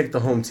gonna take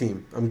the home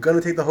team.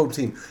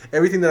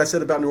 Everything that I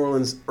said about New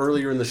Orleans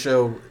earlier in the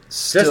show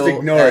still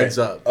ignore adds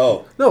it. up.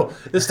 Oh. No,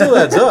 it still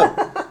adds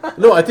up.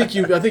 No, I think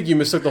you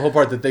mistook the whole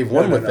part that they've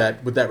won No, with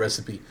no. that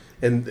recipe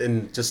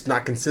and just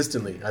not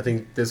consistently. I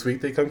think this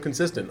week they come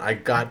consistent. I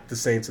got the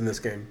Saints in this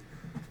game,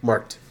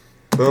 marked.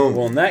 Boom.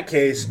 Well, in that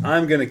case,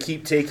 I'm going to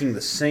keep taking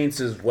the Saints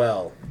as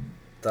well.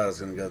 Thought I was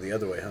going to go the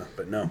other way, huh?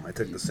 But no, I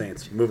took the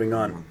Saints. Moving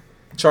on.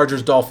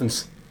 Chargers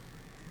Dolphins.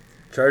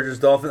 Chargers,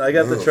 Dolphins. I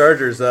got the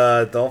Chargers.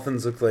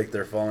 Dolphins look like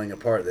they're falling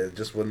apart. They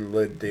just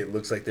wouldn't. It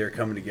looks like they're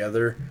coming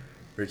together.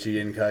 Richie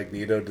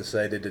Incognito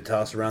decided to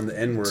toss around the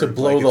N word To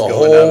blow like the it's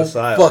going out whole of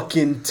style.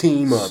 fucking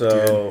team up, dude.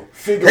 So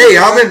Hey,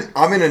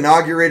 I'm an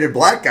inaugurated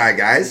black guy,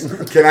 guys.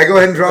 Can I go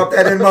ahead and drop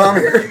that in-bomb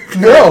here?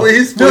 No.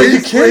 please, No, you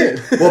please, can't.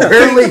 please. Well,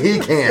 apparently he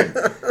can.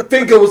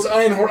 Finkel was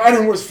Einhorn.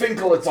 Einhorn was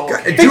Finkel. It's all.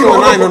 God, Finkel. Finkel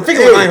and Hey, Einhorn,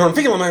 Finkel and Einhorn,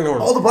 Finkel and Einhorn.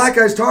 All the black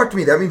guys talk to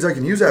me. That means I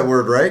can use that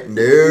word, right?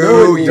 No,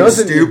 No, it you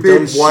doesn't, you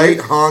stupid dumb white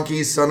shit.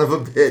 honky son of a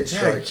bitch.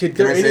 Yeah, kid,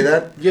 can there I say ain't-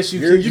 that? Yes,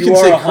 you You're- can. You you can are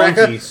say a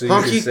cracker, honky, so you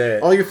can honky, say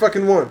it. all you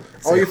fucking want.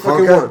 All Say you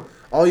fucking honka? want.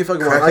 All you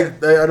fucking want.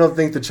 Cracker? I don't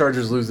think the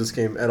Chargers lose this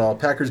game at all.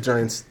 Packers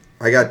Giants.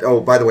 I got. Oh,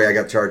 by the way, I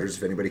got Chargers.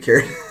 If anybody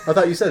cared, I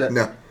thought you said that.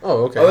 No.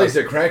 Oh, okay. Oh, they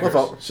said My crackers.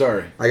 fault.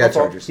 Sorry. I got My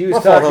fault. Chargers. he was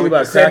My fault, talking homie.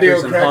 about San Diego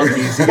crackers and crackers.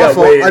 honkies. He My got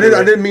fault. way I into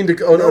it. didn't mean to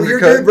No, you're undercut.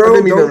 good, I bro.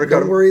 didn't mean to Don't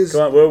undercut him. worry.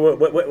 Come on,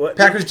 what?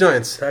 Packers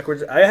Giants.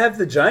 Backwards. I have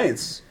the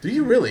Giants. Do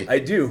you really? I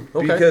do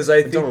Okay. because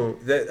I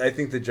don't.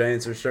 think the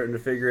Giants are starting to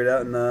figure it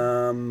out,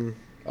 and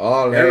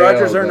Oh, Aaron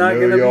Rodgers are not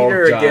going to gonna be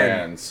there again.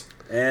 Giants.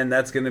 and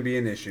that's going to be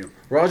an issue.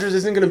 Rodgers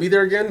isn't going to be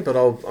there again, but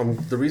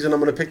the reason I'm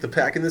going to pick the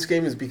Pack in this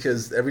game is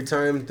because every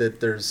time that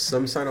there's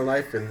some sign of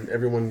life and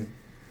everyone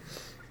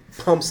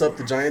pumps up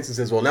the Giants and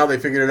says, well, now they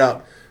figured it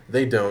out.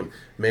 They don't.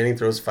 Manning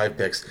throws 5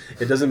 picks.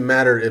 It doesn't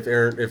matter if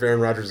Aaron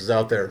Rodgers is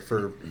out there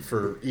for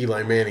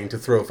Eli Manning to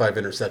throw 5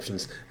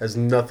 interceptions. It has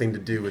nothing to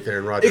do with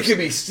Aaron Rodgers. It could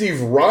be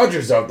Steve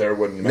Rogers out there,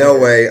 wouldn't it? No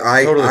way.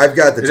 Totally. I've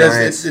got the It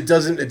does- Giants.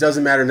 It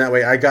doesn't matter in that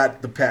way. I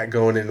got the Pack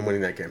going in and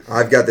winning that game.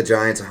 I've got the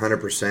Giants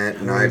 100%,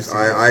 and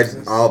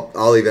Mm-hmm.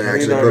 I'll even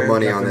actually know, put man.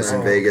 money on this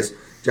in Vegas.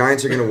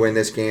 Giants are going to win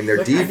this game. Their I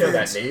know that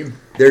defense, name.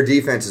 their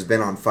defense has been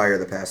on fire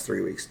the past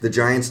 3 weeks. The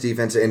Giants'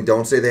 defense, and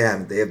don't say they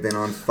haven't. They have been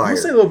on fire. I'll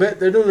say a little bit.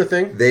 They're doing their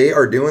thing. They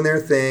are doing their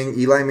thing.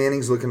 Eli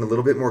Manning's looking a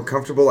little bit more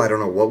comfortable. I don't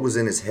know what was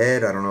in his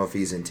head. I don't know if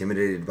he's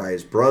intimidated by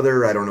his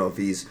brother. I don't know if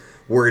he's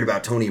worried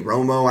about Tony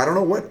Romo. I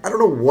don't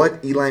know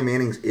what Eli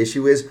Manning's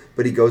issue is,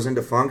 but he goes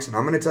into funks. And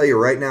I'm going to tell you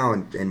right now,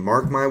 and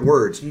mark my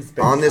words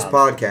on this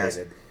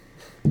podcast,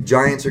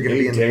 Giants are going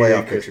to be in the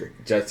playoff picture.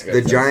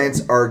 The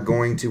Giants are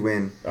going to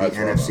win the That's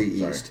what I'm NFC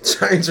sorry. East.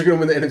 Giants are going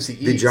to win the NFC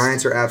East. The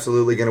Giants are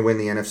absolutely going to win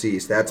the NFC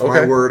East. That's my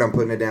Okay. word. I'm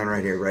putting it down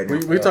right here, right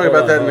now. We talk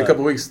about that in a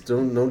couple weeks.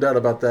 No doubt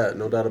about that.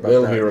 No doubt about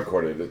It'll be that.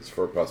 recorded. It's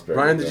for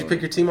posterity. Ryan, did you pick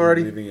your team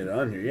already? Leaving it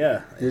on here,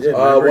 yeah. I Did did. you?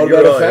 Remember What you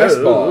about were a like,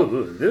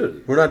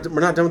 fastball? We're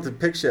not done with the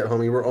picks yet,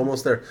 homie. We're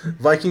almost there.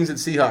 Vikings at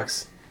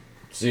Seahawks.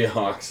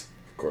 Seahawks,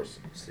 of course.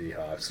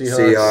 Seahawks.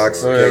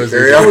 Seahawks. Oh, that Okay, was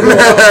carry easy.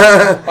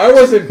 on. I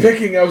wasn't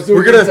picking. I was doing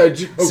We're gonna- inside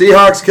joke.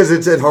 Seahawks because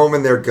it's at home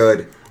and they're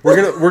good. We're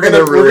And they're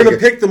gonna really good.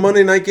 pick the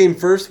Monday night game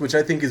first, which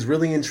I think is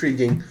really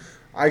intriguing.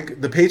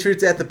 The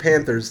Patriots at the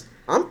Panthers.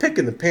 I'm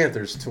picking the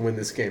Panthers to win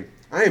this game.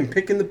 I am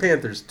picking the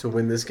Panthers to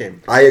win this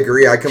game. I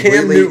agree. I Cam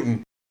completely.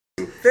 Newton.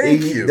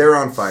 Thank you. They're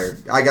on fire.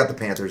 I got the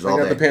Panthers all I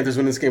got day. the Panthers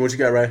winning this game. What you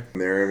got, Ryan?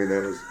 There, I mean,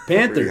 that was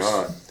Panthers. pretty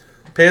hot.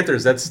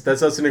 Panthers. That's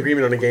us in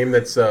agreement on a game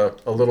that's a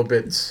little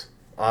bit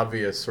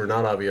obvious or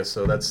not obvious,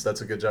 so that's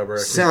a good job.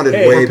 Sounded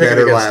We're way picking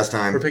better against- last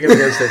time. We're picking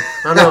against it.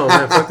 I know,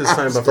 man. Fuck this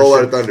time up Stole for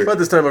our shit. thunder. Fuck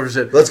this time up for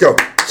shit. Let's go.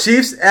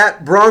 Chiefs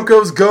at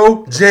Broncos.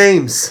 Go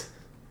James.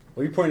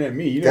 What are you pointing at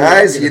me? You know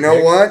Guys, what I'm you gonna know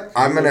pick. what?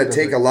 I'm Who going are to you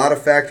take gonna a lot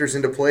of factors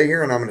into play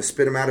here, and I'm going to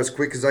spit them out as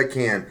quick as I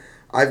can.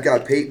 I've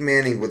got Peyton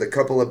Manning with a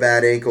couple of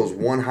bad ankles,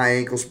 one high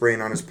ankle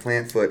sprain on his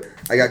plant foot.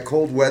 I got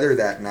cold weather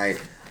that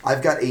night.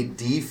 I've got a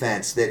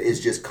defense that is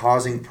just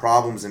causing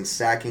problems and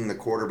sacking the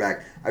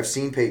quarterback. I've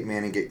seen Peyton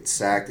Manning get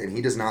sacked, and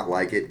he does not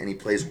like it, and he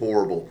plays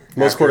horrible.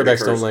 Most after it quarterbacks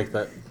don't occurs. like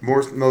that.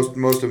 Most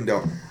of them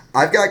don't.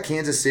 I've got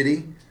Kansas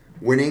City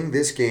winning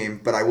this game,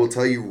 but I will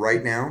tell you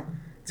right now,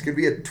 it's going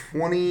to be a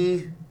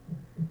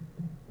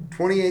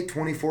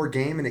 28-24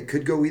 game, and it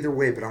could go either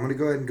way, but I'm going to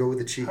go ahead and go with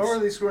the Chiefs. How are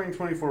they scoring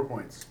 24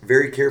 points?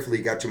 Very carefully,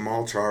 you got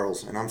Jamal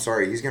Charles, and I'm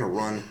sorry, he's going to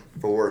run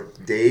for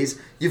days.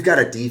 You've got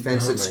a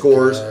defense that my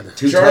scores God.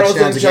 2 Charles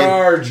touchdowns in a game.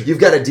 charge. You've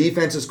got a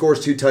defense that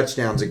scores 2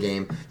 touchdowns a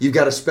game. You've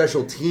got a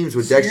special teams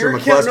with Dexter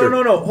McCluster.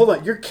 No. Hold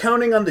on. You're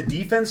counting on the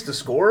defense to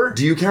score?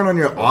 Do you count on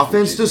your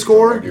offense to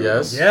score?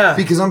 Yes. Yeah.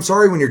 Because I'm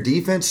sorry, when your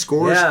defense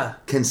scores Yeah.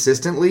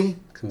 consistently,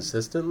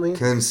 Consistently. I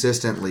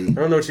consistently,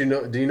 don't know what you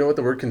know. Do you know what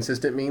the word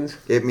consistent means?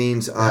 it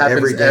means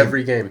Happens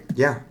every game. game.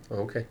 Yeah.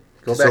 Okay.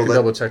 Go back So and let-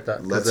 double check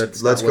that. 'cause Let's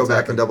that's let's not go what's back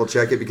happened. and double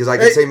check it because I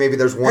can Hey, say maybe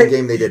there's one hey.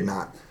 game they did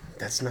not.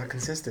 That's not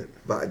consistent.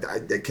 But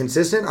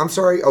consistent? I'm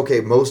sorry.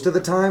 Okay, most of the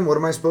time, what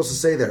am I supposed to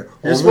say there?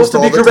 You're Almost supposed to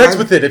all be the correct time?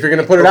 with it if you're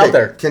going to put it Okay, out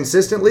there.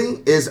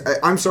 Consistently is,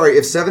 I'm sorry,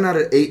 if 6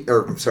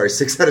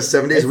 out of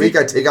 7 days a week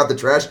I take out the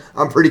trash,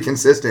 I'm pretty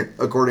consistent,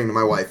 according to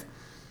my wife.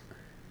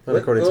 Not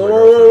according to Whoa, my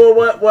whoa, girlfriend.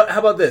 whoa, what? How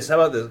about this?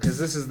 Because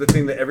this is the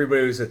thing that everybody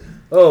always said.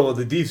 Oh, well,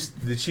 the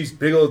Chiefs'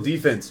 big old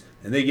defense,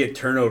 and they get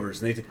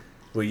turnovers. And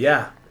well,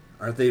 yeah,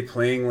 aren't they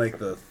playing like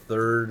the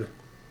third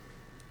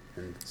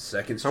and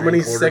second How string many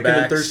quarterbacks? second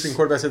and third string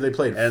quarterbacks have they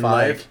played? And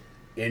 5? like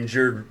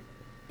injured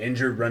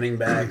running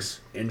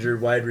backs,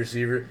 injured wide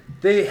receiver.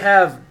 They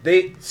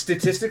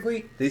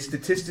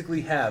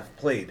statistically have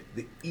played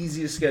the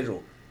easiest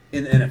schedule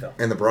in the NFL.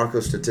 And the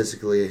Broncos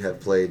statistically have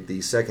played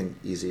the second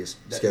easiest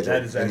schedule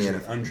That is in actually the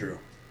NFL. untrue.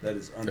 That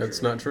is untrue.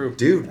 That's not true.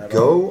 Dude, At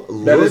go That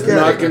look is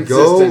not at it.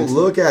 Go consistent.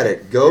 look at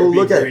it. Go You're being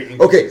look at very it.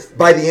 Okay, inconsistent.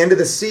 by the end of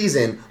the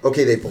season,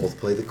 okay, they both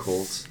play the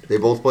Colts.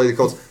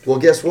 Well,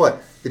 guess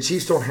what? The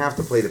Chiefs don't have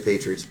to play the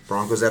Patriots.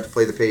 Broncos have to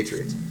play the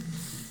Patriots.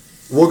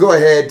 We'll go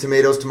ahead,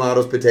 tomatoes,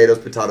 potatoes,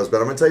 but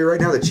I'm going to tell you right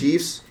now, the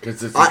Chiefs,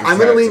 Consistent I'm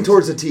going to lean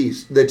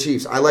contractions. towards the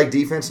Chiefs. I like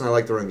defense and I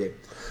like the run game.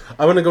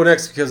 I'm going to go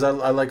next because I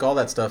like all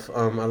that stuff.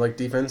 I like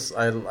defense.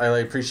 I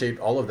appreciate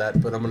all of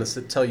that. But I'm going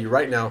to tell you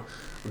right now,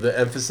 the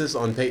emphasis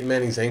on Peyton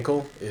Manning's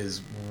ankle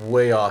is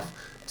way off.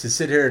 To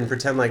sit here and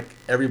pretend like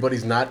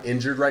everybody's not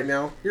injured right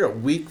now, you're at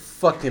week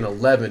fucking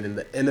 11 in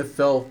the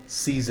NFL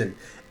season.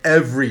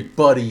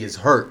 Everybody is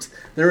hurt.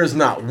 There is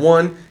not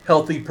one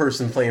healthy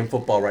person playing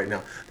football right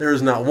now. There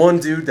is not one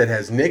dude that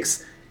has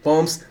nicks,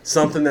 bumps,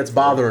 something that's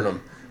bothering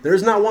them.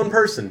 There's not one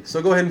person.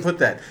 So go ahead and put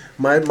that.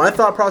 My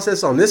thought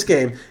process on this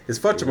game is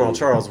fuck Jamal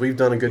Charles. We've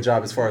done a good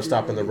job as far as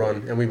stopping the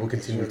run, and we will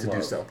continue to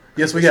do so.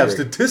 Yes, we have.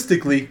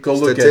 Statistically, go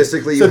look at it.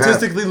 Statistically, you have.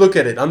 Statistically, look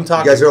at it. I'm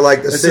talking. You guys are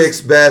like the This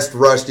sixth best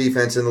rush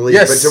defense in the league,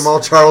 Yes. but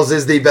Jamal Charles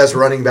is the best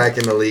running back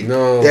in the league.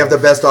 No. They have the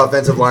best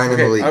offensive line in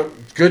the league.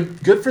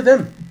 Good for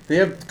them.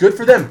 Good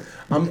for them.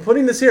 I'm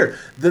putting this here.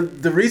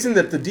 The reason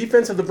that the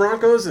defense of the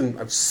Broncos, and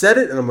I've said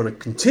it, and I'm going to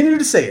continue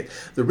to say it,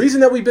 the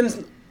reason that we've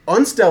been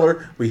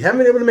unstellar, we haven't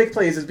been able to make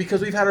plays, is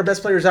because we've had our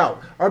best players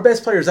out. Our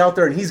best player's out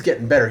there, and he's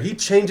getting better. He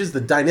changes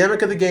the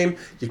dynamic of the game.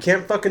 You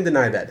can't fucking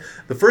deny that.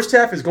 The first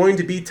half is going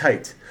to be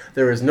tight.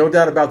 There is no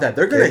doubt about that.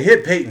 They're going to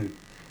hit Peyton.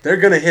 They're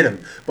going to hit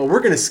him. But we're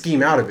going to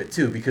scheme out of it,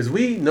 too, because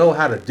we know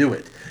how to do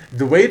it.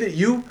 The way that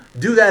you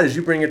do that is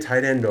you bring a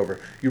tight end over.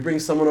 You bring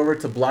someone over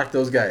to block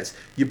those guys.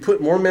 You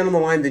put more men on the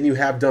line than you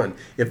have done.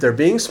 If they're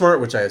being smart,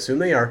 which I assume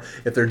they are,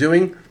 if they're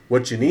doing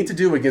what you need to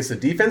do against a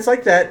defense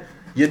like that,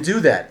 you do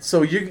that.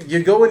 So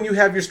you go and you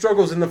have your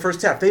struggles in the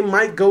first half. They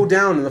might go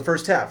down in the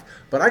first half.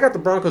 But I got the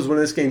Broncos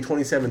winning this game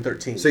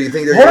 27-13. So you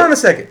think they're Hold gonna- on a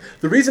second.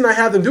 The reason I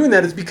have them doing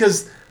that is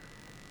because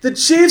the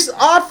Chiefs'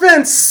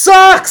 offense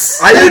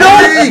sucks. I They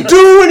agree. don't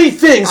do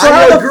anything. So I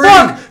how agree. the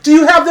fuck do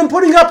you have them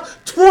putting up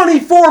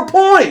 24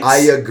 points? I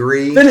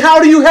agree. Then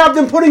how do you have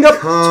them putting up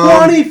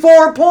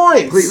 24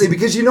 points? Completely,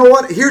 because you know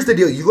what? Here's the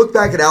deal. You look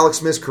back at Alex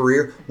Smith's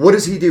career. What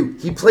does he do?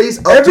 He plays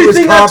up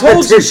Everything to I his told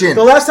you. competition.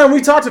 The last time we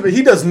talked about it,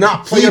 he does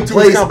not play He up to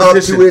plays his up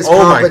competition. to his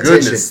Oh my competition.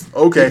 goodness.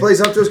 Okay. He plays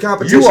up to his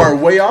competition. You are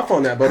way off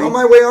on that, buddy. How am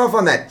I way off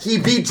on that? He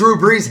beat Drew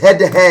Brees head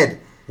to head.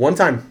 One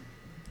time.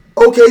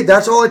 Okay,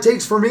 that's all it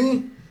takes for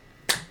me.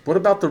 What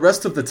about the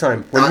rest of the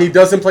time when he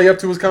doesn't play up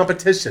to his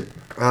competition?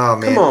 Oh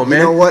man! Come on, man.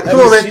 You know what? Come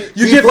on, man.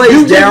 He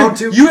plays down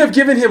to. You have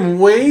given him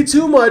way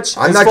too much.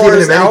 I'm as not far giving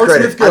as him any Alex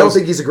credit. Smith goes. I don't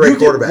think he's a great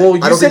quarterback. Well, I you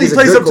don't said think he he's a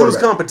plays good up to his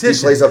quarterback. competition.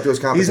 He plays up to his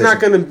competition. He's not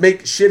going to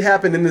make shit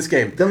happen in this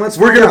game. Then let's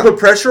We're find going to out. put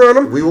pressure on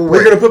him. We will We're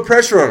win. going to put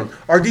pressure on him.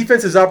 Our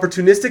defense is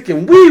opportunistic,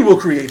 and we will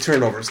create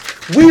turnovers.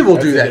 We will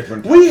do a that.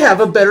 different We have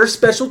a better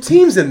special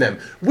teams than them.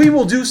 We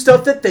will do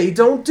stuff that they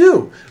don't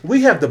do.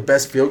 We have the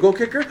best field goal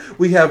kicker.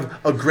 We have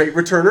a great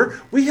returner.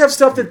 We have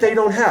stuff that they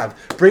don't have.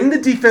 Bring the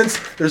defense.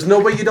 There's no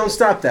way you don't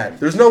stop that.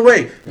 There's no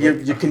way.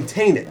 You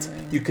contain it.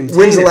 You contain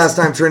When's the it. last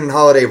time Trenton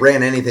Holiday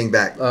ran anything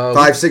back?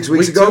 5-6 weeks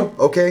week ago?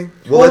 2. Okay.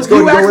 Well, let's go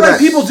you and go act with like that.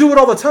 people do it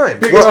all the time.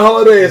 Big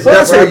holiday is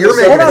That's how you're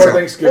making it sound.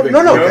 Thanksgiving.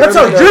 No, that's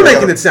how no, you're no.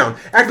 making it sound.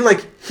 Acting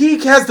like he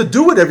has to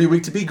do it every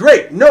week to be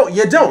great. No,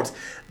 you don't.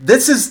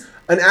 This is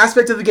an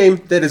aspect of the game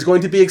that is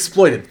going to be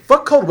exploited.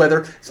 Fuck cold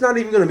weather. It's not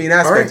even going to be an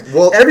aspect. right,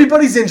 well,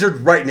 everybody's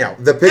injured right now.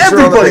 the picks are on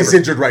the Everybody's paper.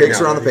 injured right Picks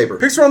now. are on the paper.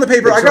 Picks are on the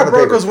paper. Picks I are on got the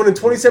paper. Broncos winning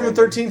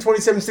 27-13,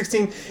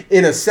 27-16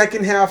 in a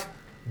second half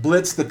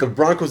blitz that the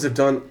Broncos have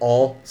done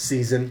all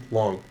season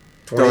long.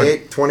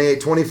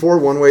 28-24,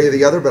 one way or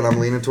the other, but I'm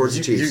leaning towards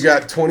the Chiefs. You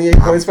got 28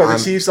 points by the I'm-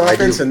 Chiefs I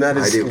offense, do. and that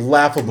I is do.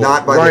 laughable.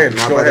 Not by Ryan,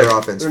 not go by ahead. their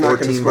offense. They're not gonna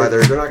 14 score- by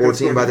their they're not gonna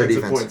 14 by their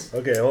score defense. points.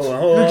 Okay, hold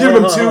on. You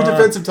give them 2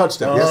 defensive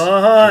touchdowns.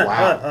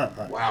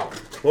 Yes. Wow.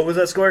 What was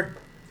that score?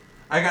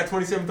 I got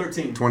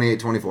 27-13.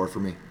 28-24 for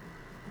me.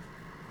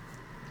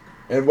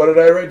 And what did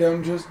I write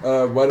down?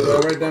 What did I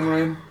write down,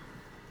 Ryan?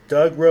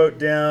 Doug wrote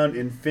down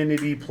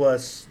infinity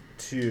plus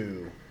 2.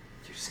 You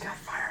just got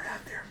fired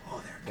out there.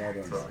 Oh,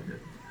 there.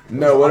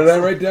 No, what did I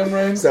write down,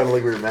 Ryan? Sounded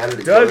like we were mad at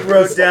each Doug other.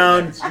 wrote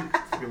down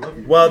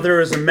while there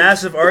was a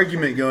massive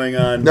argument going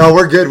on. No,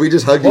 we're good. We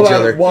just hugged Hold each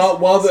on. other.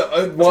 While the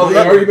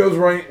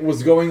argument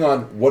was going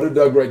on, what did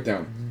Doug write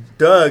down?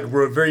 Doug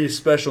wrote a very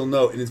special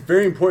note, and it's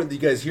very important that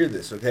you guys hear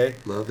this, okay?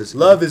 Love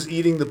is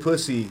eating the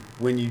pussy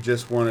when you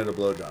just wanted a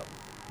blowjob.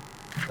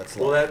 That's love.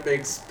 Well, that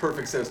makes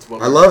perfect sense to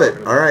what I love it.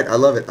 All right, I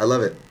love it. I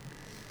love it.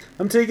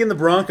 I'm taking the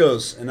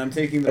Broncos, and I'm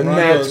taking the And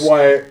Broncos that's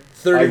why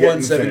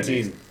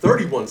 31-17.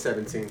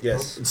 31-17.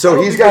 Yes.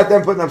 So he's got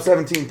them putting up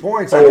 17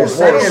 points. I'm Oh, just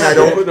saying, I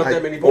don't. putting up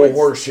that many Oh, points.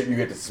 horse shit! You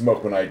get to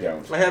smoke when I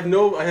don't. I have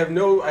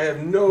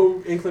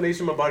no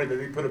inclination in my body that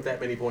they put up that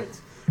many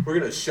points. We're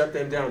gonna shut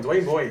them down.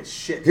 Dwayne Boy is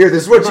shit. Here,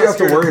 this is what I'm you not have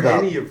to scared worry of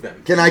about. Any of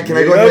them. Can I go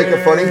ahead and make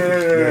a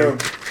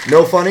funny?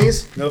 No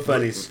funnies. No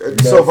funnies.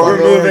 So Von We're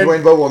Miller and moving.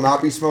 Dwayne Bowe will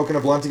not be smoking a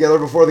blunt together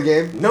before the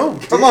game. No,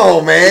 Come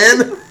on,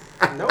 man.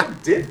 no,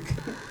 dick.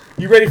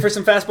 You ready for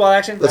some fastball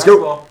action? Let's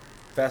go.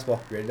 Fastball.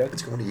 You ready, Doug?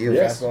 It's going to you.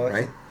 Yes. Fastball.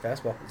 Right?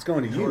 Fastball. It's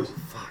going to you.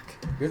 Fuck.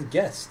 You're the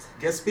guest.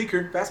 Guest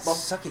speaker, fastball.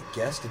 Suck it,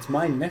 guest. It's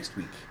mine next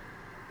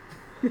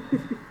week.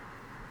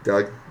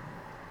 Doug,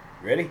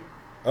 Ready?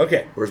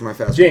 Okay. where's my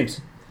fastball?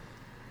 James.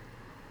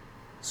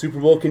 Super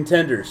Bowl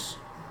contenders.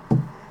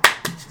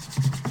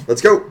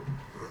 Let's go.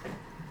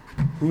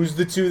 Who's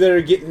the 2 that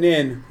are getting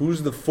in?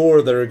 Who's the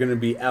 4 that are going to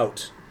be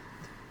out?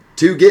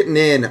 2 getting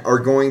in are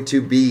going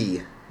to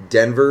be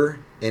Denver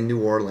and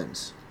New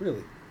Orleans.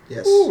 Really?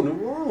 Yes. Ooh, New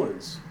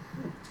Orleans.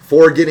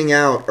 4 getting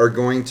out are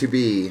going to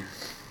be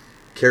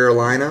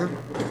Carolina.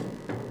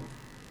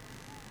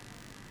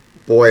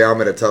 Boy,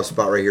 I'm at a tough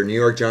spot right here. New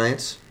York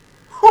Giants.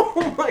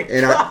 Oh my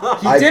And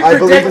god. I did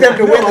believe predict in- them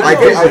to win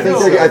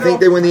the I think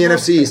they win the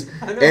NFCs.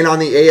 I know. And on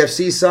the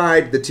AFC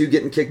side, the 2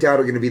 getting kicked out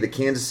are going to be the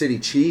Kansas City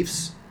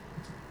Chiefs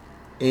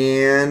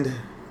and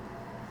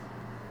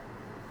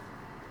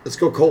let's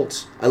go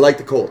Colts. I like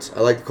the Colts. I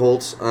like the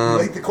Colts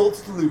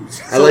to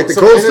lose. I like the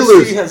So Colts to NFC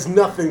lose. has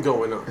nothing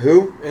going on.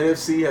 Who?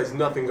 NFC has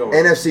nothing going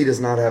on. NFC does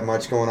not have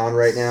much going on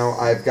right now.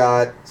 I've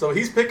got So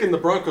he's picking the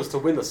Broncos to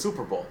win the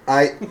Super Bowl.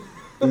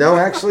 No,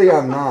 actually,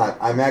 I'm not.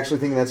 I'm actually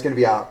thinking that's going to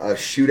be a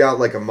shootout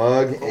like a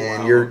mug,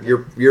 and wow.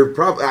 you're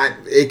probably.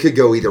 It could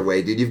go either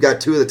way, dude. You've got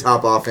 2 of the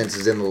top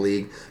offenses in the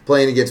league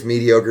playing against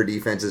mediocre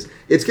defenses.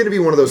 It's going to be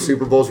one of those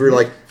Super Bowls where you're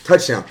like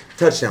touchdown,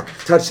 touchdown,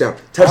 touchdown,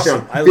 touchdown,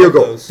 Awesome. I field love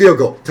goal, those. field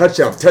goal,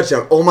 touchdown,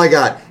 touchdown. Oh my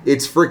God,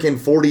 it's freaking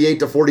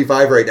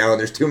 48-45 right now, and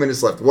there's 2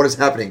 minutes left. What is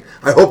happening?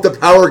 I hope the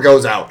power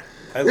goes out.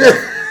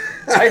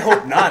 I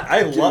hope not.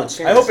 I him a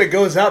chance. hope it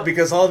goes out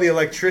because all the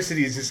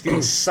electricity is just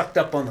getting sucked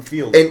up on the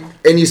field.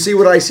 And you see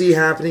what I see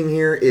happening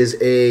here is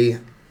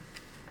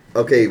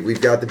okay,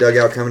 we've got the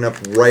dugout coming up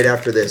right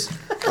after this.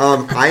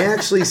 I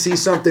actually see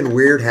something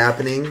weird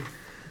happening,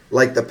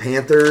 like the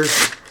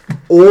Panthers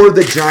or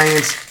the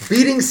Giants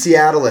beating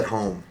Seattle at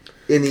home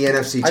in the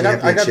NFC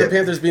Championship. I got the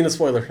Panthers being a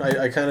spoiler.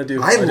 I kind of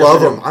do. I love definitely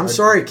them. do. I'm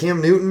sorry,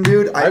 Cam Newton,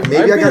 dude. I've Maybe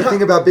I been got to hy-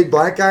 think about big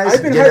black guys. I've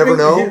You been never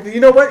hyping- know.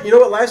 You know what? You know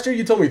what? Last year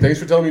you told me. Thanks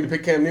for telling me to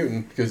pick Cam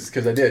Newton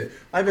because I did.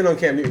 I've been on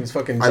Cam Newton's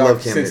fucking I job love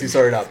Cam since Newton. he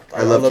started out.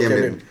 I love Cam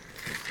Newton.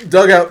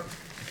 Dugout.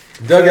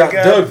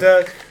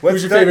 Doug. What's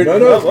Who's your Doug? favorite?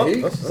 No,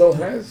 he still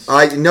has.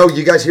 No,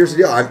 you guys, here's the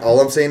deal. All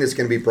I'm saying is it's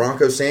going to be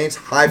Broncos Saints,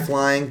 high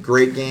flying,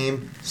 great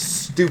game,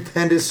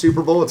 stupendous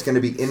Super Bowl. It's going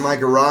to be in my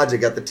garage. I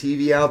got the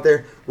TV out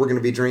there. We're going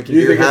to be drinking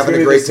You beer, think it's having gonna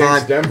a be great the Saints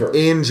time, Denver?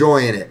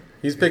 enjoying it.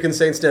 He's picking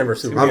Saints Denver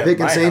Super Bowl. I'm at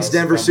picking my Saints house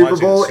Denver if I'm Super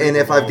watching Bowl, Super and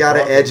if Bowl. I've got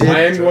to edge I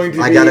am it, going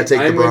to I be, got to take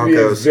the I'm going to be a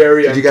Broncos.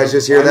 very Did you guys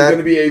just hear I'm that? going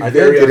to be a I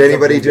very Did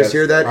anybody uncomfortable just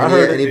hear guest. that? I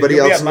heard it. Anybody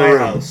You'll be else at in the my room?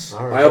 house.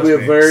 All right. I'll be a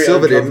very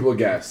Silva didn't. uncomfortable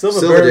guest. Silva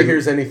Silva barely didn't.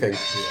 hears anything.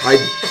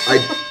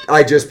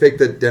 I just picked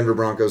the Denver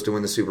Broncos to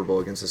win the Super Bowl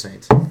against the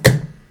Saints.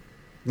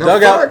 No,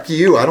 Dugout. fuck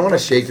you. I don't want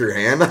to shake your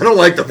hand. I don't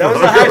like the That was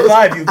Broncos. a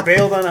high five. You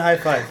bailed on a high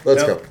five.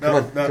 Let's No, go. no, Come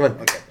on. no. Come on.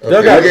 Okay.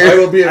 Dugout. I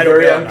will be a I don't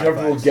very know, not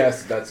uncomfortable fives.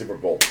 guest at that Super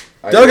Bowl.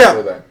 I can say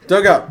Dugout. that.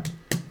 Dugout.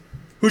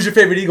 Who's your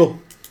favorite Eagle?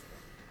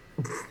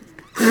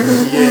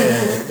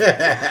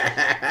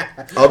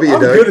 I'll be a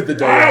I'm Doug. good at the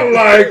I dugout.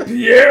 like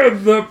Pierre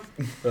the.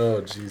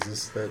 Oh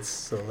Jesus, that's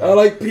so I loud.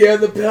 like Pierre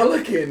the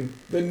Pelican,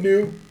 the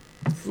new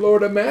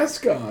Florida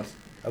mascot.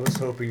 I was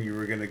hoping you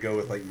were going to go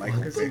with like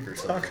Michael Vick or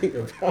something.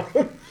 Talking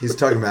about. He's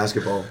talking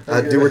basketball.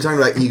 Dude, we're talking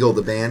about Eagle,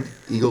 the band.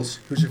 Eagles.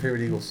 Who's your favorite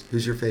Eagles?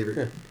 Who's your favorite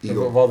Of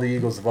Eagle? all the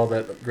Eagles, of all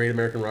that great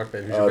American rock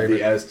band, who's your favorite?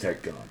 The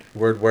Aztec god.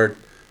 Word.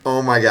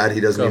 Oh my God, he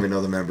doesn't Go. even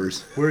know the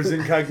members. Where's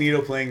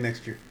Incognito playing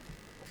next year?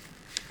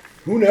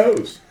 Who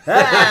knows?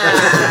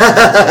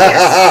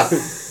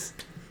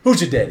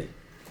 Who's your daddy?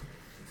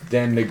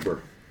 Dan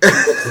Nigber.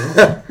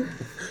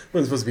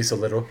 Wasn't supposed to be so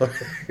little.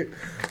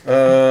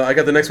 I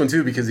got the next one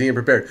too because he ain't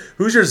prepared.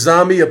 Who's your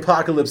zombie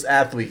apocalypse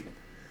athlete?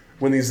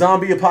 When the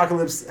zombie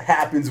apocalypse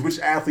happens, which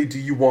athlete do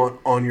you want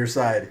on your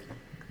side?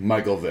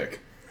 Michael Vick.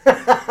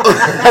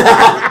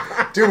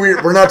 Dude,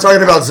 we're not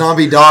talking about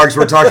zombie dogs.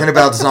 We're talking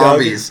about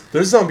zombies.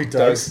 There's zombie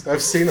dogs.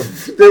 I've seen them.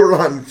 They were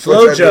on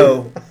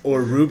Flojo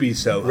or Ruby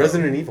Soho?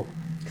 Resident Evil.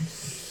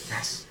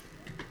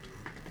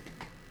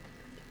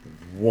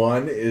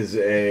 One is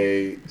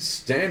a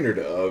standard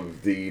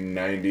of the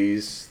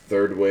 90s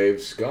third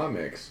wave ska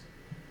mix.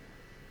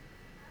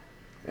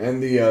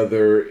 And the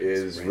other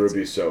is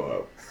Ruby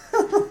Soho.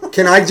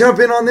 Can I jump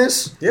in on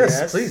this?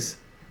 Yes, please.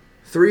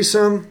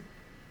 Threesome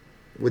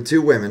with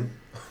two women,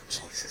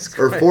 Jesus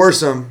or Christ.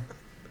 foursome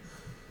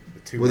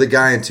with a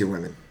guy and two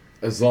women.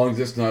 As long as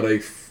it's not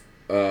a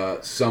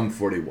Sum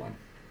 41.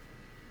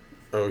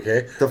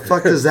 Okay. The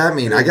fuck does that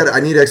mean? I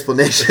need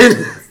explanation.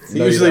 He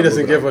No, usually you don't.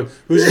 doesn't Move give on. one.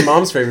 Who's your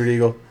mom's favorite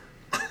Eagle?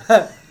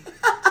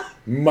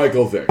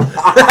 Michael Vick. Oh,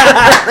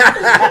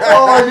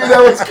 I knew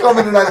that was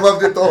coming, and I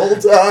loved it the whole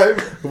time.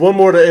 One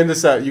more to end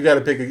this out. You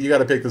gotta pick. You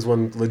gotta pick this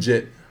one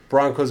legit.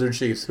 Broncos or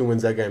Chiefs? Who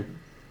wins that game?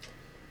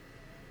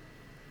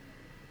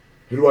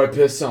 Who do I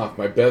piss off?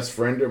 My best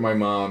friend or my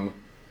mom?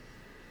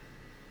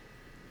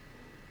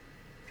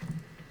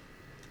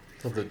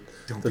 Oh, the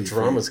Don't the be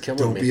drama's afraid.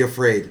 killing Don't me. be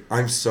afraid.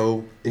 I'm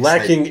so excited.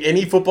 Lacking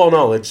any football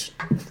knowledge.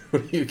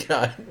 What do you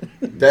got?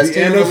 Best The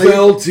team in the league.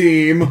 NFL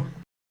team.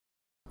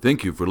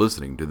 Thank you for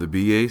listening to the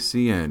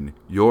BACN,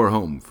 your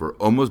home for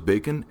Almost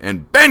Bacon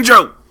and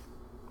Banjo!